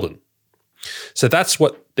in Melbourne. So that's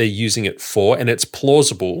what they're using it for, and it's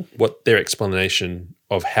plausible what their explanation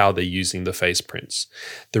of how they're using the face prints.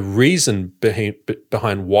 The reason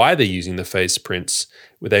behind why they're using the face prints,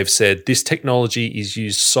 where they've said this technology is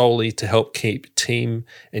used solely to help keep team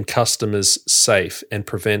and customers safe and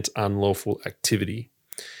prevent unlawful activity.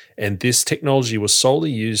 And this technology was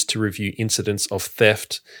solely used to review incidents of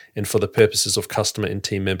theft and for the purposes of customer and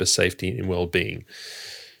team member safety and well-being.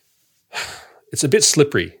 It's a bit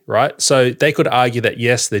slippery, right? So they could argue that,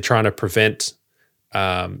 yes, they're trying to prevent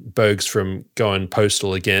Bogues from going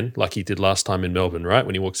postal again, like he did last time in Melbourne, right,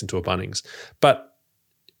 when he walks into a Bunnings. But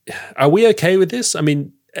are we okay with this? I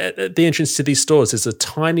mean, at the entrance to these stores, there's a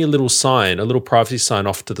tiny little sign, a little privacy sign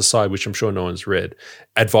off to the side, which I'm sure no one's read,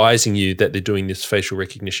 advising you that they're doing this facial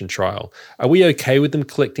recognition trial. Are we okay with them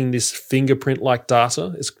collecting this fingerprint-like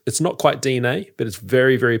data? It's not quite DNA, but it's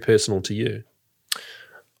very, very personal to you.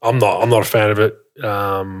 I'm not a fan of it.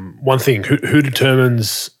 One thing, who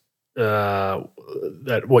determines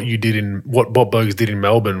that what Bogues did in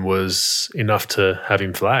Melbourne was enough to have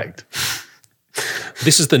him flagged?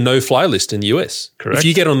 This is the no-fly list in the US. Correct. If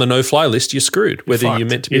you get on the no-fly list, you're screwed, whether you're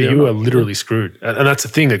meant to be there or you not. are literally screwed. And that's the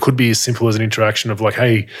thing. It could be as simple as an interaction of like,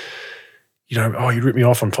 hey, you ripped me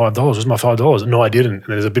off on $5. Where's my $5? No, I didn't. And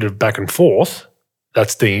there's a bit of back and forth.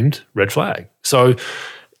 That's deemed red flag. So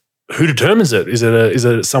who determines it? Is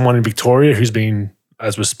it someone in Victoria who's been,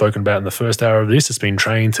 as was spoken about in the first hour of this, it's been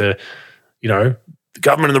trained to, the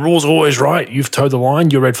government and the rules are always right. You've towed the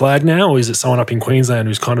line. You're red flag now. Or is it someone up in Queensland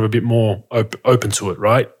who's kind of a bit more open to it,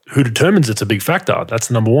 right? Who determines it's a big factor? That's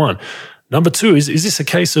number one. Number two, is this a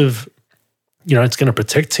case of, it's going to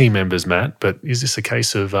protect team members, Matt, but is this a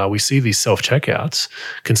case of we see these self-checkouts,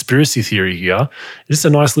 conspiracy theory here? Is this a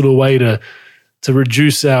nice little way to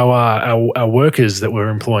reduce our workers that we're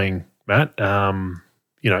employing, Matt?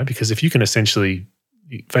 Because if you can essentially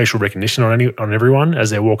facial recognition on everyone as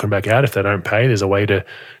they're walking back out, if they don't pay, there's a way to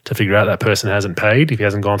figure out that person hasn't paid if he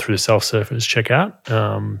hasn't gone through the self-service checkout.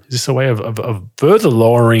 Is this a way of further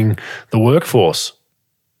lowering the workforce?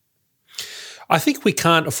 I think we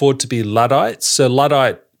can't afford to be Luddites. So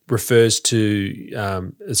Luddite refers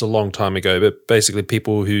to, it's a long time ago, but basically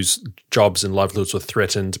people whose jobs and livelihoods were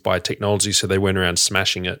threatened by technology, so they went around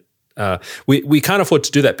smashing it. We can't afford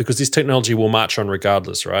to do that because this technology will march on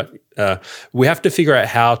regardless, right? We have to figure out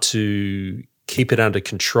how to keep it under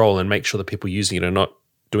control and make sure that people using it are not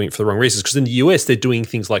doing it for the wrong reasons. Because in the US, they're doing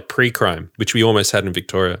things like pre-crime, which we almost had in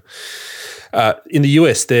Victoria. In the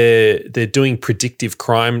US, they're doing predictive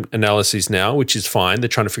crime analyses now, which is fine. They're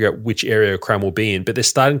trying to figure out which area of crime will be in, but they're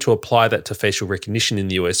starting to apply that to facial recognition in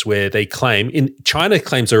the US, where they claim, in China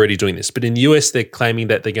claims already doing this, but in the US, they're claiming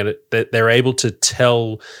that they're able to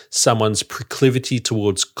tell someone's proclivity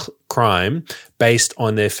towards crime based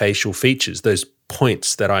on their facial features, those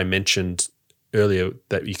points that I mentioned earlier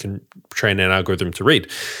that you can train an algorithm to read.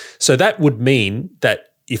 So that would mean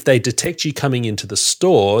that if they detect you coming into the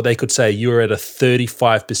store, they could say you're at a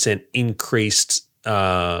 35% increased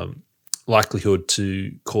likelihood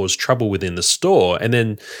to cause trouble within the store. And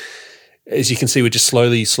then, as you can see, we're just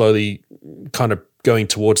slowly kind of going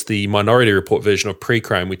towards the Minority Report version of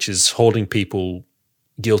pre-crime, which is holding people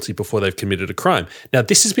guilty before they've committed a crime. Now,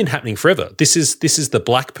 this has been happening forever. This is the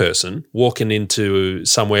black person walking into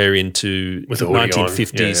somewhere into With a hoodie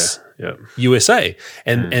 1950s on. Yeah. USA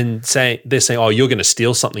and they're saying, oh, you're going to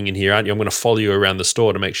steal something in here, aren't you? I'm going to follow you around the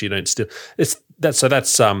store to make sure you don't steal. That's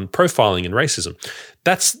profiling and racism.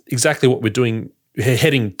 That's exactly what we're doing,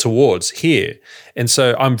 heading towards here. And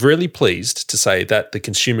so I'm really pleased to say that the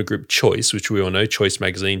consumer group Choice, which we all know, Choice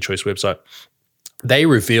Magazine, Choice website, they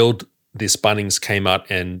revealed this Bunnings, Kmart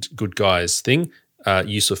and Good Guys thing,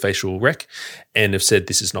 use of facial rec, and have said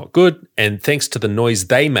this is not good. And thanks to the noise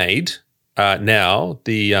they made, now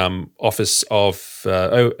the Office of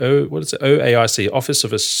OAIC, Office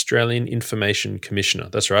of Australian Information Commissioner,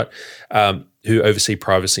 that's right, who oversee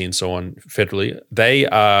privacy and so on federally, they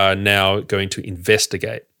are now going to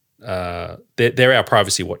investigate. They're our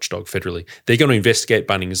privacy watchdog federally. They're going to investigate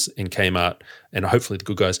Bunnings and Kmart and hopefully the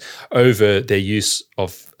Good Guys over their use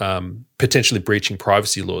of potentially breaching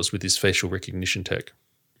privacy laws with this facial recognition tech.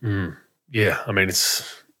 Yeah, I mean,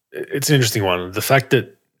 it's an interesting one. The fact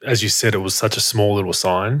that, as you said, it was such a small little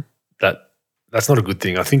sign, that's not a good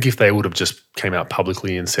thing. I think if they would have just came out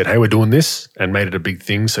publicly and said, hey, we're doing this, and made it a big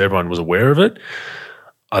thing so everyone was aware of it,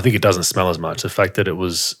 I think it doesn't smell as much. The fact that it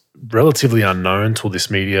was relatively unknown till this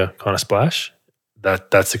media kind of splash,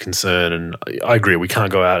 that's a concern. And I agree, we can't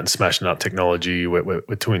go out and smashing up technology. We're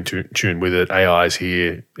too in tune with it. AI is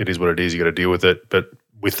here. It is what it is. You got to deal with it. But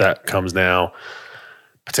with that comes now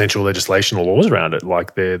potential legislation or laws around it.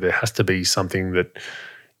 Like there has to be something that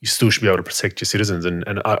you still should be able to protect your citizens.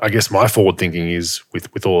 And I guess my forward thinking is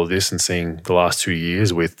with all of this and seeing the last 2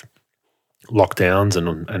 years with lockdowns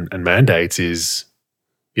and mandates is,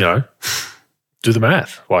 you know, do the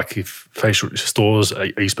math. Like if facial stores, are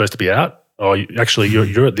you supposed to be out? Oh,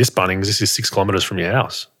 you're at this Bunnings. This is 6 kilometres from your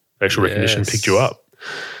house. Facial recognition picked you up.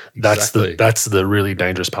 Exactly. That's the really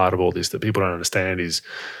dangerous part of all this that people don't understand is,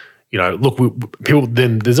 you know, look,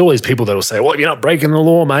 then there's always people that will say, well, if you're not breaking the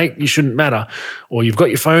law, mate, you shouldn't matter. Or you've got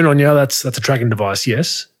your phone on you, that's a tracking device.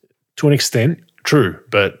 Yes, to an extent, true,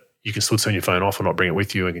 but you can still turn your phone off or not bring it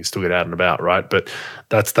with you and you can still get out and about, right? But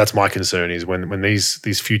that's my concern is when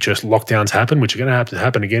these future lockdowns happen, which are going to have to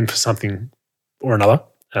happen again for something or another,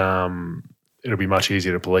 it'll be much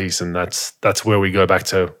easier to police. And that's where we go back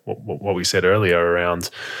to what we said earlier around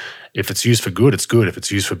if it's used for good, it's good. If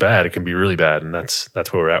it's used for bad, it can be really bad. And that's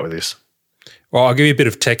where we're at with this. Well, I'll give you a bit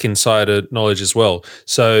of tech insider knowledge as well.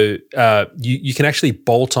 So you can actually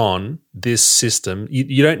bolt on this system.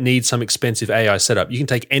 You don't need some expensive AI setup. You can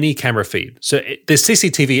take any camera feed. So there's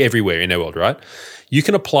CCTV everywhere in our world, right? You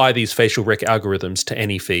can apply these facial rec algorithms to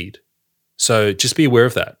any feed. So just be aware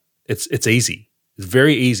of that. It's easy. It's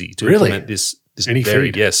very easy to implement this any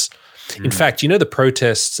feed. Yes. In fact, you know the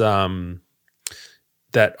protests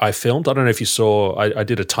that I filmed? I don't know if you saw. I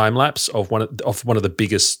did a time lapse of one of the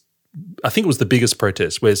biggest. I think it was the biggest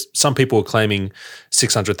protest, where some people were claiming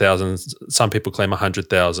 600,000, some people claim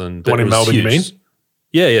 100,000. One in Melbourne, you mean?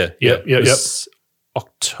 Yeah. Yep.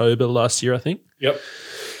 October last year, I think. Yep.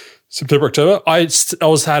 September, October. I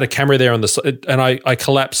had a camera there on the and I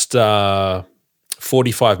collapsed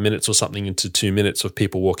 45 minutes or something into 2 minutes of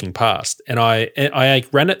people walking past, and I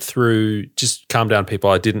ran it through. Just calm down, people.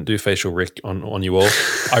 I didn't do facial rec on you all.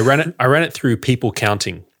 I ran it through people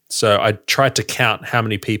counting. So I tried to count how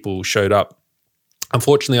many people showed up.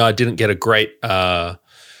 Unfortunately, I didn't get a great elevated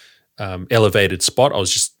spot. I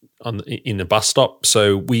was just in a bus stop.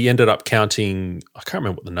 So we ended up counting, I can't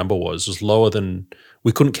remember what the number was. It was lower than,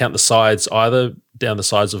 we couldn't count the sides either, down the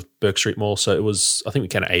sides of Bourke Street Mall. So it was, I think we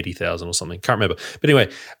counted 80,000 or something. Can't remember. But anyway,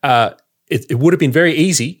 it would have been very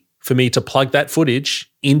easy for me to plug that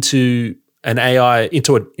footage into an AI,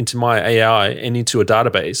 into my AI and into a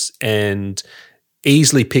database and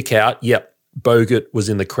easily pick out, yep, Bogut was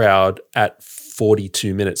in the crowd at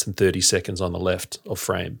 42 minutes and 30 seconds on the left of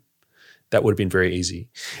frame. That would have been very easy.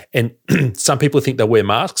 And some people think they'll wear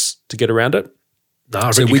masks to get around it.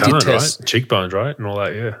 No, so we did tests, right? Cheekbones, right? And all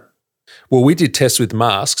that, yeah. Well, we did tests with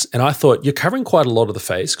masks, and I thought you're covering quite a lot of the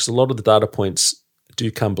face because a lot of the data points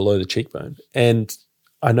do come below the cheekbone. And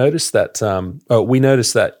I noticed that, we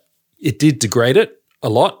noticed that it did degrade it a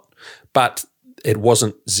lot, but it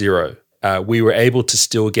wasn't zero. We were able to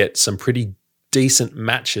still get some pretty decent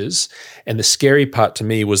matches. And the scary part to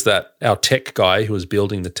me was that our tech guy who was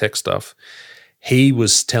building the tech stuff, he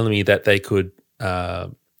was telling me that they could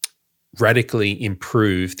radically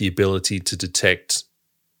improve the ability to detect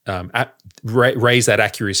raise that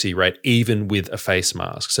accuracy rate even with a face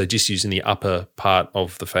mask. So just using the upper part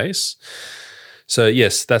of the face. So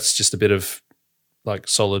yes, that's just a bit of like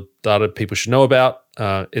solid data people should know about.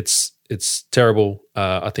 It's terrible.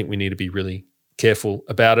 I think we need to be really careful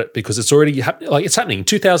about it because it's already it's happening. In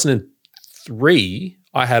 2003,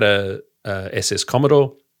 I had a SS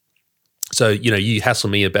Commodore. So, you hassle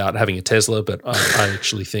me about having a Tesla, but I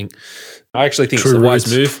actually think it's a wise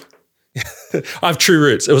move. I have true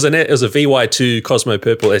roots. It was a VY2 Cosmo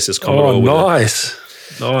Purple SS Commodore. Oh, nice.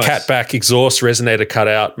 Catback exhaust resonator cut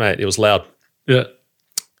out, mate. It was loud. Yeah.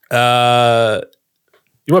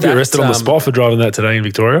 You might be arrested on the spot for driving that today in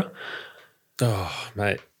Victoria. Oh,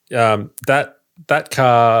 mate. That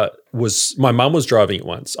car was, my mum was driving it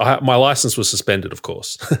once. My license was suspended, of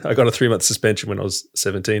course. I got a 3-month suspension when I was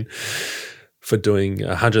 17 for doing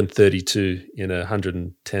 132 in a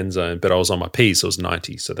 110 zone, but I was on my P, so it was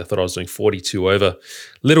 90. So they thought I was doing 42 over.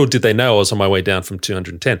 Little did they know I was on my way down from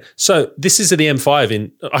 210. So this is at the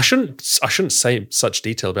M5 I shouldn't say such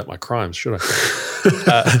detail about my crimes, should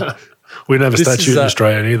I? We didn't have a statute in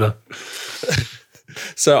Australia either.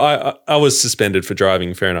 So I was suspended for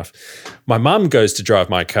driving, fair enough. My mum goes to drive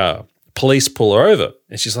my car. Police pull her over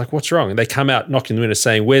and she's like, what's wrong? And they come out knocking the window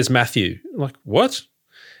saying, where's Matthew? I'm like, what?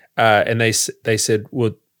 And they said,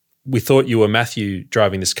 well, we thought you were Matthew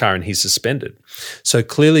driving this car and he's suspended. So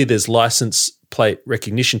clearly there's license plate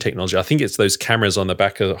recognition technology. I think it's those cameras on the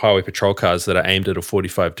back of highway patrol cars that are aimed at a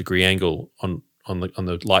 45-degree angle on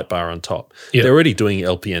the light bar on top. Yep. They're already doing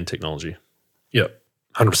LPN technology. Yep.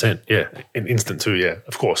 100%, yeah. In instant too, yeah,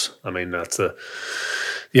 of course. I mean, that's the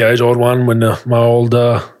age-old one when a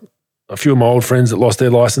few of my old friends that lost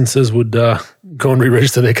their licenses would go and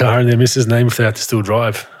re-register their car in their missus' name if they had to still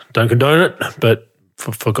drive. Don't condone it, but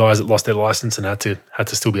for guys that lost their license and had to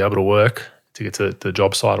still be able to work to get to the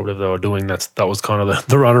job site or whatever they were doing, that was kind of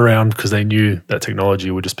the runaround because they knew that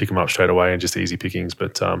technology would just pick them up straight away and just easy pickings.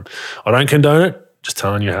 But I don't condone it, just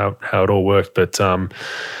telling you how it all worked. But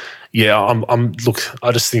look,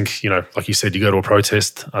 I just think, like you said, you go to a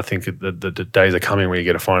protest. I think the days are coming where you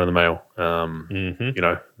get a fine in the mail.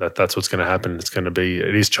 That's what's going to happen.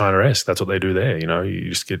 It is China-esque. That's what they do there.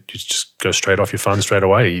 You just go straight off your funds straight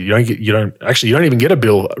away. You don't even get a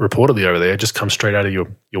bill reportedly over there. It just comes straight out of your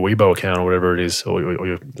Weibo account or whatever it is, or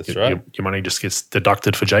your money just gets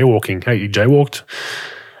deducted for jaywalking. Hey, you jaywalked.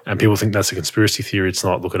 And people think that's a conspiracy theory. It's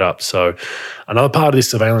not. Look it up. So another part of this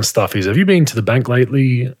surveillance stuff is, have you been to the bank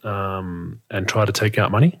lately and tried to take out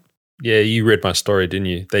money? Yeah, you read my story, didn't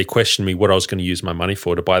you? They questioned me what I was going to use my money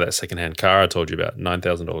for to buy that secondhand car I told you about,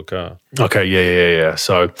 $9,000 car. Okay, yeah.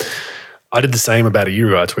 So I did the same about a year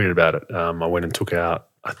ago. I tweeted about it. I went and took out,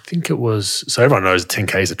 I think it was, so everyone knows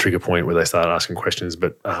 10K is a trigger point where they start asking questions,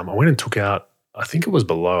 but I went and took out, I think it was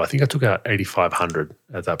below, I think I took out 8,500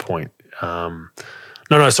 at that point.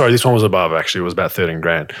 No, sorry, this one was above actually. It was about 13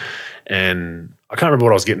 grand. And I can't remember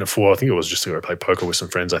what I was getting it for. I think it was just to go play poker with some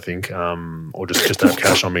friends, I think, or just to have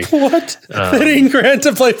cash on me. What? 13 grand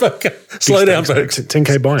to play poker? Slow down, folks.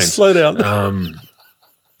 10K buy-in. Slow down.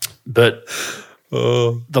 But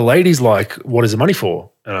the lady's like, what is the money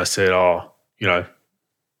for? And I said,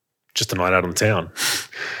 just a night out on the town.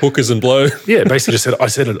 Hookers and blow. Yeah, basically I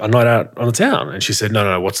said a night out on the town. And she said,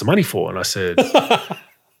 no, what's the money for? And I said...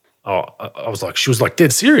 she was like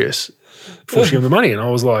dead serious before she gave me the money. And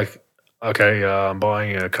I was like, okay, I'm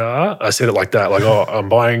buying a car. I said it like that, like, I'm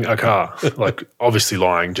buying a car. Like, obviously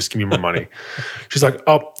lying, just give me my money. She's like,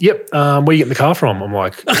 yep, where are you getting the car from? I'm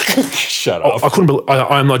like, shut up. I couldn't believe,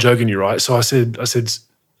 I'm not joking you, right? So I said,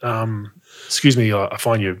 excuse me, I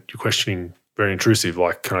find you're questioning very intrusive.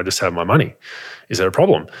 Like, can I just have my money? Is there a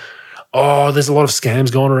problem? Oh, there's a lot of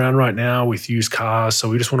scams going around right now with used cars, so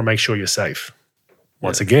we just want to make sure you're safe.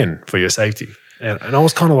 Once again, for your safety. And I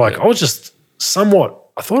was kind of like, I was just somewhat,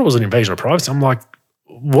 I thought it was an invasion of privacy. I'm like,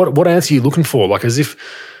 what answer are you looking for? Like, as if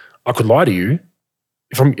I could lie to you.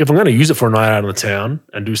 If I'm going to use it for a night out in the town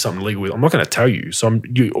and do something illegal with it, I'm not going to tell you. So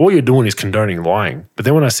all you're doing is condoning lying. But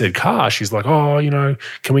then when I said car, she's like,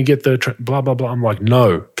 can we get the blah, blah, blah. I'm like,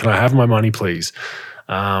 no, can I have my money, please?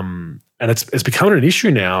 And it's becoming an issue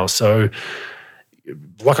now. So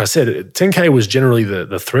like I said, 10K was generally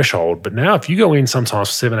the threshold, but now if you go in sometimes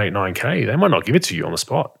for 7, 8, 9K, they might not give it to you on the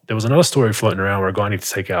spot. There was another story floating around where a guy needed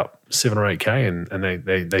to take out 7 or 8K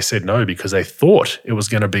and they said no because they thought it was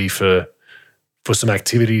going to be for some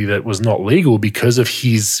activity that was not legal because of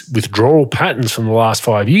his withdrawal patterns from the last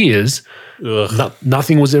 5 years.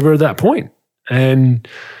 Nothing was ever at that point. And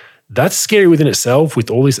that's scary within itself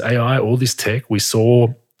with all this AI, all this tech. We saw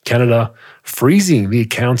Canada freezing the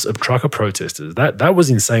accounts of trucker protesters. That was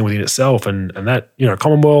insane within itself. And that,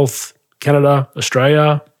 Commonwealth, Canada,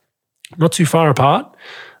 Australia, not too far apart.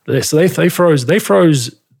 So they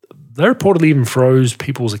reportedly even froze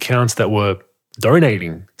people's accounts that were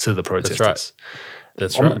donating to the protesters.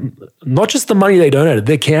 That's right. Not just the money they donated,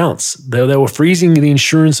 their accounts. They were freezing the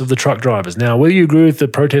insurance of the truck drivers. Now, whether you agree with the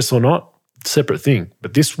protests or not, separate thing.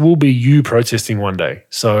 But this will be you protesting one day.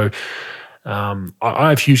 So I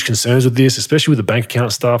have huge concerns with this, especially with the bank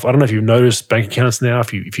account stuff. I don't know if you've noticed bank accounts now.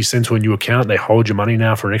 If you send to a new account, they hold your money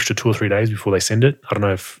now for an extra 2 or 3 days before they send it. I don't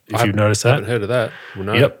know if you've noticed that. I haven't heard of that. Well,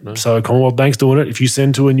 no, yep. No. So Commonwealth Bank's doing it. If you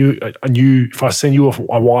send to a new, if I send you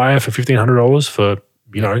a wire for $1,500 for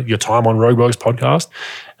your time on Rogue Bogs podcast,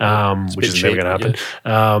 which is never going to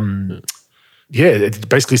happen. It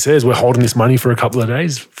basically says we're holding this money for a couple of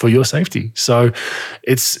days for your safety. So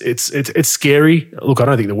it's scary. Look, I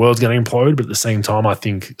don't think the world's going to implode, but at the same time, I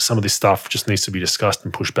think some of this stuff just needs to be discussed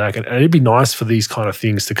and pushed back. And it'd be nice for these kind of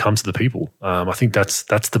things to come to the people. I think that's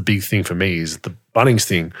the big thing for me is the Bunnings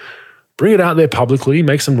thing. Bring it out there publicly,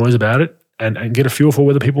 make some noise about it, and get a feel for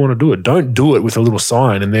whether people want to do it. Don't do it with a little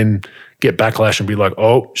sign and then get backlash and be like,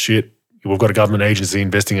 oh, shit, we've got a government agency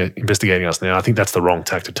investigating us now. I think that's the wrong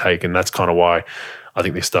tack to take, and that's kind of why I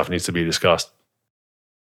think this stuff needs to be discussed.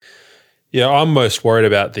 Yeah, I'm most worried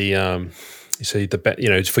about the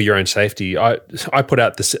for your own safety. I put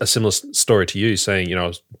out a similar story to you,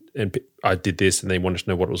 saying I did this, and they wanted to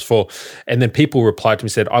know what it was for, and then people replied to me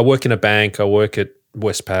and said, I work in a bank, I work at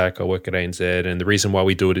Westpac, I work at ANZ, and the reason why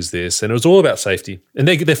we do it is this, and it was all about safety. And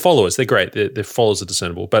they're followers, they're great, their followers are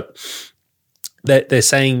discernible, but they're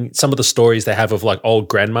saying some of the stories they have of like old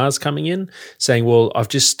grandmas coming in saying, well, I've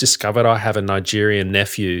just discovered I have a Nigerian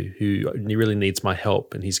nephew who really needs my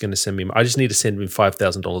help and he's going to send me, I just need to send him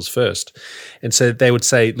 $5,000 first. And so they would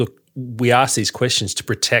say, look, we ask these questions to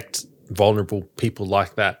protect vulnerable people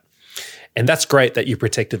like that. And that's great that you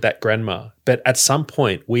protected that grandma. But at some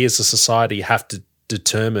point, we as a society have to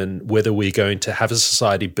determine whether we're going to have a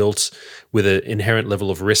society built with an inherent level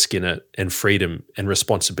of risk in it and freedom and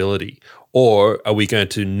responsibility, or are we going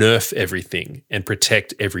to nerf everything and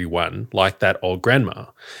protect everyone like that old grandma?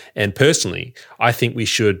 And personally, I think we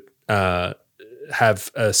should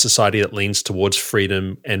have a society that leans towards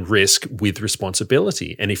freedom and risk with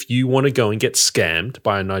responsibility. And if you want to go and get scammed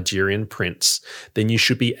by a Nigerian prince, then you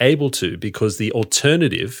should be able to, because the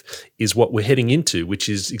alternative is what we're heading into, which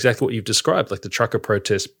is exactly what you've described, like the trucker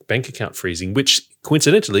protest bank account freezing, which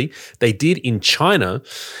coincidentally they did in China,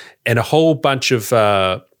 and a whole bunch of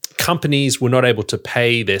companies were not able to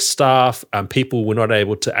pay their staff. People were not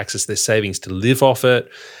able to access their savings to live off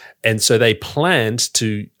it. And so they planned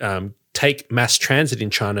to take mass transit in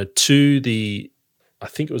China to I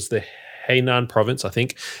think it was the Hainan province,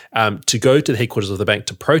 to go to the headquarters of the bank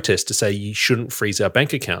to protest, to say you shouldn't freeze our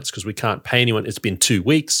bank accounts because we can't pay anyone. It's been 2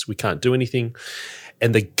 weeks. We can't do anything.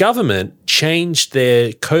 And the government changed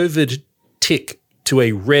their COVID tick to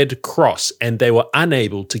a red cross, and they were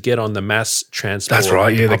unable to get on the mass transport. That's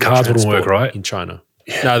right. Yeah, the cards wouldn't work, right? In China.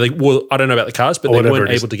 Yeah. No, I don't know about the cards, but they weren't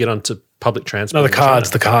able to get onto public transport. No,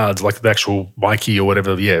 the cards, like the actual Mikey or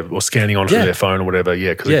whatever, or scanning onto their phone or whatever,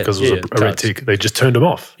 because it was a red tick. They just turned them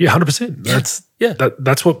off. Yeah, 100%.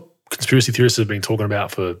 That's what conspiracy theorists have been talking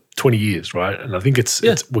about for 20 years, right? And I think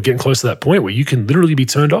we're getting close to that point where you can literally be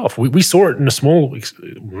turned off. We saw it in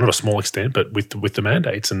not a small extent, but with the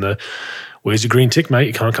mandates and where's your green tick, mate?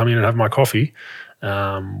 You can't come in and have my coffee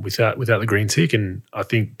without the green tick. And I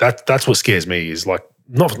think that's what scares me is like,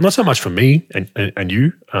 not so much for me and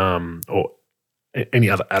you or any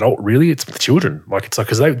other adult really. It's the children. Like it's like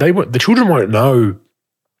because the children won't know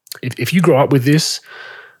if you grow up with this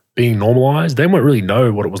being normalized. They won't really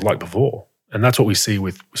know what it was like before, and that's what we see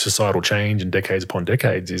with societal change and decades upon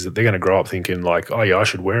decades. Is that they're going to grow up thinking like, oh yeah, I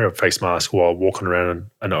should wear a face mask while walking around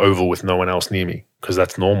an oval with no one else near me because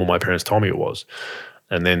that's normal. My parents told me it was,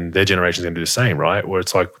 and then their generation's going to do the same, right? Where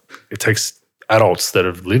it's like it takes adults that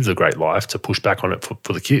have lived a great life to push back on it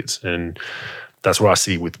for the kids. And that's what I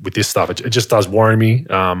see with this stuff. It just does worry me.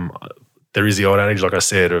 There is the old adage, like I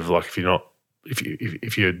said, of like,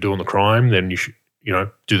 if you're doing the crime, then you should,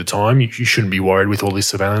 do the time. You shouldn't be worried with all this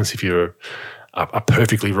surveillance if you're a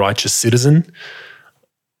perfectly righteous citizen.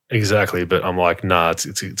 Exactly. But I'm like, nah,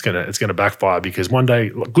 it's gonna backfire because one day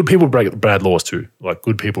good people break bad laws too. Like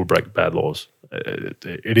good people break bad laws.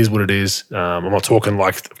 It is what it is. I'm not talking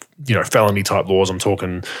like, felony type laws. I'm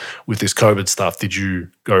talking with this COVID stuff. Did you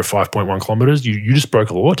go 5.1 kilometers? You just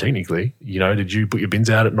broke a law technically. Did you put your bins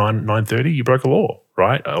out at 9:30? You broke a law,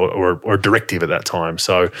 right? Or a directive at that time.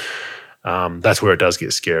 So that's where it does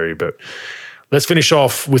get scary. But let's finish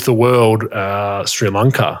off with the world. Sri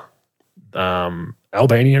Lanka,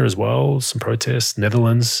 Albania as well. Some protests.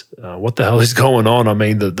 Netherlands. What the hell is going on? I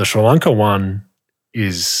mean, the Sri Lanka one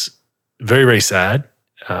is very, very sad.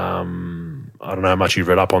 I don't know how much you've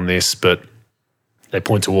read up on this, but they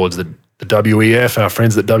point towards the WEF, our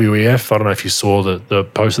friends at WEF. I don't know if you saw the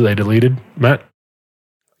post that they deleted, Matt.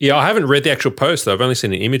 Yeah, I haven't read the actual post, though. I've only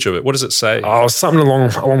seen an image of it. What does it say? Oh, something along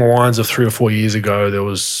the lines of 3 or 4 years ago, there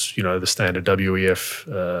was, the standard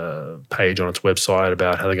WEF page on its website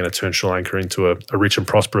about how they're going to turn Sri Lanka into a rich and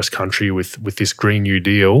prosperous country with this Green New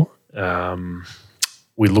Deal.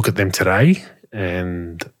 We look at them today,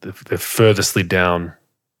 and they're further slid down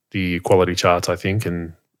the equality charts, I think,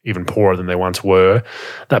 and even poorer than they once were.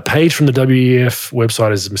 That page from the WEF website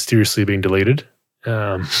has mysteriously been deleted.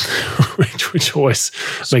 Which always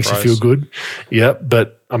makes you feel good. Yeah,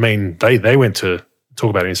 but I mean, they went to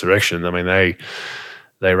talk about insurrection. I mean, they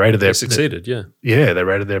raided They succeeded, yeah. Yeah, they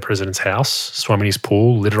raided their president's house, swam in his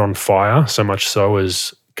pool, lit it on fire, so much so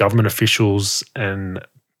as government officials and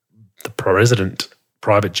the president,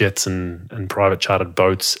 private jets and private chartered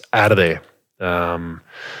boats out of there.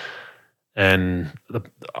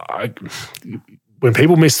 When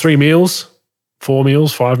people miss 3 meals, 4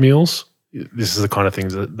 meals, 5 meals, this is the kind of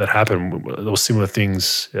things that happen. There were similar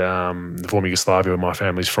things in the former Yugoslavia, where my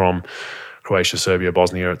family's from, Croatia, Serbia,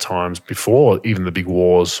 Bosnia at times, before even the big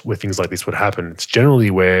wars where things like this would happen. It's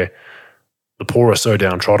generally where the poor are so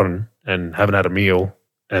downtrodden and haven't had a meal,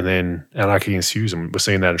 and then anarchy ensues. And we're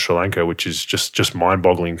seeing that in Sri Lanka, which is just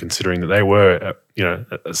mind-boggling, considering that they were,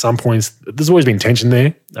 at some points, there's always been tension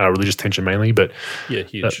there, religious tension mainly, but yeah,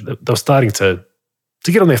 huge. They were starting to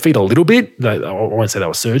get on their feet a little bit. I won't say they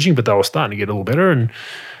were surging, but they were starting to get a little better, and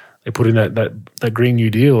they put in that Green New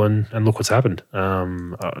Deal, and look what's happened.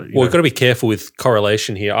 We've got to be careful with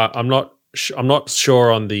correlation here. I'm not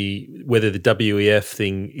sure on whether the WEF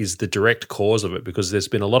thing is the direct cause of it, because there's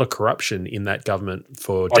been a lot of corruption in that government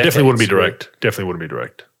for decades. Definitely wouldn't be direct. Definitely wouldn't be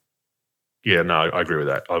direct. Yeah, no, I agree with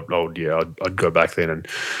that. I'd go back then and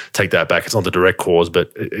take that back. It's not the direct cause,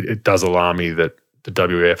 but it does alarm me that the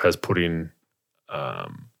WEF has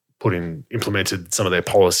implemented some of their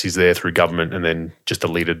policies there through government, and then just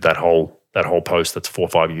deleted that whole post that's 4 or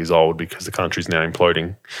 5 years old because the country's now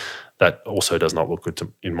imploding. That also does not look good,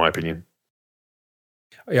 in my opinion.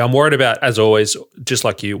 Yeah, I'm worried about, as always, just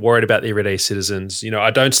like you, worried about the everyday citizens.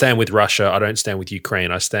 I don't stand with Russia. I don't stand with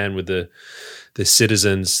Ukraine. I stand with the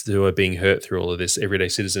citizens who are being hurt through all of this, everyday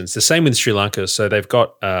citizens. The same with Sri Lanka. So they've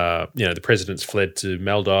got, the president's fled to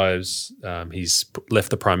Maldives. He's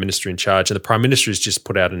left the prime minister in charge, and the prime minister has just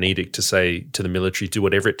put out an edict to say to the military, do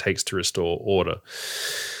whatever it takes to restore order.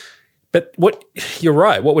 But you're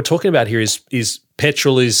right. What we're talking about here is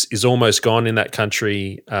petrol is almost gone in that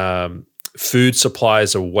country. Food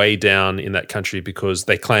supplies are way down in that country because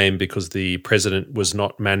the president was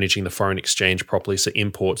not managing the foreign exchange properly, so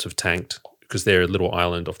imports have tanked because they're a little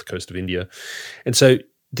island off the coast of India. And so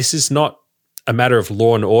this is not a matter of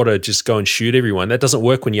law and order, just go and shoot everyone. That doesn't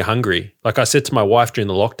work when you're hungry. Like I said to my wife during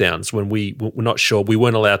the lockdowns, when we were not sure, we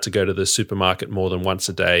weren't allowed to go to the supermarket more than once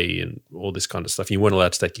a day and all this kind of stuff. You weren't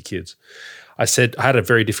allowed to take your kids. I had a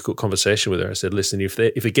very difficult conversation with her. I said, listen, if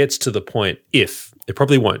it gets to the point, it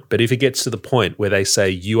probably won't, but if it gets to the point where they say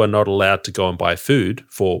you are not allowed to go and buy food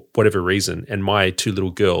for whatever reason, and my 2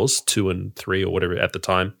 little girls, 2 and 3 or whatever at the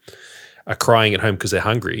time, are crying at home because they're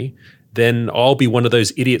hungry, then I'll be one of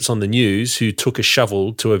those idiots on the news who took a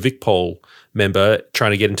shovel to a VicPol member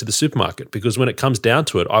trying to get into the supermarket. Because when it comes down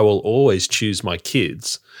to it, I will always choose my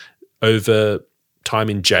kids over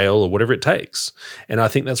time in jail or whatever it takes. And I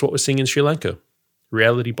think that's what we're seeing in Sri Lanka.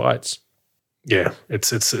 Reality bites. Yeah, it's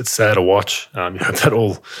sad to watch. That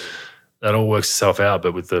all works itself out,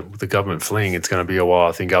 but with the government fleeing, it's going to be a while.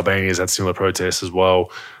 I think Albania's had similar protests as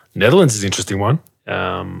well. Netherlands is an interesting one.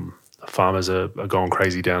 Farmers are going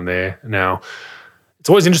crazy down there. Now, it's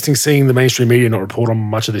always interesting seeing the mainstream media not report on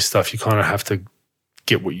much of this stuff. You kind of have to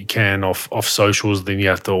get what you can off socials. Then you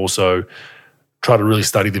have to also try to really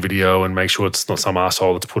study the video and make sure it's not some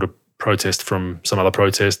asshole that's put a protest from some other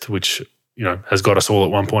protest, which, has got us all at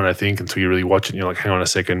one point, I think, until you really watch it and you're like, hang on a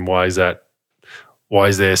second, why is that? Why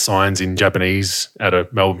is there signs in Japanese at a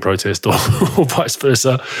Melbourne protest or vice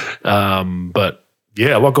versa? But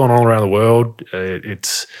yeah, a lot going on around the world.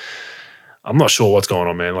 I'm not sure what's going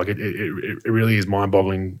on, man. Like it really is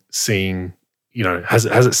mind-boggling seeing, has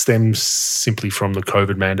it stemmed simply from the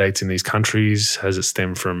COVID mandates in these countries? Has it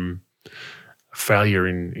stemmed from failure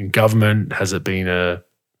in government? Has it been an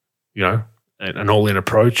all-in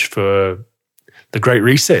approach for the Great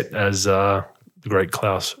Reset, as the great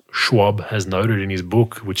Klaus Schwab has noted in his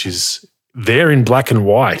book, which is there in black and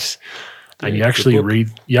white, and you actually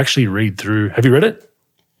read through. Have you read it?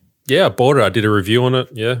 Yeah, I bought it. I did a review on it.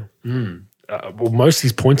 Yeah. Well, most of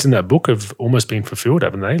these points in that book have almost been fulfilled,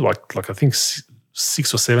 haven't they? Like I think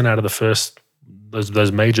 6 or 7 out of the first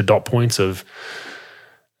those major dot points of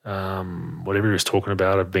whatever he was talking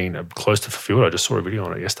about have been close to fulfilled. I just saw a video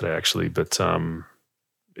on it yesterday, actually, but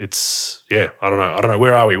it's I don't know.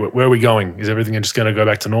 Where are we? Where are we going? Is everything just going to go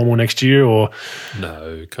back to normal next year, or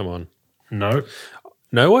No, come on. no?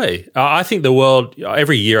 No way. I think the world,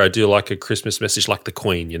 every year I do like a Christmas message like the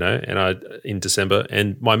Queen, in December.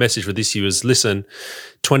 And my message for this year was, listen,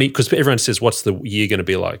 because everyone says, what's the year going to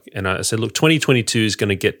be like? And I said, look, 2022 is going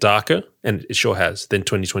to get darker, and it sure has, than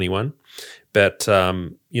 2021. But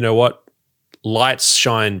you know what? Lights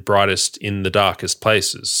shine brightest in the darkest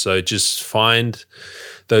places. So just find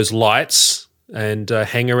those lights and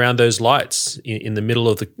hang around those lights in the middle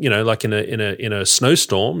of the, like in a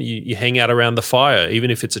snowstorm, you hang out around the fire, even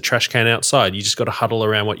if it's a trash can outside. You just got to huddle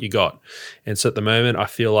around what you got. And so at the moment, I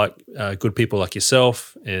feel like good people like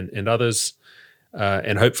yourself and others,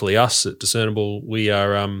 and hopefully us at Discernible, we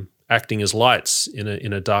are acting as lights in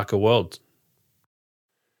a darker world.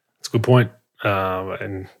 That's a good point.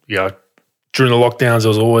 And yeah, during the lockdowns, there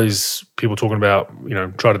was always people talking about,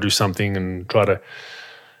 try to do something and try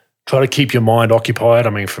to keep your mind occupied. I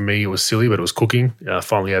mean, for me, it was silly, but it was cooking. I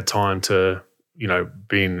finally had time to,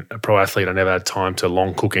 being a pro athlete, I never had time to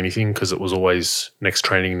long cook anything because it was always next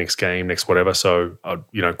training, next game, next whatever. So,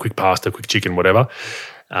 quick pasta, quick chicken, whatever.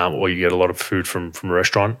 Or you get a lot of food from a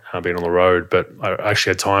restaurant, being on the road. But I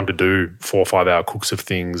actually had time to do 4 or 5 hour cooks of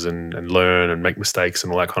things and learn and make mistakes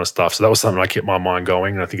and all that kind of stuff. So that was something I kept my mind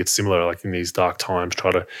going. And I think it's similar, like in these dark times,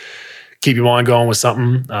 try to keep your mind going with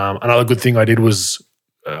something. Another good thing I did was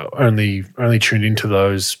only tuned into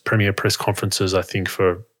those Premier press conferences, I think,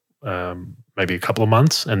 for maybe a couple of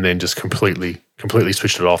months, and then just completely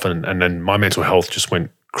switched it off. And then my mental health just went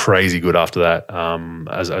crazy good after that,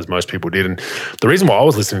 as most people did. And the reason why I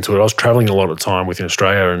was listening to it, I was traveling a lot of time within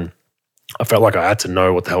Australia, and I felt like I had to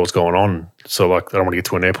know what the hell was going on. So like, I don't want to get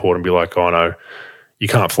to an airport and be like, oh no, you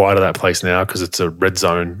can't fly to that place now because it's a red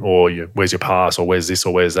zone, or where's your pass, or where's this,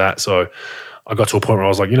 or where's that. So I got to a point where I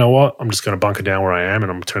was like, you know what, I'm just going to bunker down where I am,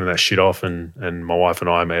 and I'm turning that shit off. And my wife and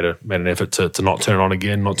I made an effort to not turn on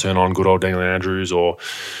again, not turn on good old Daniel Andrews or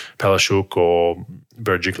Palashuk or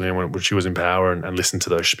Berejiklian when she was in power, and listen to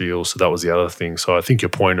those spiels. So that was the other thing. So I think your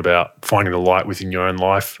point about finding the light within your own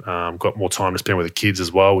life, got more time to spend with the kids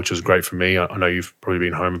as well, which was great for me. I know you've probably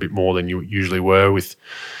been home a bit more than you usually were with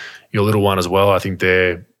your little one as well. I think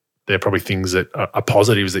they're probably things that are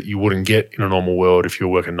positives that you wouldn't get in a normal world if you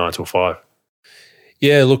were working 9 to 5.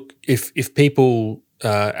 Yeah, look, if people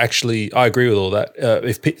actually, I agree with all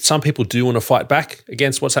that. Some people do want to fight back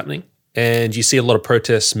against what's happening, and you see a lot of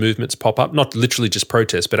protests, movements pop up, not literally just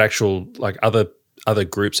protests, but actual like other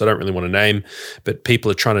groups I don't really want to name, but people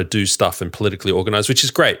are trying to do stuff and politically organize, which is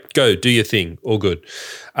great. Go, do your thing, all good.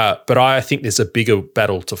 But I think there's a bigger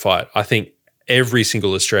battle to fight. I think every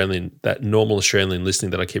single Australian, that normal Australian listening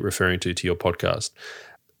that I keep referring to your podcast,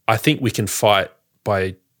 I think we can fight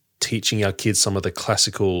by teaching our kids some of the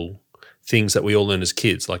classical things that we all learn as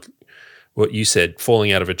kids, like what you said,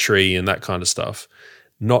 falling out of a tree and that kind of stuff,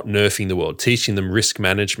 not nerfing the world, teaching them risk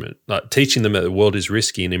management, like teaching them that the world is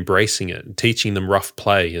risky and embracing it, and teaching them rough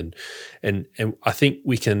play. And I think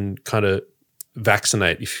we can kind of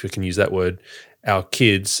vaccinate, if we can use that word, our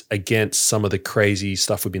kids against some of the crazy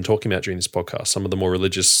stuff we've been talking about during this podcast, some of the more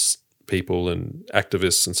religious people and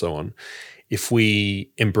activists and so on. If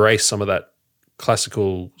we embrace some of that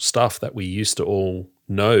classical stuff that we used to all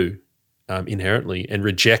know inherently, and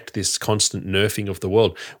reject this constant nerfing of the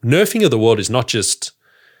world. Nerfing of the world is not just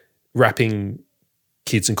wrapping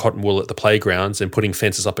kids in cotton wool at the playgrounds and putting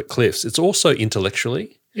fences up at cliffs. It's also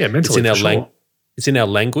intellectually. Yeah, mentally. It's in our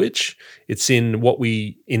language. It's in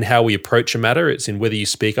how we approach a matter. It's in whether you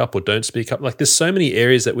speak up or don't speak up. Like, there's so many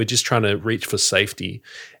areas that we're just trying to reach for safety.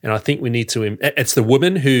 And I think we need to, it's the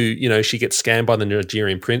woman who, she gets scammed by the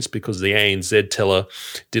Nigerian prince because the ANZ teller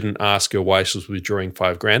didn't ask her why she was withdrawing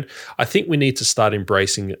 $5,000. I think we need to start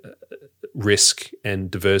embracing risk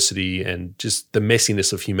and diversity and just the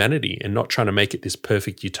messiness of humanity, and not trying to make it this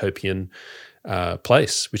perfect utopian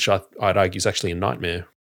place, which I'd argue is actually a nightmare.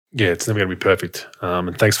 Yeah, it's never going to be perfect.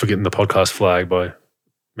 And thanks for getting the podcast flag by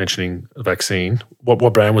mentioning a vaccine.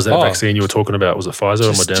 What brand was that vaccine you were talking about? Was it Pfizer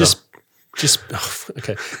or Moderna?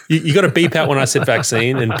 Okay. You got to beep out when I said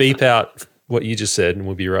vaccine, and beep out what you just said, and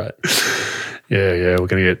we'll be right. Yeah, we're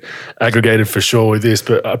going to get aggregated for sure with this,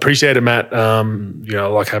 but I appreciate it, Matt. I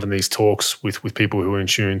like having these talks with people who are in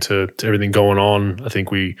tune to everything going on. I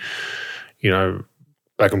think we,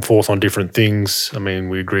 back and forth on different things. I mean,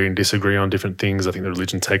 we agree and disagree on different things. I think the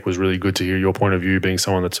religion take was really good to hear your point of view, being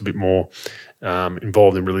someone that's a bit more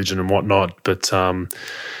involved in religion and whatnot. But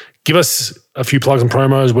give us a few plugs and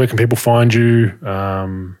promos. Where can people find you?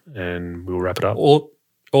 And we'll wrap it up.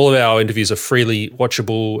 All of our interviews are freely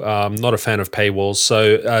watchable. Not a fan of paywalls.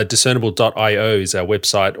 So discernible.io is our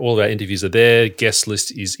website. All of our interviews are there. Guest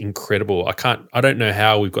list is incredible. I don't know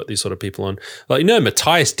how we've got these sort of people on. Like,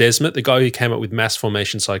 Matthias Desmet, the guy who came up with mass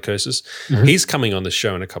formation psychosis, he's coming on the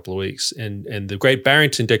show in a couple of weeks. And the great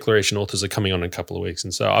Barrington Declaration authors are coming on in a couple of weeks.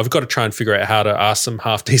 And so I've got to try and figure out how to ask some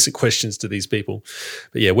half-decent questions to these people.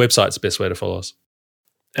 But yeah, website's the best way to follow us.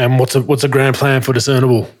 And what's a grand plan for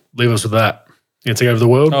Discernible? Leave us with that. You gonna take over the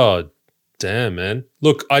world? Oh, damn, man.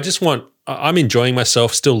 Look, I'm enjoying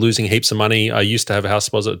myself, still losing heaps of money. I used to have a house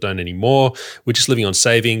deposit, don't anymore. We're just living on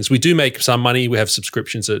savings. We do make some money. We have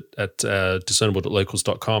subscriptions at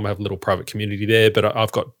discernible.locals.com. I have a little private community there, but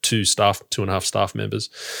I've got 2.5 staff members.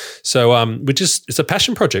 So it's a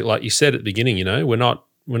passion project, like you said at the beginning, We're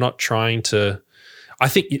not trying to, I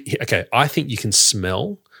think you can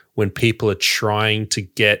smell when people are trying to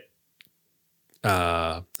get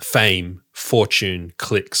fame, fortune,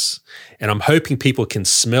 clicks. And I'm hoping people can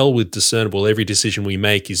smell with Discernible every decision we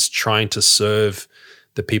make is trying to serve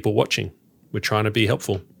the people watching. We're trying to be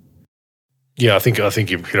helpful. Yeah, I think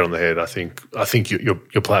you've hit on the head. I think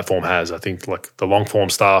your platform has. I think like the long form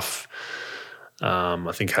stuff.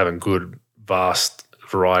 I think having good, vast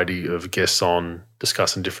variety of guests on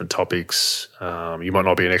discussing different topics. You might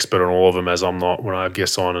not be an expert on all of them, as I'm not when I have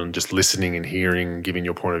guests on, and just listening and hearing, giving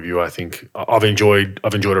your point of view. I think I've enjoyed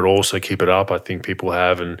it all. So keep it up. I think people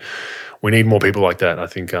have, and we need more people like that. I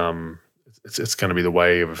think it's going to be the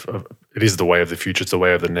way of it is the way of the future. It's the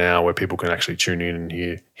way of the now, where people can actually tune in and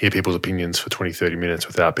hear people's opinions for 20, 30 minutes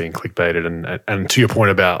without being clickbaited. And to your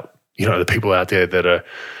point about the people out there that are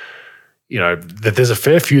that there's a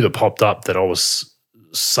fair few that popped up that I was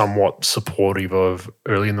somewhat supportive of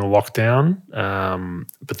early in the lockdown.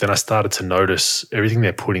 But then I started to notice everything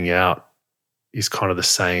they're putting out is kind of the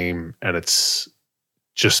same, and it's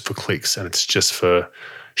just for clicks and it's just for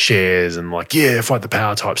shares and fight the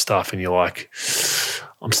power type stuff. And you're like,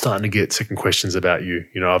 I'm starting to get second questions about you.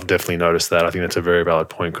 I've definitely noticed that. I think that's a very valid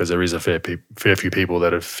point, because there is a fair few people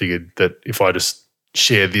that have figured that if I just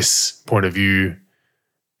share this point of view,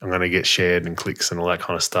 I'm going to get shared and clicks and all that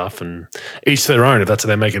kind of stuff. And each to their own. If that's how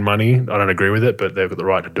they're making money, I don't agree with it, but they've got the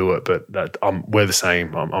right to do it. But we're the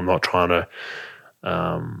same. I'm not trying to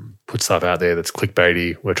put stuff out there that's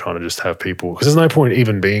clickbaity. We're trying to just have people, because there's no point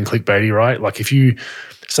even being clickbaity, right? Like if you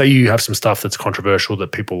say you have some stuff that's controversial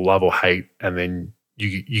that people love or hate, and then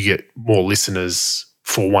you get more listeners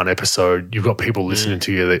for one episode, you've got people listening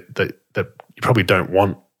to you that you probably don't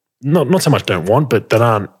want, not so much don't want, but that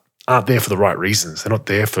aren't there for the right reasons. They're not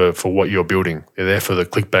there for what you're building. They're there for the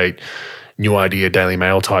clickbait, new idea, Daily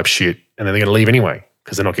Mail type shit, and then they're going to leave anyway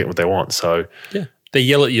because they're not getting what they want. So yeah, they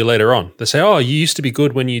yell at you later on. They say, "Oh, you used to be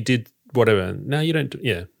good when you did whatever. Now you don't."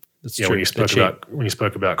 Yeah, that's true. When you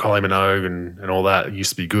spoke about Kylie Minogue and all that, it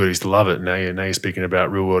used to be good. I used to love it. Now you're speaking about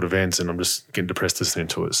real world events, and I'm just getting depressed listening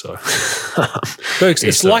to it. So, folks,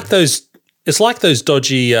 it's like those. It's like those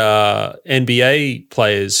dodgy NBA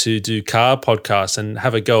players who do car podcasts and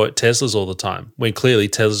have a go at Teslas all the time, when clearly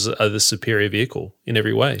Teslas are the superior vehicle in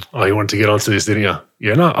every way. Oh, you wanted to get onto this, didn't you?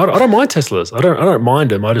 Yeah, no, I don't mind Teslas. I don't mind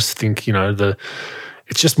them. I just think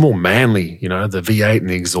it's just more manly. The V8 and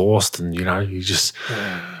the exhaust, and you just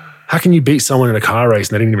how can you beat someone in a car race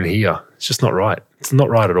and they didn't even hear? It's just not right. It's not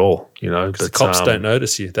right at all. But the cops don't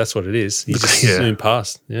notice you. That's what it is. You just zoom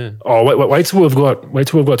past. Yeah. Oh, wait till we've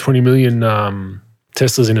got 20 million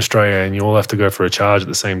Teslas in Australia, and you all have to go for a charge at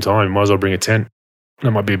the same time. You might as well bring a tent.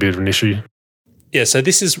 That might be a bit of an issue. Yeah, so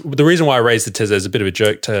this is the reason why I raised the Tesla as a bit of a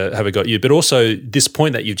joke to have it got you, but also this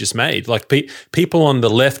point that you've just made. Like people on the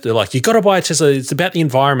left are like, you got to buy a Tesla. It's about the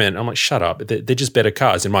environment. I'm like, shut up. They're just better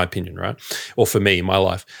cars, in my opinion, right? Or for me, in my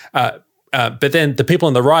life. But then the people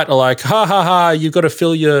on the right are like, ha ha ha, you've got to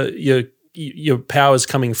fill your powers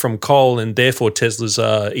coming from coal, and therefore Teslas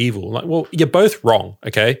are evil. Like, well, you're both wrong.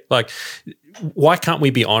 Okay, like, why can't we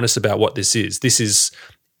be honest about what this is? This is,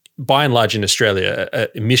 by and large, in Australia,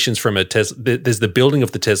 emissions from a Tesla. There's the building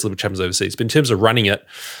of the Tesla, which happens overseas, but in terms of running it,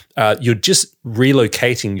 you're just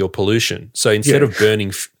relocating your pollution. So instead of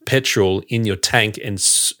burning petrol in your tank and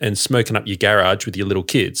smoking up your garage with your little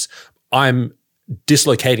kids, I'm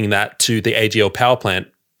dislocating that to the AGL power plant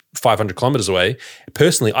 500 kilometers away.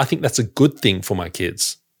 Personally, I think that's a good thing for my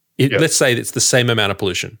kids. Let's say it's the same amount of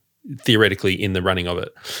pollution, theoretically, in the running of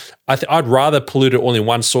it. I'd rather pollute it all in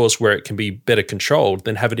one source where it can be better controlled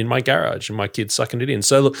than have it in my garage and my kids sucking it in.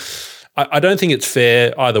 So look, I don't think it's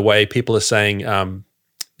fair either way. People are saying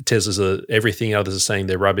Teslas are everything, others are saying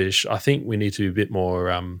they're rubbish. I think we need to be a bit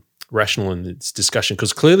more rational in this discussion,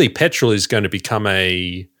 because clearly petrol is going to become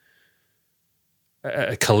a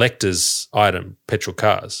a collector's item, petrol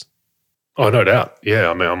cars. Oh, no doubt. Yeah,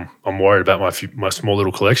 I mean, I'm worried about my small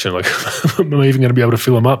little collection. Like, am I even going to be able to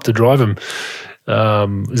fill them up to drive them?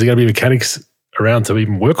 Is there going to be mechanics around to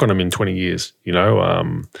even work on them in 20 years? You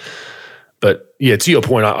know, but yeah, to your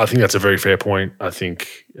point, I think that's a very fair point. I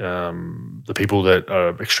think the people that are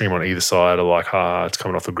extreme on either side are like, it's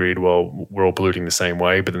coming off the grid. Well, we're all polluting the same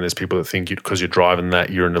way. But then there's people that think because you're driving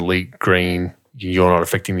that, you're an elite green, you're not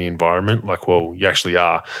affecting the environment. Like, well, you actually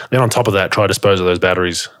are. Then on top of that, try to dispose of those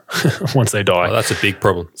batteries once they die. Oh, that's a big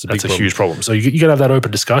problem. That's a huge problem. So you got to have that open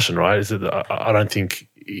discussion, right? I don't think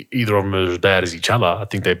either of them are as bad as each other. I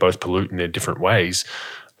think they both pollute in their different ways,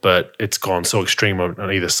 but it's gone so extreme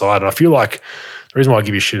on either side. And I feel like the reason why I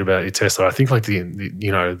give you shit about your Tesla, I think like the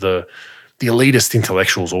elitist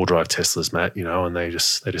intellectuals all drive Teslas, Matt, you know, and they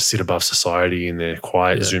just sit above society in their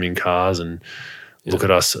quiet zooming cars and look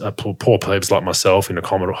at us, poor plebs like myself in a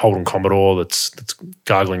Holden Commodore that's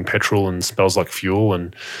gargling petrol and smells like fuel,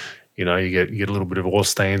 and you know you get a little bit of oil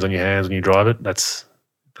stains on your hands when you drive it. That's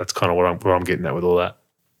kind of where I'm getting at with all that.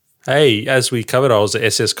 Hey, as we covered, I was an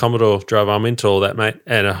SS Commodore driver. I'm into all that, mate,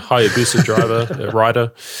 and a Hayabusa driver, a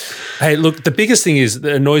rider. Hey, look, the biggest thing is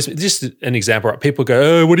that annoys me. Just an example, right? People go,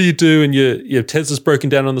 "Oh, what do you do?" And your Tesla's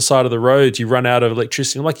broken down on the side of the road. You run out of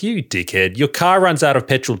electricity. I'm like, you dickhead. Your car runs out of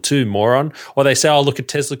petrol too, moron. Or they say, "Oh, look, a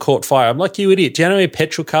Tesla caught fire." I'm like, you idiot. Do you know how many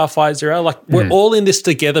petrol car fires there are? Like, we're all in this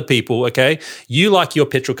together, people. Okay, you like your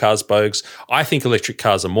petrol cars, Bogues. I think electric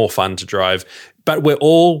cars are more fun to drive, but we're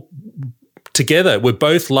all together. We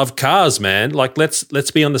both love cars, man. Like, let's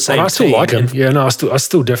be on the same team. I still like them. Yeah, no, I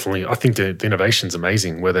still definitely. I think the innovation's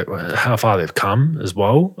amazing. How far they've come as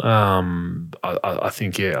well. I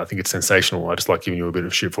think it's sensational. I just like giving you a bit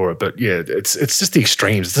of shit for it. But yeah, it's just the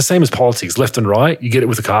extremes. It's the same as politics, left and right. You get it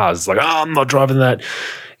with the cars. It's like, I'm not driving that,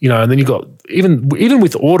 you know. And then you got even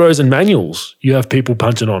with autos and manuals, you have people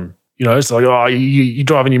punching on. You know, it's like, you're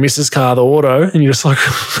driving your missus' car, the auto, and you're just like,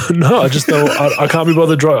 no, I just don't, I can't be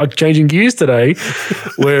bothered changing gears today.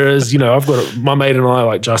 Whereas, you know, I've got my mate and I,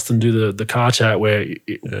 like Justin, do the car chat where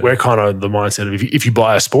we're kind of the mindset of if you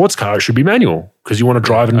buy a sports car, it should be manual because you want to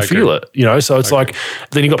drive it and feel it, you know? So it's like,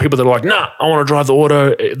 then you got people that are like, nah, I want to drive the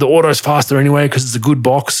auto. The auto's faster anyway because it's a good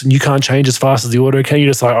box and you can't change as fast as the auto can. You're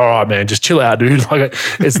just like, all right, man, just chill out, dude. Like,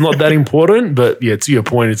 it's not that important. But yeah, to your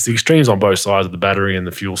point, it's the extremes on both sides of the battery and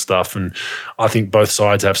the fuel stuff. And I think both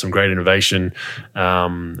sides have some great innovation.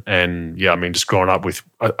 And yeah, I mean, just growing up with,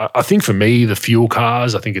 I think for me, the fuel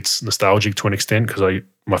cars, I think it's nostalgic to an extent because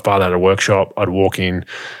my father had a workshop. I'd walk in,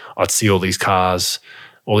 I'd see all these cars,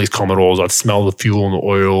 all these Commodores, I'd smell the fuel and the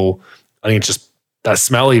oil. I think it's just that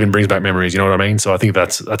smell even brings back memories, you know what I mean? So I think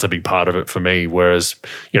that's a big part of it for me. Whereas,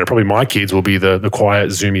 you know, probably my kids will be the quiet,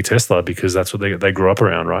 zoomy Tesla because that's what they grew up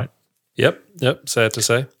around, right? Yep. Sad to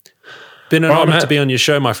say. Been an honor to be on your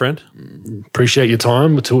show, my friend. Appreciate your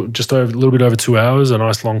time. Just a little bit over 2 hours, a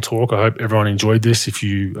nice long talk. I hope everyone enjoyed this. If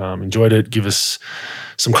you enjoyed it, give us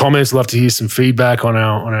some comments. Love to hear some feedback on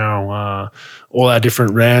our all our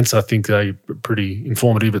different rants. I think they're pretty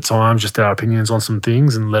informative at times, just our opinions on some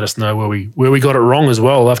things, and let us know where we got it wrong as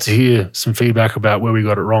well. Love to hear some feedback about where we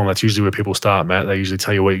got it wrong. That's usually where people start, Matt. They usually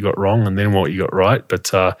tell you what you got wrong and then what you got right. But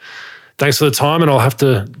thanks for the time, and I'll have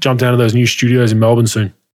to jump down to those new studios in Melbourne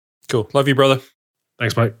soon. Cool. Love you, brother.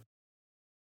 Thanks, mate.